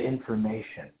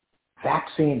misinformation,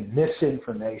 vaccine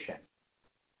misinformation.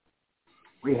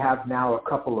 We have now a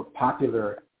couple of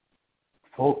popular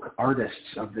folk artists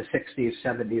of the 60s,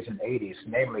 70s, and 80s,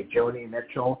 namely Joni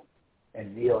Mitchell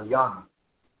and Neil Young,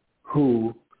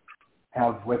 who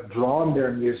have withdrawn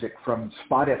their music from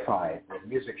Spotify, the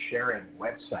music sharing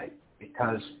website,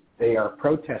 because they are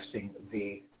protesting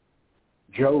the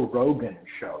Joe Rogan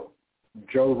show.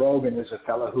 Joe Rogan is a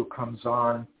fellow who comes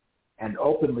on and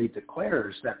openly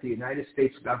declares that the United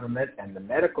States government and the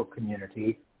medical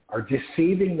community are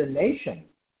deceiving the nation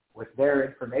with their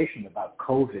information about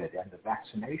COVID and the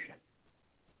vaccination.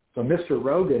 So Mr.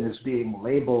 Rogan is being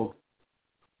labeled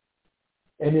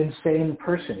an insane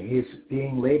person. He's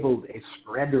being labeled a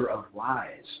spreader of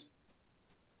lies,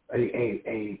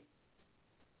 a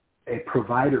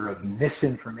provider of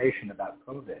misinformation about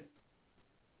COVID.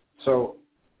 So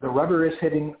the rubber is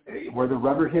hitting, where the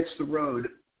rubber hits the road,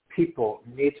 people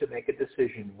need to make a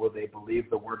decision. Will they believe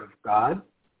the Word of God,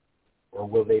 or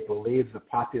will they believe the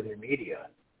popular media?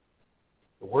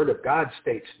 The Word of God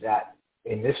states that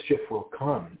a mischief will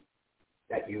come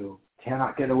that you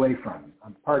cannot get away from.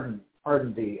 Pardon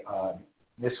the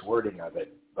miswording of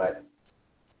it, but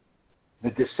the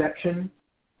deception,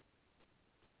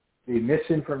 the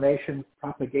misinformation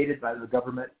propagated by the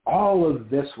government, all of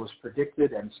this was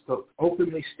predicted and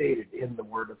openly stated in the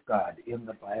Word of God, in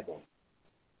the Bible.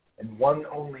 And one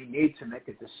only needs to make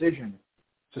a decision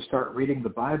to start reading the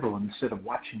Bible instead of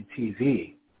watching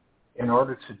TV in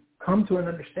order to come to an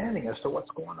understanding as to what's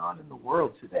going on in the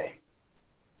world today.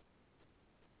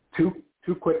 Two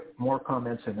quick more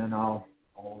comments, and then I'll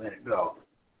let it go.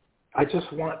 I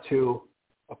just want to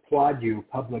applaud you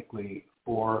publicly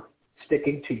for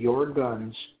sticking to your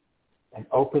guns and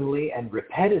openly and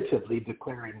repetitively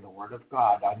declaring the Word of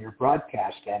God on your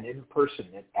broadcast and in person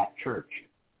at church.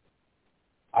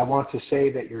 I want to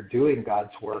say that you're doing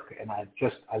God's work, and I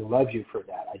love you for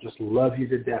that. I just love you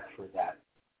to death for that.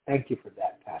 Thank you for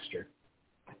that, Pastor.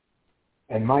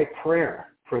 And my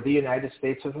prayer for the United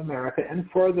States of America and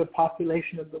for the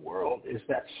population of the world is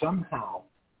that somehow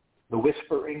the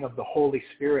whispering of the Holy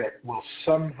Spirit will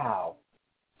somehow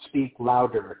speak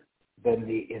louder than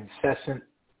the incessant,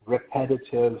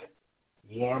 repetitive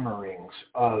yammerings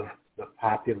of the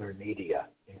popular media,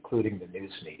 including the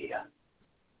news media.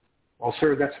 Well,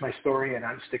 sir, that's my story, and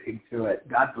I'm sticking to it.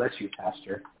 God bless you,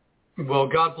 Pastor. Well,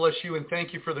 God bless you, and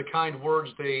thank you for the kind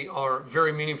words. They are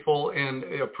very meaningful and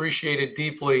appreciated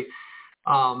deeply.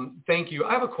 Thank you.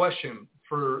 I have a question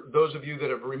for those of you that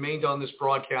have remained on this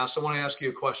broadcast. I want to ask you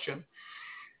a question.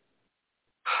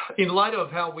 In light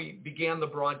of how we began the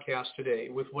broadcast today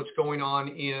with what's going on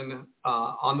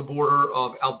on the border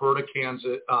of Alberta,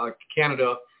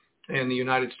 Canada, and the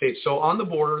United States. So on the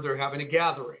border, they're having a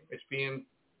gathering. The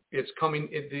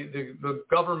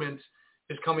government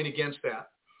is coming against that.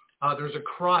 There's a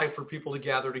cry for people to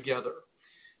gather together.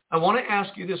 I want to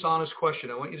ask you this honest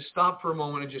question. I want you to stop for a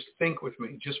moment and just think with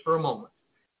me, just for a moment.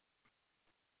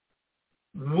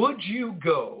 Would you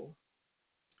go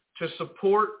to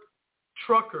support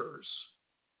truckers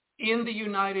in the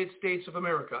United States of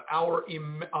America, our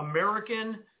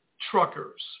American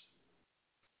truckers,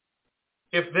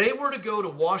 if they were to go to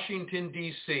Washington,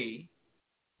 D.C.,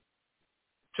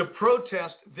 to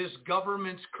protest this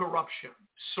government's corruption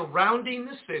surrounding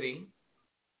the city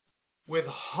with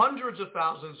hundreds of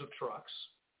thousands of trucks,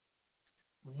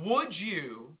 would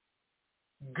you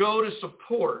go to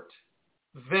support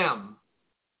them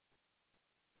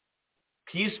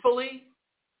peacefully,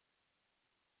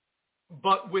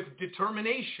 but with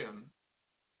determination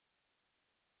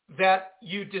that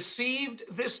you deceived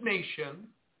this nation,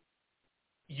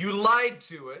 you lied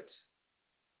to it,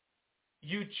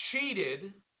 you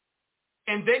cheated,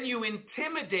 and then you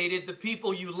intimidated the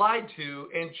people you lied to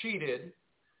and cheated,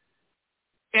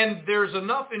 and there's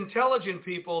enough intelligent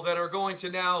people that are going to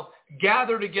now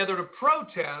gather together to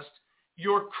protest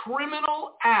your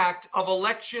criminal act of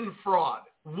election fraud?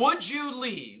 Would you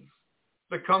leave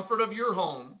the comfort of your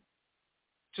home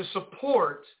to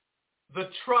support the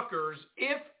truckers,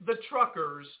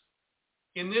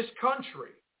 in this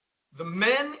country, the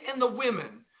men and the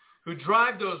women who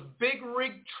drive those big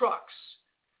rig trucks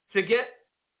to get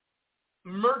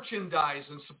merchandise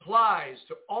and supplies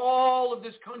to all of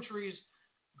this country's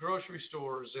grocery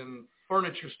stores and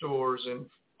furniture stores and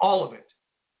all of it,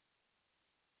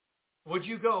 would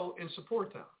you go and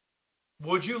support them?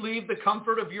 Would you leave the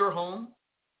comfort of your home,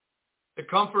 the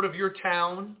comfort of your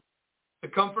town, the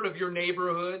comfort of your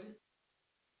neighborhood?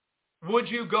 Would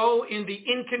you go in the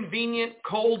inconvenient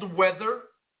cold weather?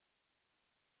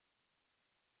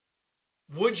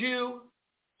 Would you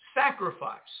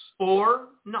sacrifice or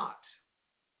not?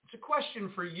 It's a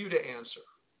question for you to answer.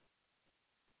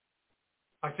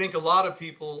 I think a lot of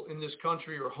people in this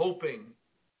country are hoping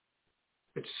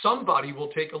that somebody will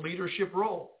take a leadership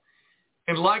role.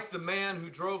 And like the man who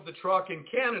drove the truck in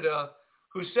Canada,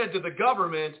 who said to the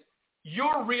government,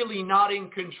 "You're really not in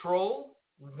control.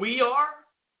 We are,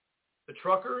 the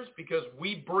truckers, because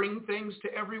we bring things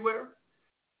to everywhere."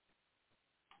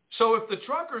 So if the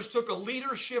truckers took a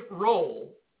leadership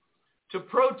role to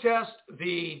protest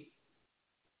the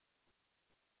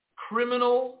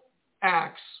criminal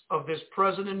acts of this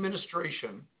present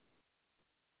administration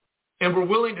and were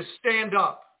willing to stand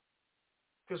up,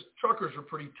 because truckers are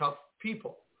pretty tough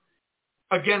people,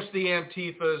 against the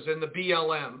Antifas and the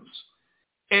BLMs,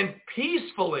 and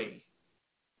peacefully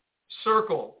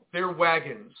circle their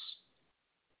wagons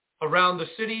around the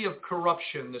city of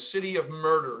corruption, the city of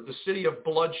murder, the city of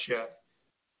bloodshed,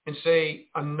 and say,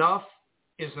 enough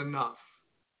is enough.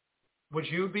 Would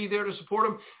you be there to support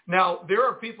them? Now, there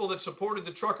are people that supported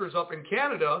the truckers up in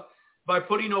Canada by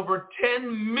putting over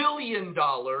 $10 million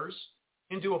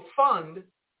into a fund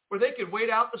where they could wait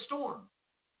out the storm.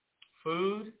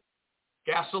 Food,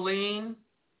 gasoline,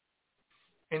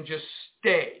 and just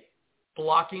stay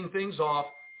blocking things off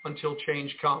until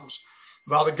change comes.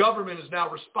 While the government is now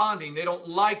responding, they don't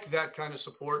like that kind of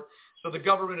support. So the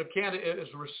government of Canada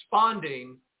is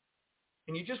responding,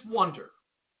 and you just wonder.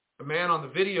 The man on the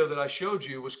video that I showed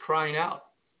you was crying out.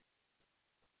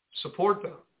 Support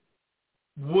them.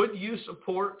 Would you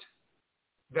support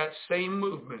that same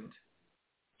movement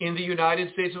in the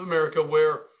United States of America,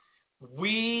 where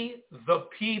we, the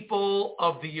people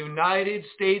of the United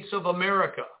States of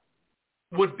America,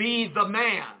 would be the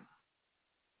man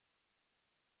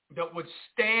that would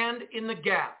stand in the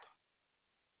gap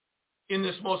in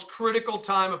this most critical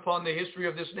time upon the history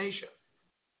of this nation?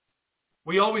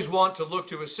 We always want to look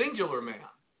to a singular man,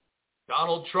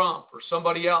 Donald Trump or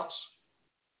somebody else.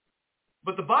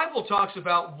 But the Bible talks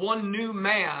about one new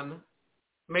man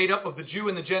made up of the Jew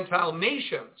and the Gentile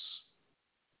nations.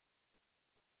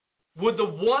 Would the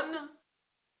one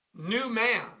new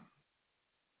man,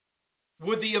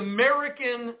 would the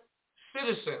American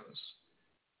citizens,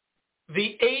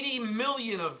 the 80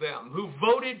 million of them who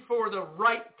voted for the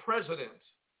right president,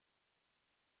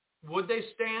 would they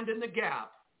stand in the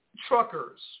gap,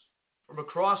 truckers from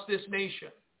across this nation,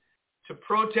 to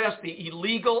protest the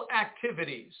illegal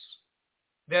activities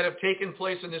that have taken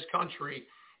place in this country,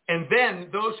 and then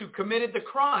those who committed the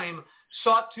crime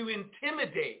sought to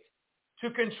intimidate,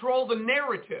 to control the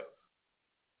narrative?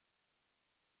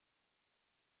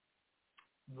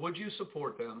 Would you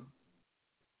support them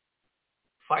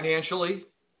financially,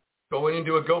 going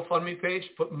into a GoFundMe page,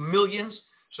 put millions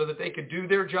so that they could do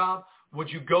their job? Would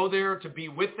you go there to be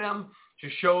with them, to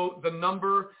show the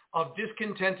number of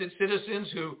discontented citizens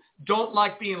who don't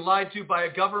like being lied to by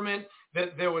a government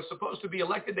that they were supposed to be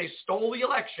elected? They stole the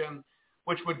election,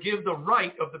 which would give the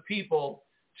right of the people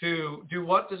to do,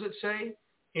 what does it say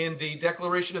in the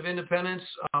Declaration of Independence?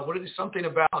 What is something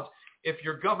about if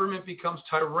your government becomes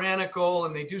tyrannical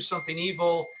and they do something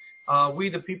evil, we,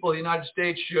 the people of the United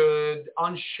States, should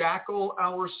unshackle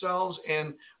ourselves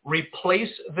and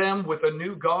replace them with a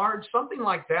new guard, something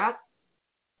like that.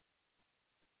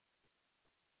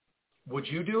 Would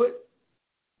you do it?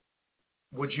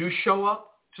 Would you show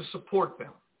up to support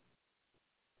them?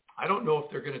 I don't know if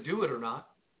they're going to do it or not.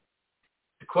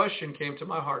 The question came to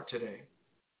my heart today.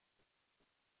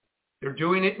 They're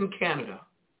doing it in Canada.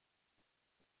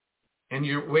 And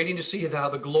you're waiting to see how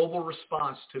the global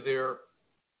response to their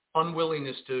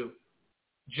unwillingness to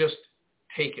just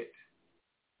take it.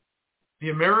 The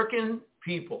American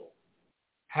people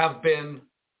have been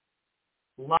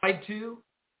lied to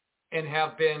and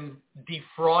have been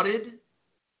defrauded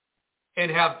and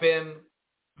have been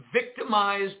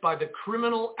victimized by the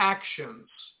criminal actions,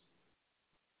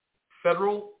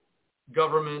 federal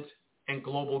government and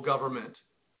global government.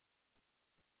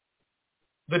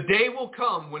 The day will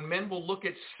come when men will look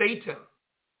at Satan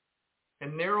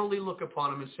and narrowly look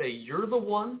upon him and say, "You're the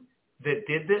one that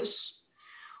did this?"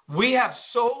 We have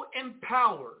so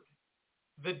empowered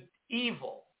the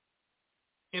evil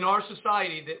in our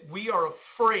society that we are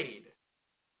afraid,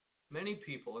 many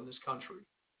people in this country,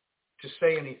 to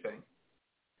say anything.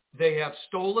 They have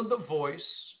stolen the voice.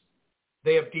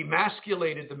 They have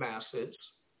demasculated the masses.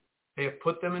 They have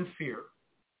put them in fear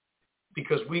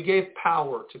because we gave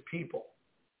power to people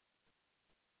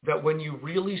that when you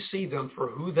really see them for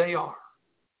who they are,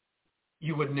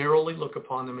 you would narrowly look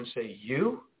upon them and say,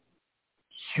 you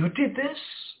did this?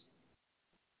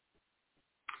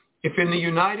 If in the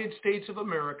United States of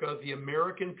America, the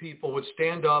American people would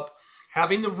stand up,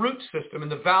 having the root system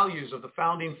and the values of the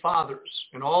founding fathers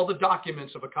and all the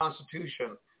documents of a constitution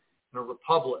and a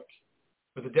republic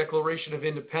with a Declaration of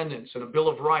Independence and a Bill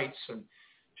of Rights, and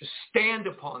to stand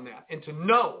upon that and to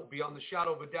know beyond the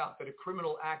shadow of a doubt that a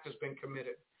criminal act has been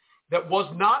committed that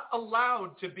was not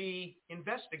allowed to be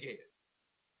investigated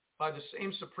by the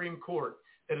same Supreme Court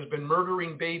that has been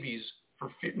murdering babies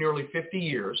for nearly 50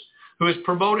 years, who has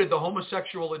promoted the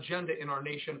homosexual agenda in our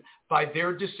nation by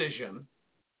their decision,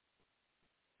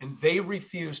 and they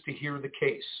refuse to hear the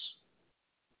case.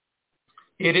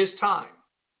 It is time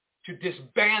to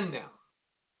disband them.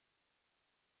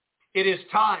 It is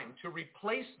time to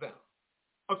replace them.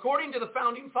 According to the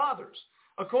founding fathers,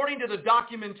 according to the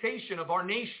documentation of our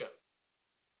nation,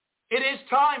 it is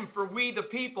time for we the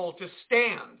people to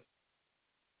stand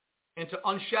and to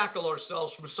unshackle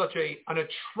ourselves from such an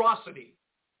atrocity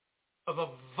of a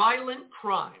violent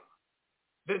crime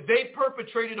that they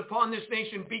perpetrated upon this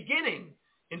nation beginning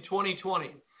in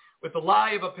 2020 with the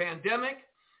lie of a pandemic,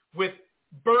 with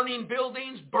burning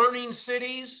buildings, burning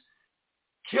cities,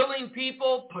 killing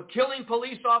people, killing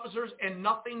police officers, and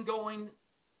nothing going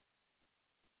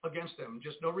against them,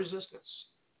 just no resistance.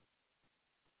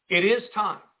 It is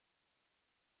time.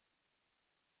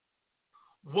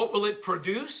 What will it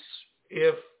produce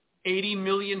if 80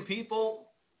 million people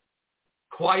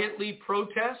quietly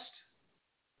protest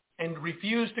and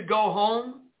refuse to go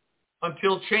home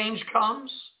until change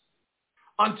comes,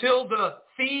 until the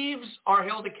thieves are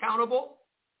held accountable?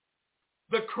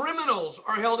 The criminals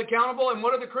are held accountable. And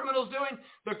what are the criminals doing?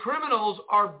 The criminals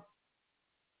are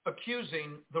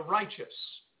accusing the righteous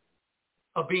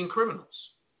of being criminals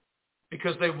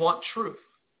because they want truth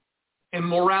and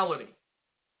morality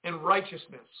and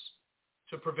righteousness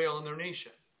to prevail in their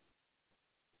nation.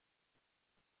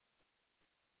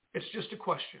 It's just a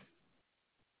question.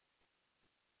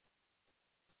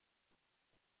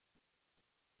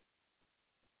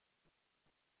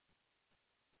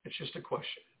 It's just a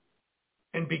question.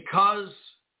 And because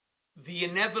the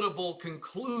inevitable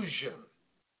conclusion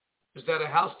is that a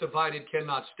house divided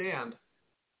cannot stand,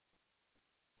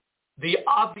 the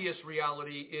obvious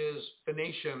reality is the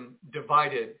nation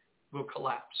divided will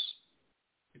collapse.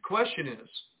 The question is,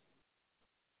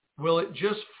 will it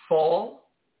just fall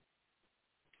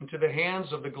into the hands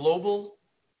of the global,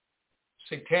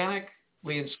 satanically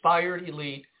inspired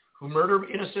elite who murder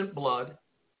innocent blood,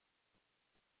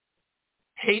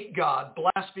 hate God,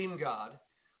 blaspheme God?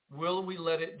 Will we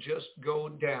let it just go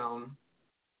down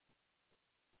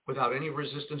without any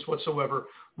resistance whatsoever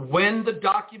when the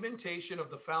documentation of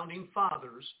the founding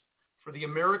fathers for the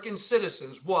American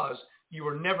citizens was you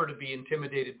are never to be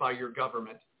intimidated by your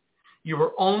government. You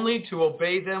are only to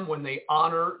obey them when they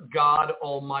honor God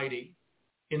Almighty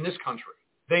in this country.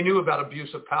 They knew about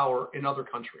abuse of power in other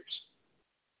countries.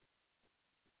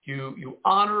 You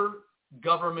honor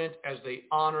government as they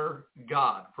honor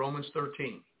God, Romans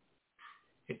 13.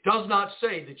 It does not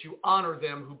say that you honor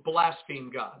them who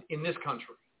blaspheme God in this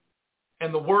country.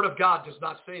 And the Word of God does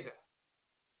not say that.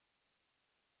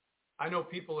 I know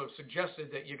people have suggested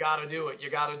that you got to do it,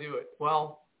 you got to do it.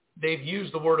 Well, they've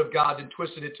used the Word of God and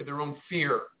twisted it to their own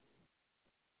fear.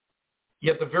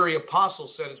 Yet the very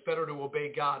apostle said it's better to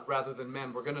obey God rather than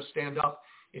men. We're going to stand up.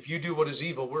 If you do what is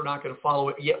evil, we're not going to follow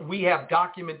it. Yet we have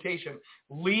documentation,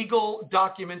 legal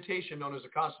documentation known as a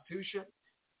Constitution,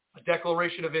 a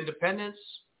Declaration of Independence,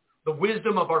 the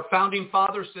wisdom of our founding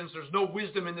fathers, since there's no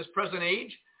wisdom in this present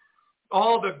age.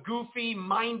 All the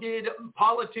goofy-minded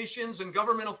politicians and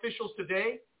government officials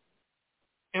today.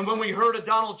 And when we heard a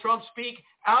Donald Trump speak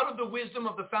out of the wisdom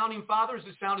of the founding fathers,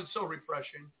 it sounded so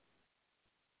refreshing.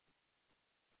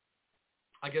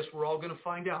 I guess we're all going to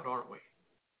find out, aren't we?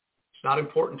 It's not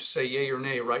important to say yay or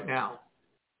nay right now.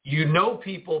 You know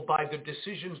people by the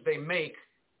decisions they make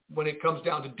when it comes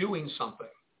down to doing something.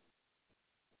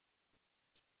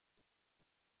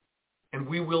 And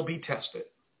we will be tested.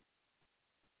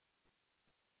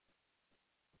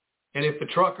 And if the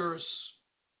truckers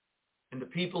and the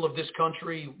people of this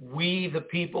country, we the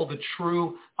people, the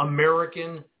true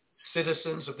American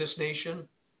citizens of this nation,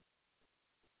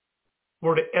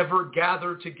 were to ever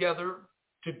gather together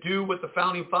to do what the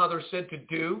Founding Fathers said to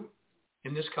do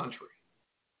in this country,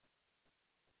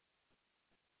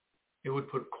 it would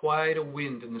put quite a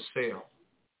wind in the sail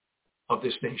of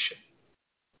this nation.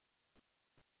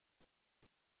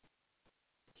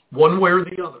 One way or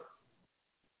the other,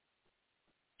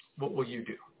 what will you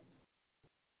do?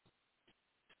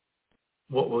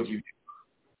 What will you do?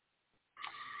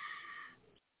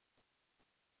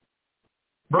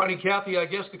 Brian and Kathy, I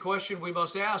guess the question we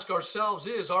must ask ourselves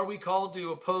is, are we called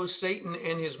to oppose Satan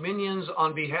and his minions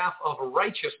on behalf of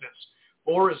righteousness?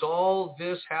 Or is all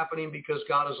this happening because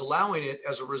God is allowing it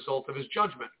as a result of his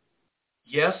judgment?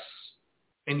 Yes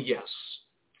and yes.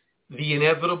 The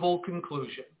inevitable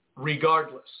conclusion,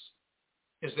 regardless,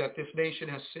 is that this nation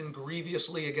has sinned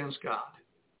grievously against God.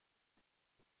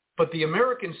 But the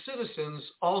American citizens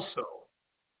also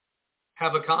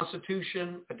have a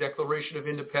Constitution, a Declaration of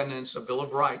Independence, a Bill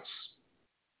of Rights.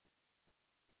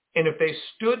 And if they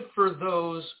stood for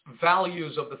those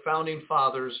values of the Founding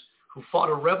Fathers who fought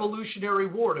a revolutionary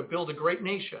war to build a great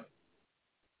nation,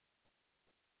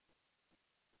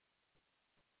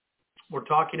 we're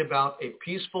talking about a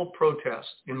peaceful protest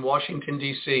in Washington,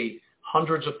 D.C.,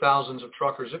 hundreds of thousands of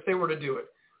truckers. If they were to do it,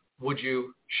 would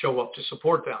you show up to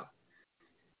support them?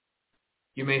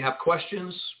 You may have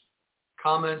questions,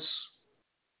 comments,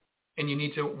 and you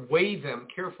need to weigh them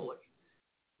carefully.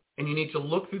 And you need to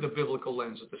look through the biblical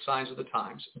lens at the signs of the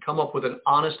times and come up with an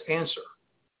honest answer,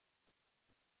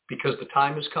 because the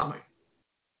time is coming.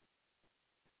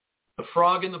 The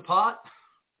frog in the pot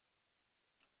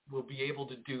will be able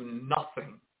to do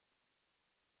nothing.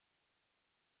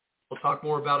 We'll talk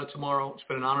more about it tomorrow. It's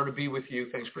been an honor to be with you.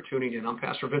 Thanks for tuning in. I'm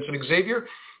Pastor Vincent Xavier.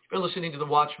 You've been listening to The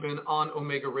Watchman on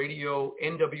Omega Radio,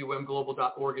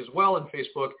 nwmglobal.org as well, and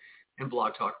Facebook and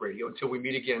Blog Talk Radio. Until we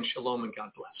meet again, shalom and God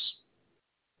bless.